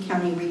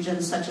multi-county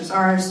regions such as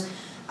ours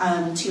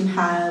to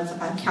have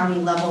county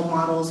level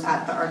models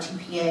at the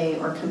RTPA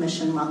or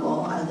commission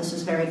level. This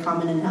is very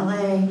common in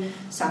LA,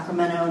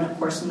 Sacramento, and of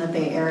course in the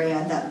Bay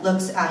Area that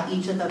looks at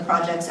each of the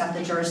projects at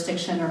the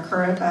jurisdiction or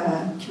current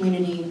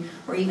community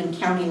or even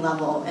county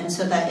level. And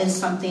so that is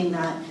something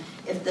that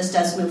if this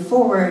does move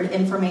forward,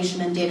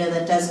 information and data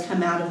that does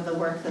come out of the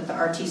work that the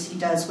RTC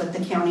does with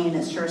the county and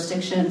its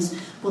jurisdictions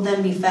will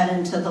then be fed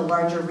into the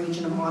larger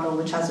regional model,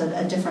 which has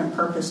a different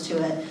purpose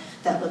to it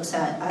that looks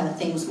at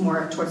things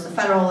more towards the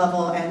federal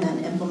level and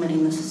then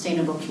implementing the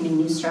sustainable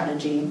community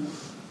strategy.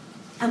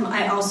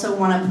 I also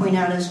want to point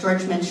out, as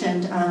George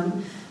mentioned,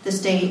 the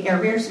State Air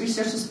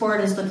Resources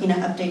Board is looking at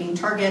updating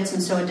targets,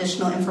 and so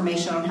additional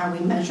information on how we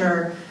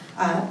measure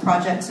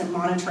projects and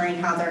monitoring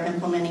how they're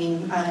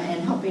implementing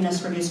and helping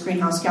us reduce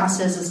greenhouse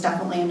gases is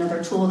definitely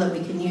another tool that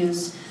we can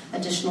use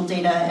additional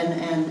data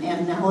and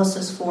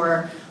analysis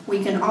for.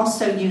 We can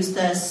also use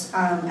this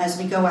as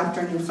we go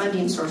after new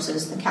funding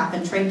sources. The cap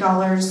and trade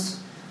dollars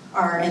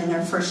are in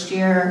their first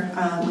year.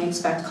 We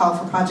expect call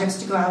for projects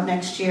to go out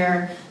next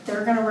year.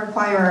 They're going to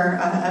require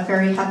a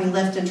very heavy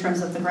lift in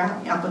terms of the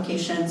grant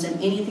applications, and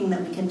anything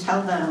that we can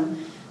tell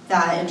them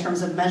that in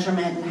terms of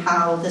measurement and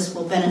how this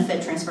will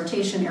benefit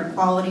transportation, air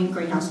quality,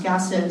 greenhouse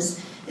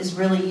gases is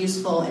really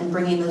useful in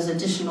bringing those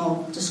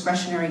additional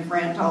discretionary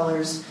grant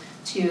dollars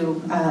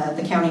to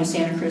the County of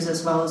Santa Cruz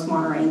as well as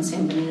Monterey and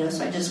San Benito.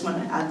 So I just want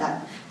to add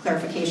that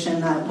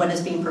clarification that what is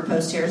being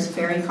proposed here is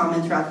very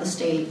common throughout the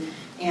state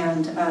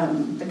and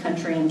the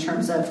country in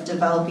terms of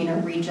developing a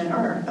region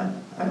or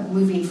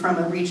moving from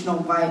a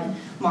regional-wide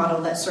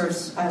model that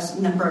serves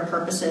a number of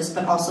purposes,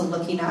 but also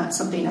looking at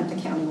something at the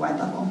county-wide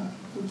level.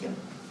 Thank you.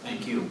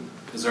 Thank you.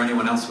 Is there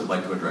anyone else who would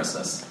like to address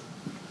us?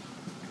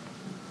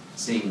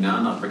 Seeing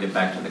none, I'll bring it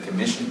back to the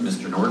commission.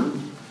 Mr.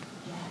 Norton?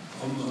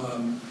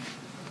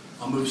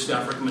 I'll move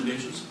staff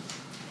recommendations.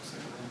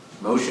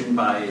 Motion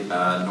by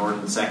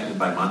Norton, seconded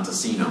by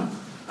Montesino.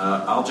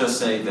 I'll just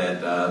say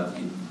that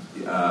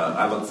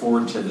I look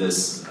forward to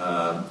this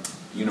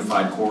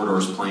Unified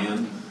Corridors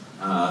plan.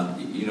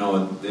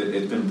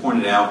 It's been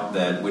pointed out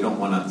that we don't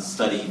want a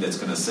study that's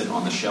going to sit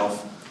on the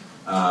shelf.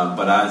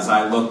 But as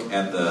I look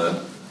at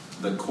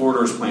the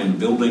Corridors plan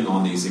building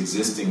on these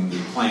existing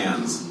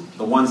plans,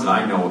 the ones that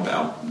I know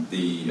about,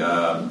 the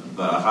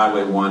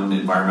Highway 1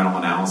 environmental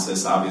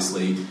analysis,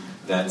 obviously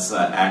that's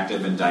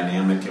active and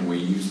dynamic, and we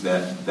use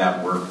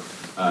that work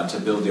to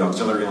build the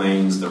auxiliary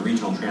lanes. The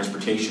regional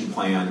transportation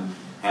plan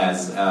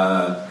has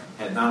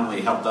had not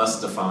only helped us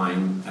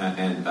define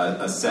and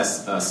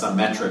assess some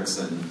metrics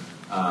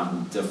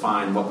and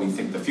define what we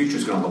think the future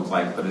is going to look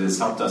like, but it has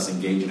helped us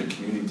engage in a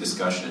community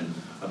discussion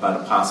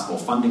about a possible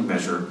funding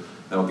measure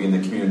that will be in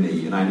the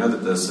community. And I know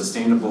that the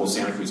Sustainable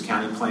Santa Cruz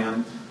County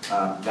Plan,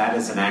 that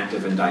is an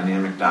active and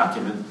dynamic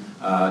document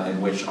in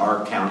which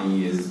our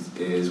county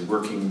is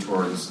working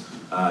towards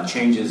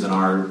changes in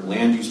our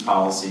land use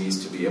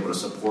policies to be able to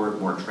support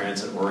more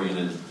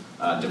transit-oriented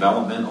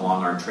development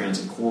along our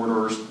transit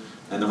corridors.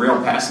 And the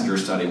rail passenger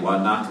study, while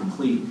not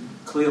complete,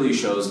 clearly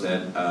shows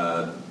that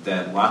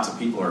lots of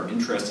people are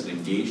interested,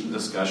 engaged in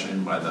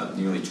discussion by the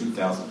nearly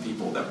 2,000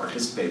 people that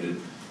participated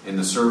in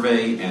the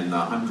survey and the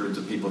hundreds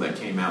of people that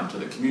came out to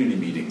the community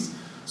meetings.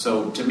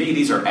 So to me,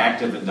 these are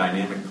active and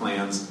dynamic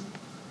plans.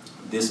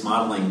 This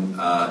modeling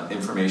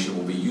information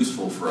will be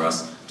useful for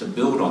us to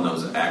build on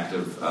those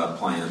active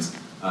plans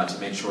to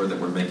make sure that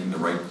we're making the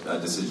right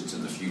decisions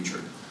in the future.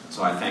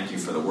 So I thank you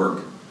for the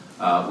work.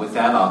 With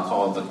that, I'll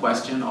call the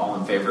question. All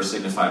in favor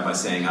signify by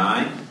saying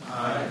aye.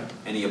 Aye.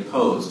 Any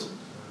opposed?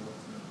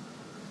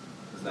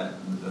 Is that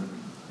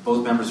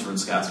both members from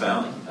Scotts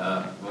Valley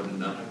voted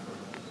no?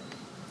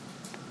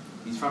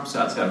 He's from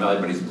Scotts Valley,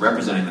 but he's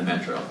representing the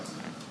Metro.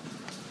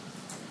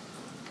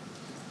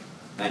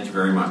 Thank you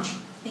very much.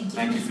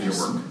 Thank you for your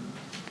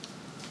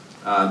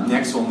work.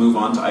 Next, we'll move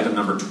on to item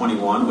number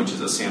 21, which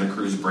is a Santa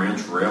Cruz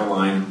Branch Rail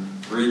Line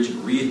Bridge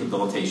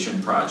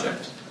Rehabilitation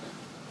Project.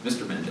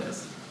 Mr.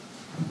 Mendez.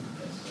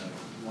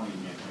 Good morning,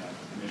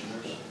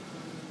 commissioners.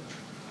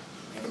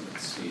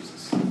 Let's see,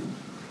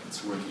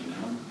 it's working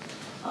now.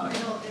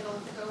 It'll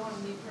go on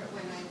mute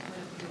when I put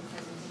up your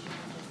presentation.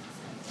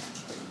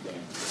 Okay.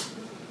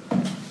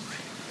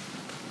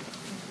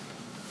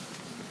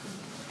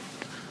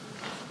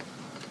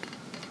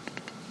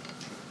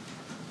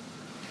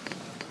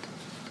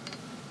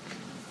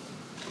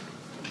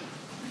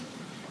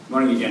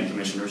 Morning again,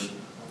 commissioners.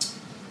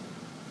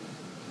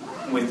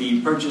 With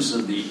the purchase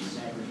of the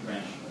Santa Cruz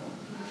Branch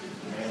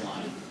rail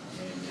line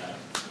in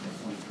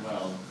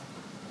 2012,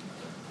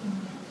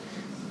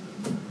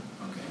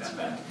 okay, that's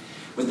back.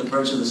 With the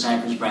purchase of the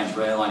Santa Cruz Branch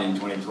rail line in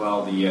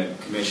 2012, the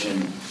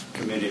commission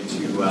committed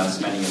to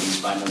spending at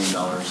least $5 million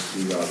to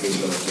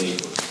rehabilitate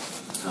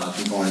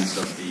components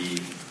of the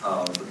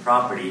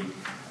property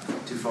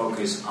to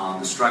focus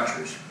on the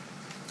structures.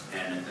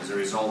 And as a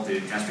result,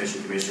 the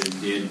Transportation Commission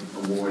did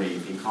award a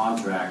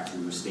contract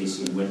to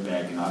Stacy and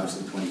Whitbeck in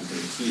August of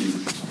 2013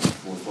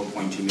 for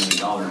 $4.2 million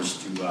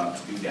to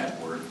do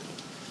that work.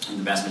 And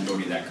the vast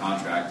majority of that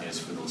contract is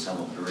for the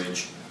Lacella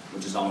Bridge,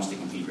 which is almost a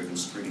complete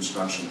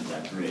reconstruction of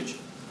that bridge.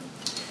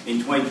 In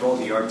 2012,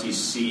 the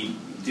RTC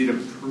did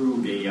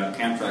approve a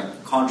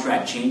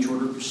contract change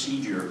order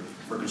procedure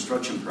for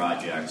construction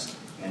projects,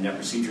 and that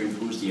procedure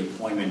includes the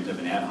appointment of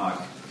an ad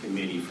hoc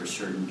committee for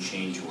certain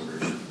change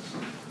orders.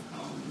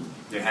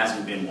 There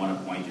hasn't been one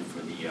appointed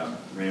for the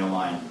rail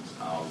line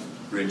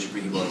bridge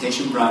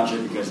rehabilitation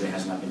project because there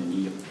has not been a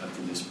need up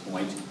to this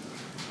point.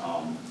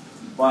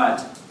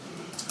 But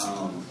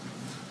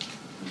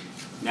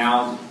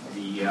now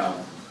the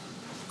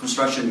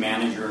construction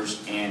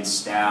managers and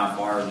staff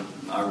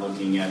are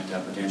looking at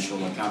potential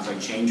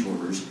contract change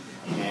orders,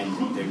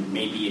 and there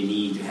may be a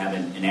need to have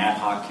an ad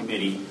hoc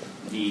committee.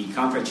 The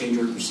contract change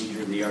order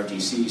procedure of the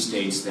RTC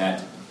states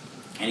that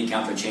any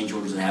contract change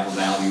orders that have a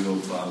value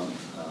of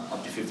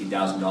up to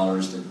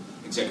 $50,000. The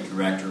executive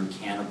director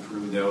can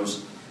approve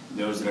those.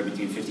 Those that are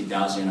between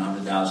 $50,000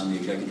 and $100,000, the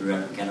executive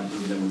director can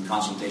approve them with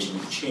consultation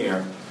with the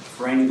chair.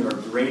 For any that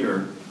are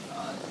greater,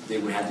 they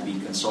would have to be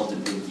consulted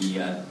with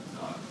the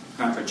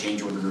contract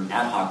change order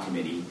ad hoc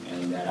committee,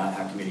 and that ad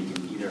hoc committee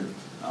can either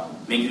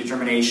make a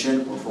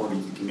determination or forward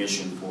it to the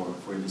commission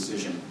for a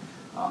decision.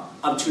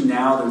 Up to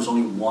now, there's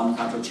only one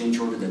contract change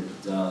order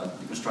that the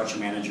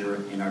construction manager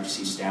and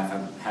RTC staff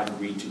have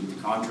agreed to with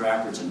the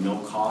contractor. It's a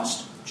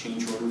no-cost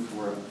change order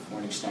for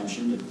an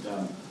extension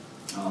that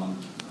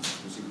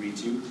was agreed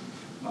to.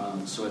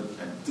 So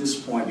at this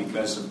point,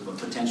 because of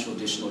potential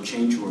additional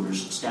change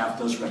orders, staff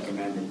does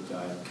recommend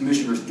that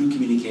commissioners do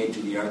communicate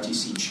to the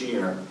RTC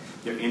chair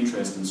their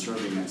interest in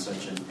serving on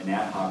such an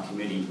ad hoc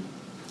committee.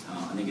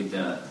 I think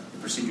the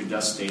procedure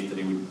does state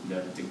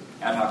that the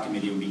ad hoc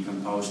committee would be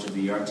composed of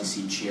the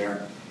RTC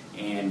chair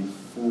and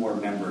 4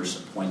 members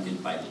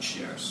appointed by the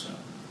chair. So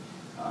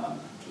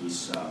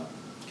please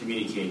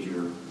communicate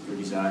your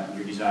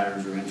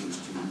desires or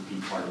interests to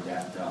be part of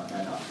that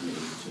ad hoc committee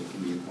so it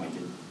can be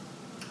appointed.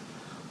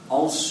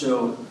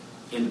 Also,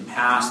 in the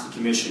past, the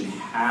commission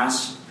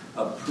has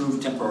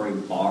approved temporary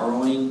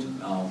borrowing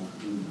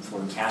for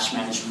cash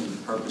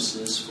management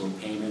purposes for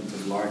payment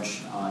of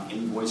large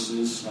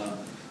invoices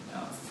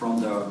from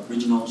the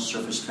original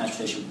Surface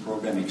Transportation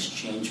Program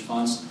exchange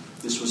funds.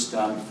 This was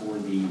done for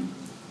the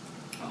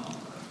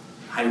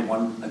Highway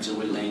 1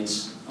 auxiliary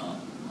lanes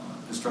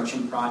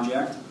construction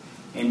project.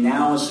 And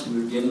now, as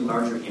we're getting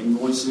larger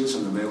invoices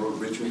on the Railroad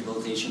Bridge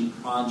Rehabilitation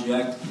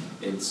Project,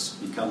 it's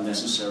become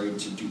necessary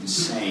to do the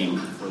same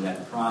for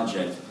that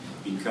project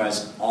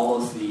because all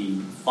of the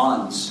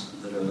funds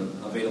that are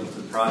available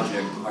for the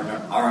project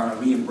are on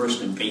a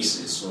reimbursement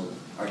basis. So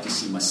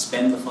RTC must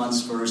spend the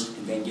funds first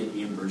and then get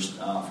reimbursed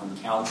from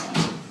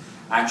Caltrans.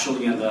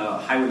 Actually, on the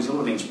Highway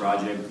Auxiliary Lanes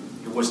project,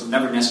 it was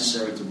never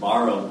necessary to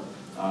borrow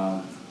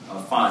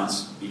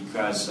funds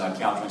because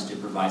Caltrans did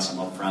provide some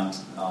upfront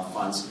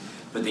funds,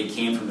 but they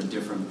came from a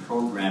different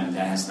program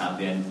that has not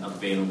been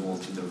available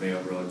to the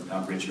Railroad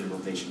Bridge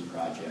Rehabilitation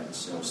Project.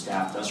 So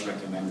staff does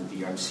recommend that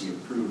the RTC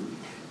approve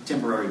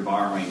temporary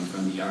borrowing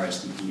from the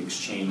RSDP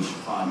exchange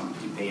fund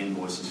to pay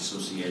invoices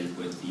associated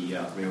with the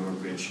Railroad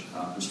Bridge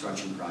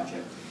construction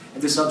project.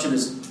 And this option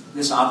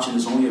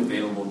is only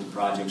available to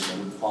projects that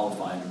would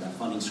qualify under that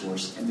funding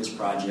source, and this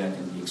project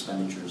and the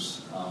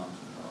expenditures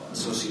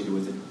associated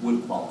with it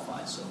would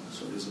qualify. So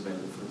it is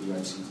available for the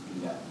RTC to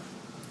do that.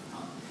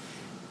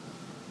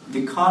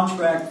 The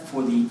contract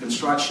for the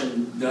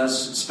construction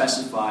does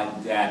specify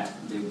that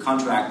the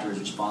contractor is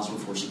responsible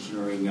for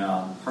securing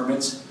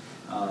permits.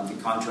 The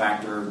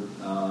contractor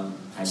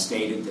has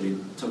stated that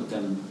it took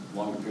them a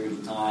longer period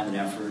of time and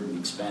effort and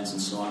expense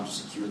and so on to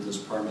secure those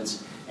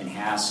permits, and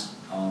has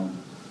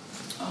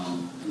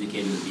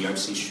indicated that the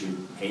RTC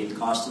should pay the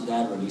cost of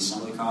that, or at least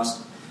some of the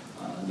cost.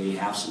 They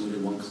have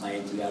submitted one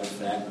claim to that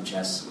effect, which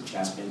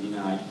has been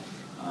denied.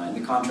 And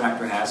the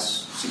contractor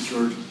has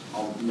secured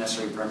all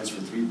necessary permits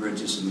for 3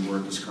 bridges, and the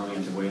work is currently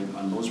underway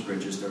on those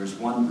bridges. There is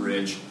one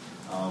bridge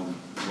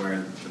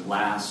where the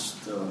last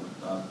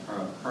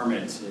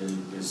permit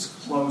is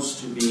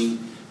close to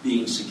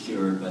being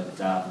secured, but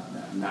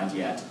not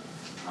yet.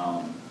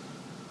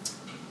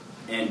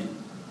 And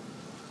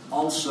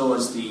also,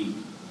 as the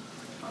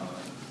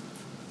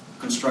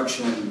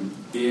construction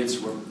bids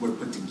were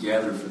put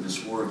together for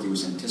this work, it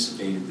was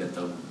anticipated that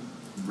the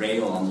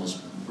rail on those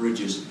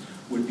bridges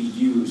would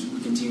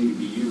continue to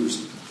be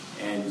used,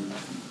 and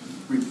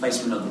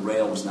replacement of the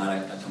rail was not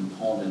a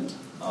component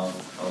of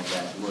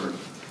that work.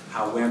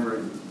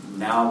 However,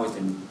 now with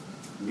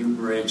a new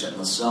bridge at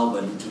La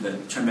Selva, due to the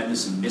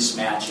tremendous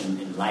mismatch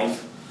in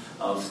life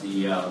of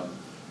the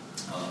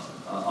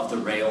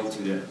rail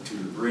to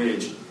the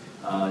bridge,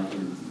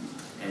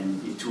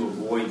 and to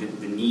avoid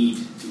the need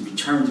to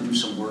return to do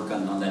some work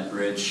on that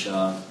bridge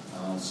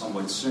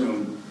somewhat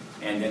soon,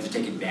 and then to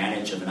take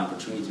advantage of an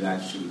opportunity to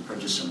actually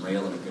purchase some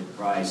rail at a good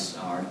price,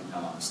 our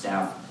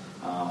staff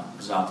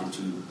has opted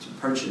to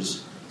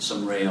purchase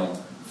some rail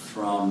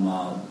from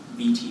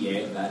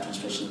BTA, the Bad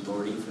Transportation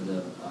Authority for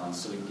the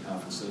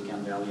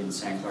Silicon Valley and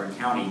San Clara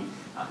County.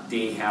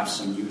 They have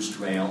some used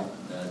rail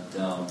that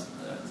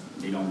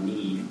they don't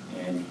need,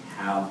 and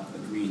have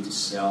agreed to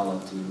sell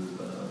up to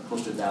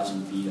close to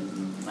 1,000 feet,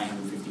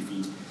 950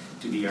 feet,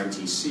 to the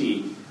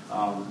RTC.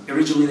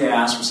 Originally, they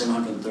asked for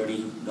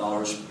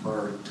 $730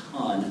 per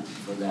ton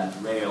for that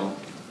rail,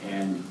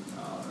 and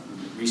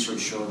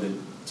research showed that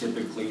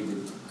typically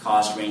the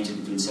cost ranges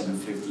between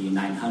 $750 and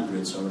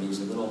 $900, so it is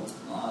a little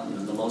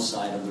on the low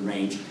side of the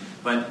range.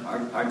 But our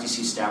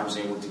RTC staff was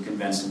able to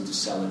convince them to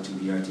sell it to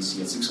the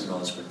RTC at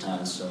 $600 per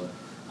ton. So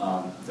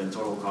the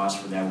total cost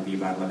for that would be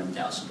about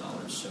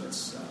 $11,000. So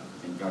it's I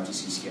think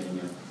RTC is getting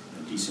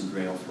a decent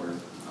rail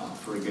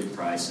for a good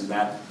price, and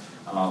that.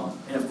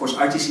 And of course,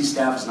 RTC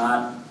staff is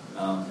not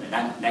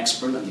an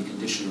expert on the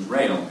condition of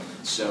rail,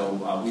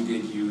 so we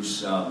did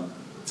use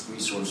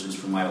resources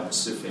from Iowa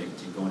Pacific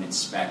to go and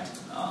inspect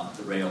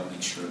the rail,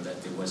 make sure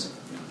that there was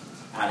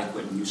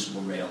adequate and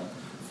usable rail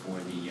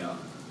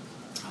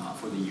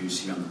for the use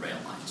here on the rail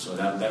line. So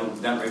that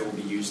rail will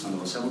be used on the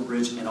LaSalle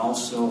Bridge and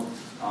also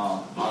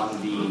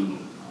on the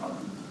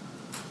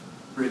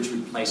bridge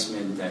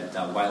replacement at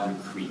Wilder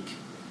Creek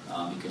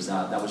because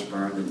that was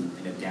burned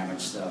and it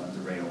damaged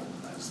the rail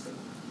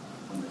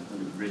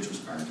when the bridge was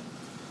burned.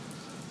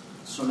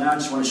 So now I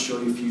just want to show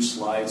you a few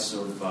slides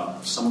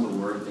of some of the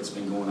work that's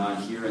been going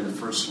on here. In the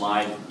first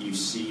slide, you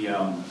see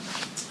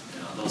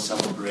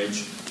LaSalle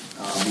Bridge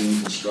being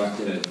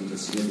constructed. I think a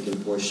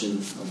significant portion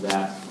of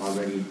that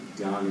already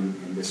done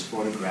in this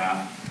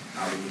photograph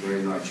with a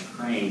very large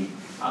crane.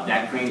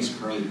 That crane is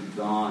currently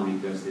gone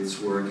because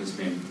this work has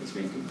been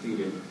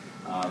completed.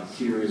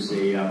 Here is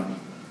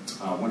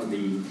one of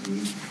the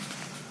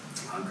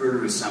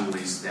girder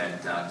assemblies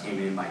that came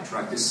in by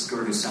truck. This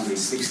girder assembly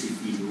is 60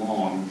 feet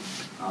long.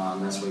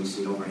 That's why you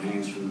see it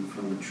overhangs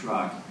from the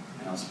truck.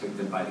 And it was picked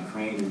up by the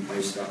crane and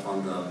placed up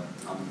on the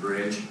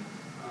bridge.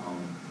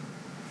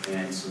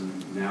 And so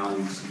now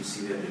you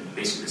see that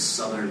basically the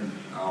southern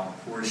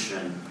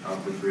portion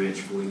of the bridge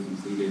fully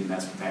completed, and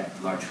that's what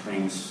that large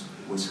crane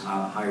was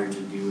hired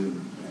to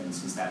do. And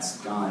since that's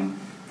done,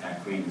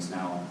 that crane is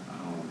now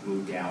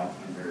moved out,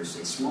 and there's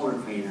a smaller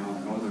crane now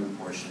in the northern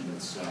portion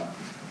that's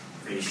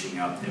finishing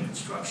up the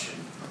construction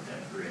of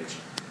that bridge.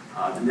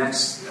 The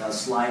next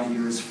slide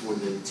here is for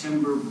the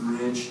timber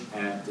bridge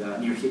at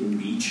near Hidden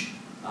Beach.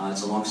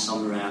 It's along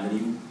Sumner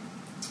Avenue,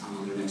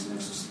 next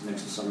to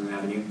Sumner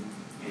Avenue.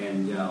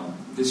 And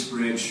this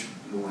bridge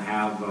will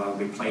have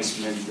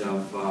replacement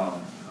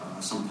of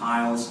some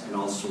piles and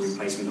also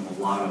replacement of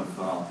a lot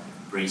of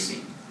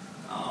bracing.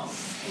 And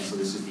so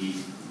this is the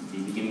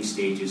beginning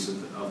stages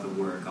of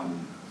the work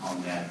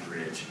on that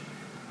bridge.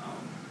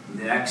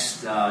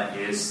 Next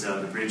is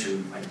the bridge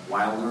at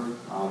Wilder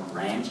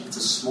Ranch. It's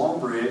a small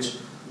bridge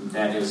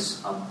that is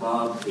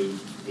above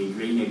a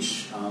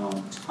drainage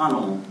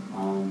tunnel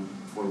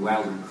for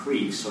Wilder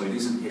Creek. So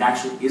it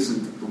actually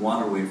isn't the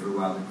waterway for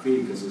Wilder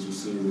Creek, because as you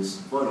see in this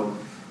photo,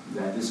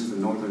 that this is the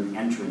northern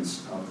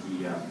entrance of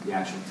the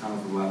actual tunnel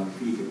for Wilder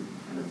Creek.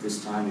 And at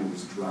this time it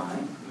was dry,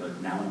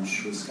 but now I'm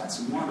sure it's got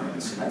some water in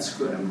it, so that's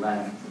good. I'm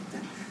glad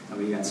that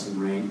we got some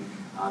rain.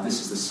 This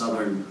is the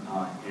southern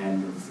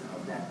end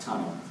of that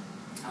tunnel.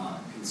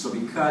 And so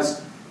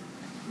because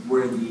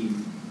where the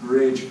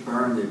bridge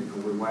burned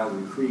over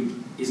Wilder Creek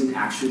isn't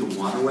actually the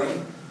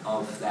waterway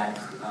of that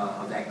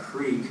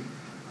creek,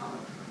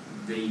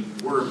 the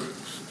work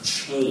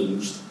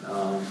changed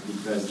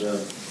because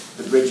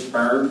the bridge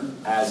burned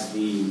as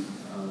the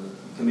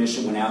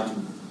commission went out to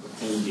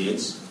obtain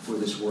bids for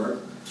this work.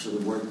 So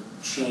the work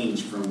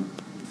changed from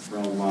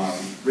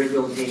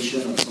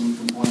rehabilitation of some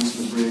components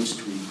of the bridge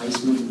to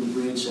replacement of the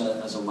bridge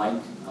as a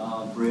light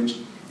bridge,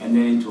 and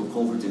then into a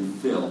culvert and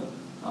fill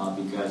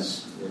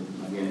because,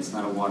 again, it's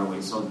not a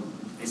waterway. So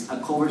a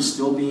culvert is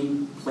still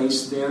being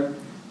placed there,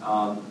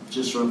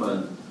 just sort of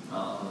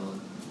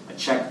a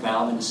check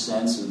valve in a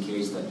sense in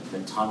case that the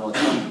tunnel at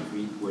the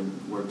creek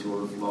would work to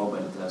overflow,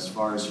 but as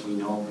far as we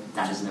know,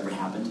 that has never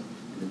happened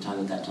in the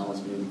time that tunnel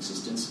has been in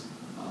existence.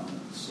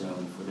 So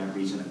for that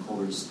reason, a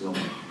culvert is still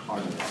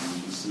part of it. And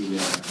you can see there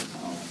the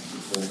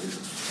culvert in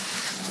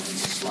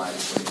the slide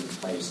is put in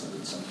place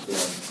and some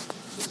fill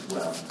as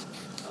well.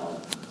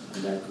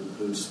 And that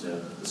concludes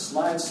the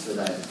slides that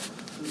I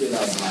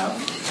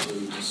have, so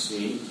you can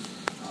see.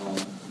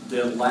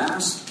 The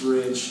last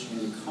bridge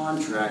in the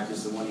contract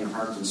is the one near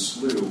Harkin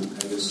Slough.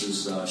 This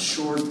is a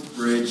short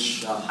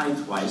bridge,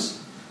 height-wise,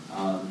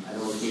 at a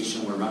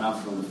location where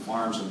runoff from the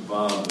farms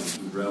above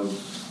would erode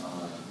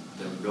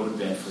the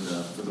roadbed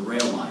for the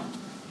rail line.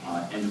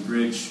 And the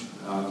bridge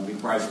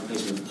requires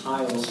replacement of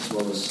piles as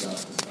well as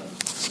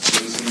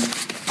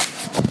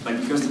spacing. But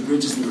because the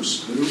bridge is near a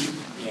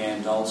slough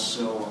and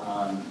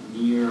also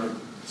near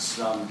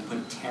some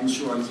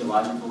potential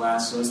archaeological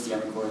assets, the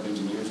Army Corps of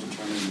Engineers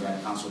determined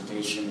that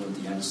consultation with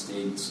the United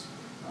States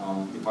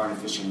Department of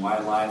Fish and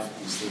Wildlife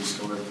and State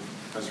Historic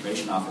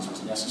Preservation Office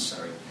was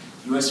necessary.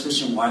 U.S.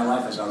 Fish and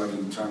Wildlife has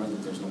already determined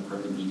that there's no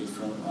permit needed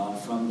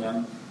from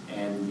them,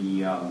 and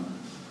the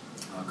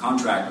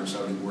contractors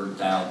already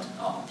worked out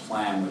a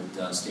plan with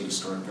the State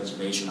Historic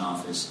Preservation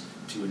Office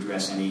to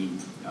address any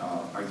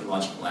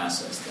archaeological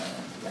assets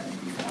that may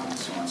be found and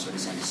so on. So it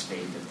is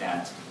anticipated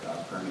that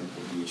permit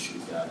will be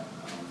issued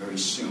very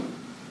soon.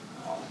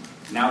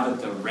 Now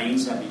that the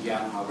rains have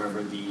begun,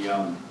 however,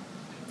 the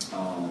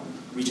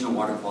Regional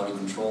Water Quality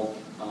Control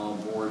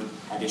Board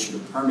had issued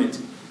a permit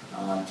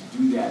to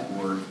do that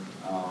work,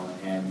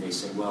 and they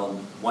said, well,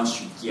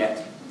 once you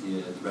get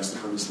the rest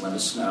of the permits, let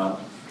us know,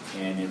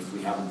 and if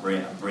we have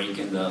a break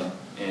in the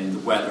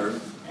weather,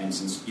 and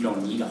since you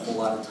don't need a whole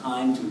lot of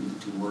time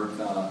to work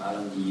out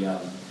in the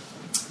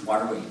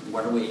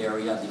waterway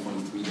area, I think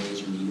only 3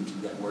 days are needed to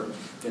do that work,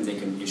 then they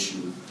can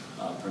issue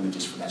permit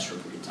just for that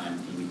short period of time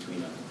in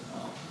between a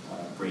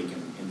break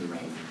in the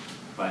rain.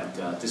 But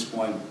at this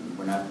point,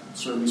 we're not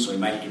certain, so it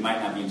might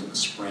not be until the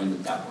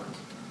spring that work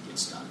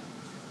gets done.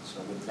 So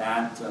with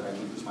that, that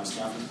concludes my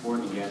staff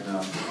report. Again,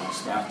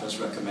 staff does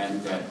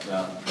recommend that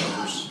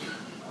members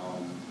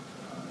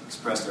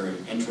expressed their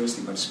interest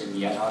in participating in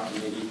the ad hoc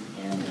committee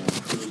and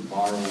approved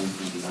borrowing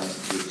from the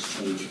RTC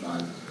exchange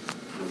fund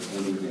with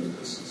any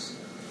businesses.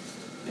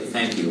 Okay,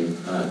 thank you.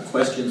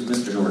 Questions,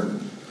 Mr. Norton?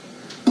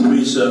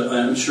 Lisa,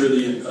 I'm sure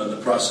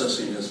the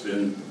processing has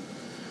been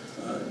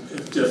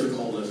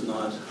difficult, if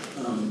not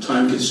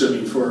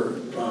time-consuming for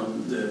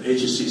the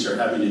agencies that are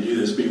having to do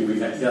this, being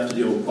you have to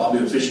deal with probably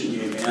with Fish and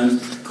Game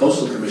and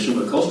Coastal Commission,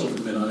 but Coastal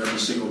Commission on every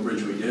single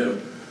bridge we do.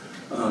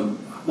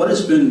 What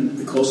has been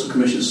the Coastal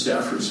Commission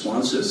staff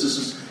response to this? This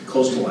is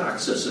coastal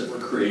access that we're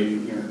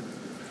creating here.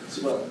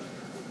 Well,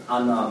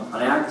 on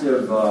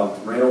active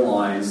rail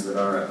lines that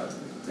are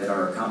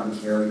a common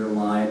carrier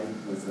line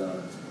with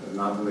an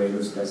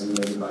operators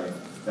designated by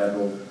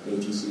federal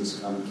agencies as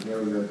a common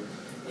carrier,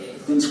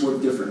 things work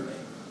differently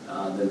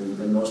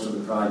than most of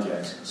the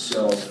projects.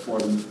 So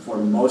for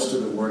most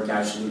of the work,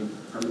 actually,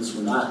 permits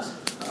were not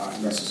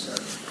necessary.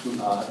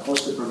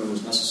 Coastal permit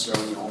was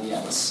necessary only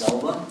at La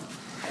Selva,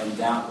 and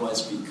that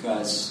was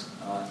because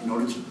in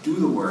order to do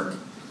the work,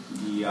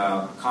 the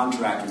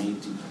contractor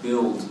needed to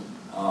build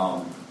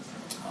a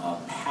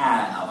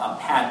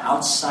pad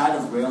outside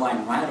of rail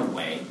line right of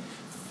way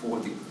for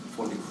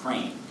the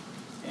crane,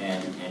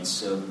 and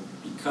so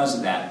because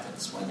of that,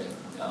 that's why the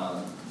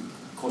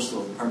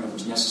coastal permit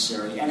was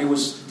necessary, and it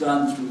was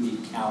done through the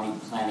county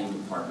planning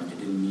department. It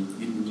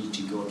didn't need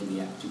to go to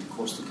the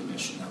Coastal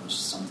Commission. That was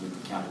something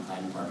the county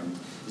planning department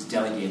is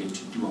delegated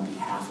to do on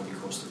behalf of the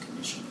Coastal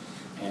Commission.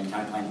 And the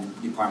county planning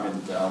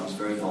department was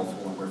very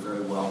helpful and worked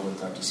very well with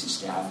RTC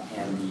staff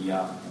and the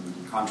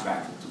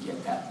contractor to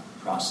get that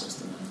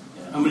processed.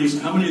 How many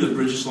of the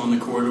bridges along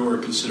the corridor are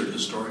considered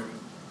historic?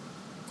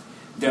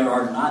 There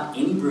are not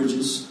any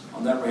bridges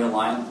on that rail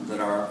line that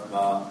are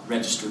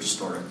registered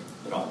historic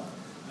at all.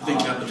 I think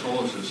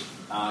Capitola's is.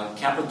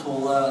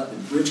 The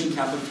bridge in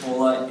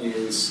Capitola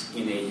is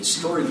in a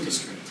historic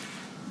district,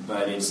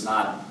 but it's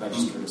not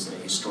registered as a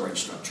historic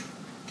structure.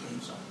 Okay.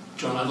 So,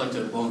 John, I'd like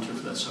to volunteer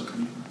for that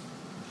subcommittee.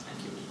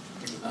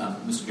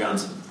 Mr.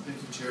 Johnson.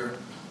 Thank you, Chair.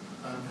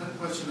 I had a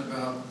question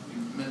about,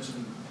 you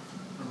mentioned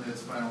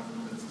permits, final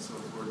permits, and so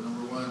forth.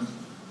 Number one,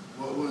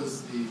 what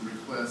was the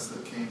request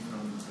that came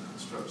from the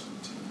construction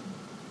team?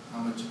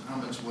 How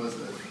much was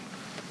it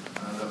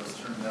that was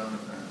turned down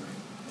apparently?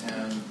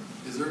 And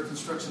is there a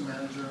construction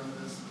manager on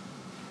this?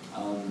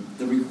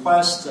 The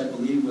request, I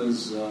believe,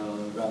 was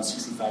around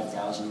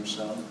 $65,000 or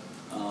so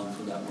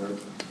for that work.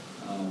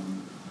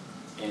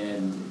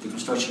 And the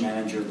construction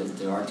manager that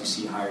the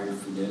RTC hired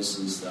for this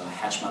is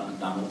Hatchmont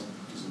McDonald,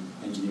 which is an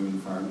engineering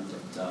firm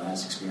that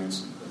has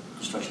experience in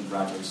construction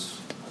projects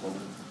all over.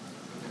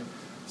 Okay.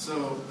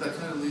 So that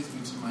kind of leads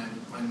me to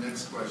my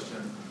next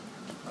question.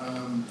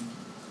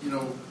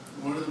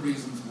 One of the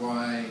reasons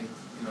why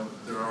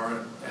there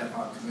are ad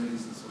hoc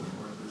committees and so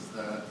forth is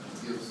that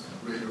it gives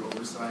greater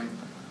oversight.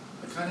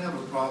 I kind of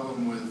have a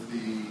problem with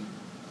if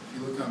you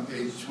look on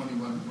page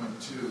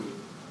 21.2,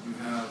 you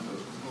have a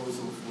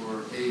proposal for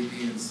A,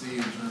 B, and C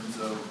in terms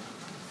of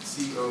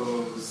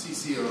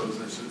CCOs,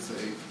 I should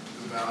say,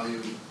 the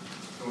value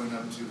going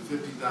up to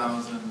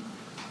 $50,000.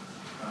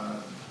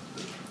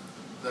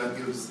 That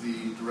gives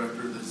the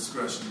director the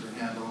discretion to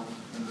handle,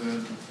 and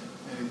then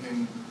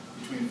anything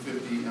between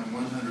 $50,000 and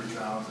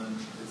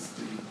 $100,000 is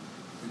the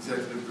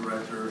executive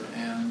director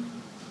and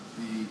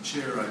the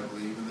chair, I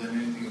believe, and then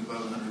anything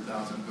above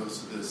 $100,000 goes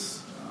to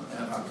this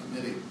ad hoc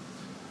committee.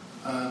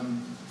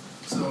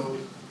 So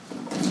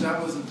if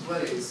that was in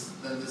place,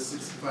 then this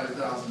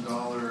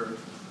 $65,000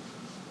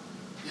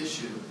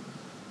 issue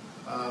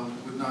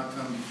would not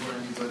come before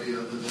anybody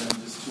other than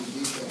just two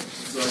people.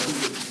 So I think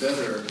it's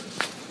better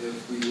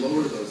if we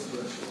lower those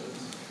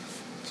thresholds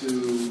to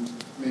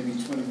maybe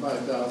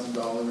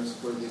 $25,000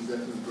 for the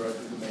executive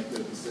director to make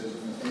their decision,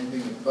 and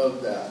anything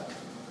above that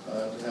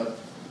to have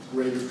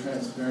greater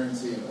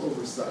transparency and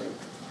oversight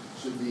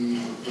should be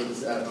for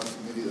this ad hoc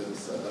committee that is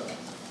set up.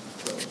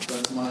 So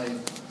that's my,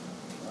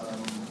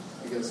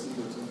 I guess,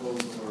 either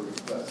proposal or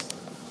request.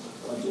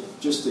 Well,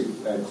 just to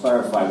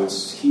clarify,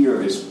 what's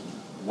here is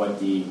what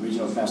the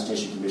Regional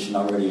Transportation Commission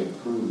already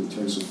approved in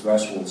terms of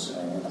thresholds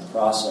and a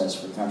process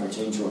for contract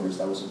change orders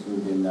that was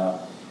approved in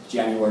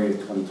January of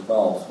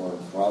 2012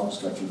 for all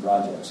construction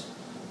projects.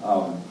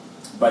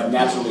 But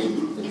naturally,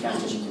 the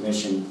Transportation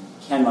Commission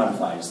can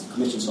modify it. It's the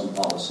Commission's own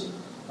policy.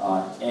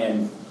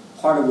 And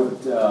part of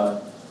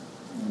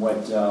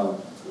what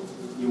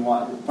you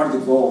want, part of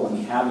the goal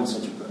when having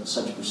such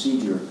a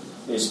procedure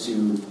is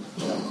to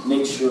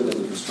make sure that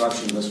the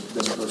construction does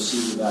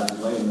proceed without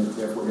delay, and that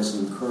therefore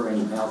doesn't incur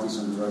any penalties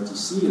under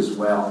RTC as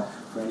well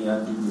for any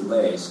undue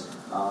delays.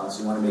 So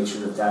you want to make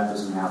sure that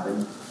doesn't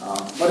happen.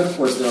 But of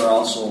course, there are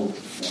also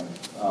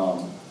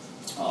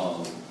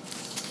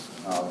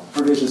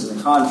provisions in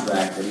the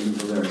contract that even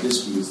though there are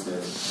disputes,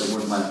 the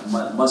work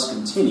must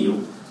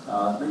continue.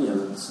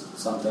 But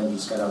sometimes you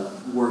just got to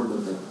work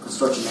with the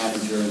construction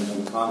manager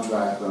and the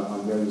contractor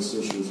on various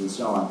issues and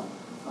so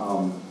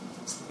on.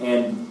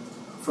 And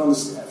from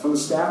the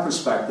staff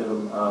perspective,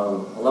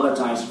 a lot of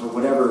times, for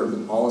whatever the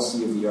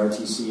policy of the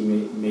RTC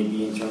may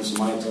be in terms of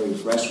monetary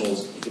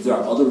thresholds, if there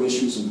are other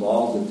issues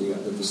involved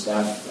that the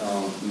staff,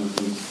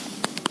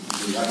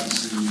 the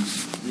RTC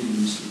really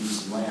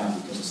needs to weigh out,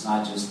 because it's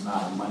not just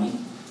about money,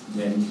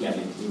 then yeah,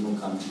 they will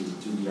come to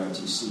the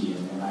RTC,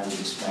 and I would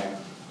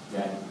expect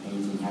that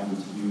anything having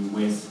to do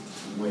with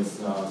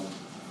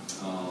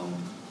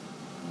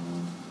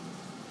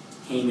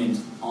payment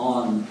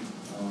on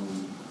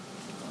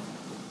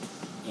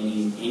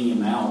any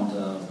amount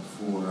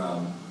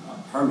for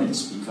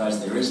permits, because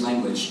there is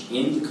language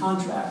in the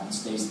contract that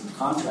states that the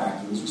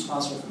contractor is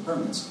responsible for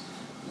permits.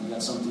 And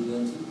that's something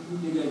that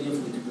would be a good idea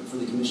for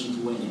the commission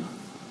to weigh in on.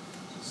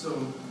 So,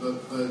 but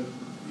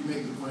you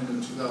make the point of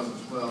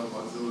 2012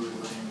 auxiliary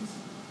lanes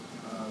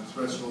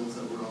thresholds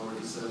that were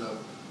already set up.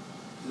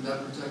 Did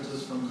that protect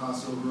us from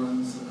cost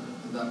overruns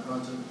in that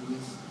project,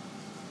 please?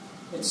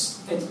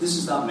 This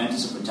is not meant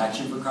as a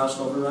protection for cost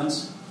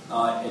overruns.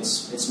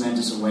 It's meant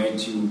as a way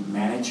to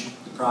manage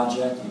the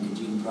project and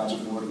continue the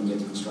project forward and get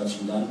the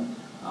construction done.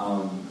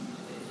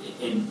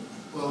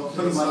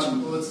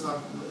 Let's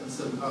talk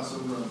instead of cost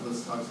overruns.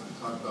 Let's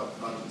talk about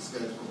project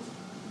schedules.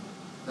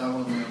 That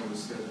one went over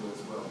schedule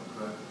as well,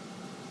 correct?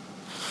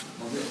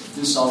 Well,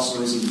 this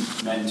also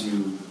isn't meant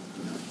to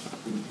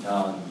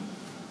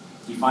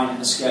define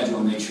a schedule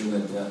and make sure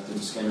that the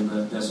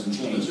schedule doesn't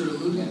change. But you're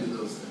alluding to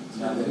those things.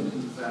 Yeah, You're alluding to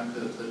the fact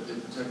that they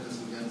protect us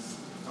against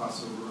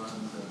cost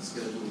overruns and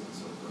schedules and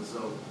so forth.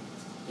 So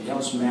it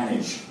helps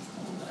manage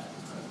all of that.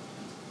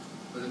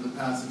 But in the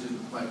past, it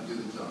didn't quite do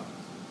the job.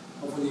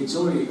 Well, for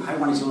the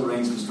High-One Auxiliary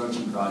Lanes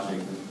construction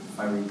project, if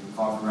I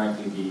recall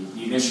correctly,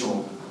 the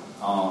initial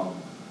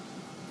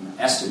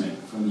estimate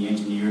from the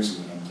engineers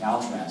and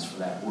Caltrans for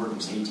that work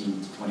was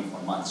 18 to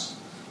 24 months.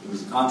 It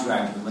was the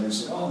contractor who later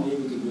said, "Oh,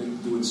 maybe we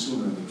could do it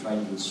sooner." We tried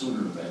to do it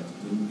sooner, but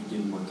it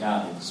didn't work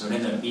out. So it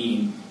ended up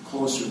being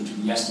closer to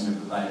the estimate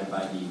provided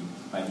by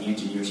the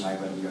engineers hired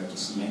by the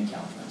RTC and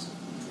Caltrans,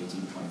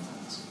 18 to 24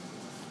 months.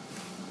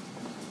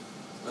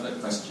 What other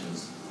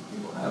questions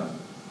people have?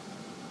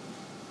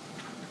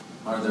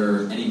 Are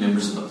there any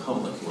members of the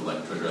public who would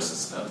like to address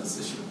us about this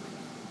issue?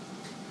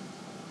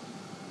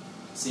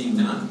 Seeing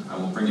none, I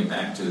will bring it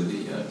back to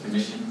the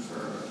Commission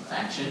for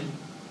action.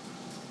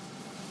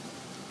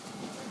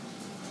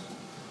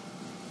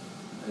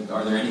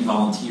 Are there any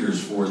volunteers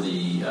for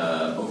the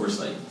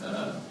Oversight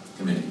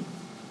Committee?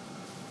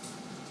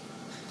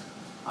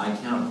 I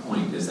count a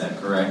point, is that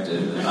correct? I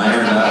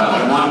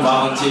heard one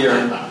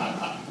volunteer.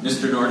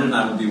 Mr. Norton,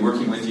 I will be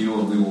working with you,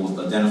 and we will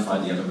identify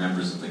the other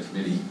members of the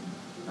committee.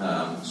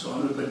 So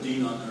I'm going to put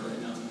Dean on there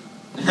right now.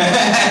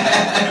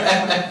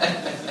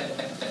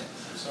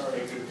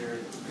 Sorry, I couldn't hear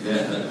it.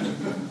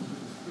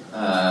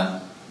 Yeah.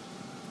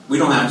 We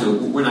don't have to.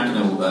 We're not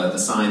going to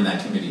assign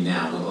that committee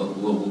now.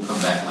 We'll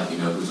come back and let you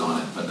know who's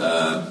on it. But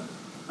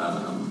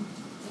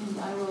and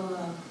I will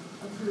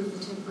approve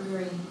the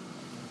temporary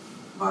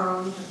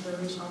borrowing of the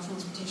Regional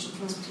Transportation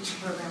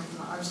Program from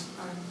the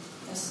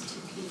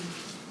RSTP.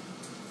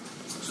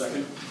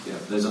 Second. Yeah.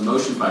 There's a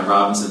motion by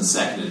Robinson,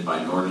 seconded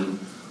by Norton.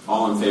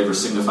 All in favor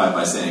signify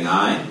by saying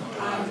aye.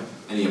 Aye.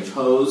 Any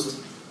opposed?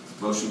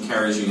 Motion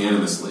carries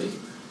unanimously.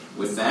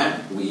 With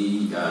that,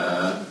 we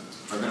are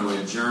going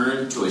to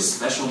adjourn to a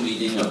special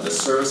meeting of the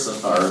Service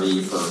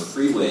Authority for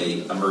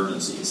Freeway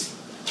Emergencies.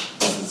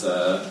 This is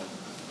a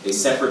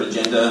separate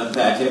agenda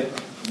packet.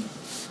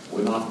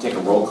 We don't have to take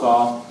a roll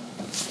call,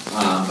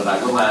 but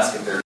I will ask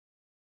if there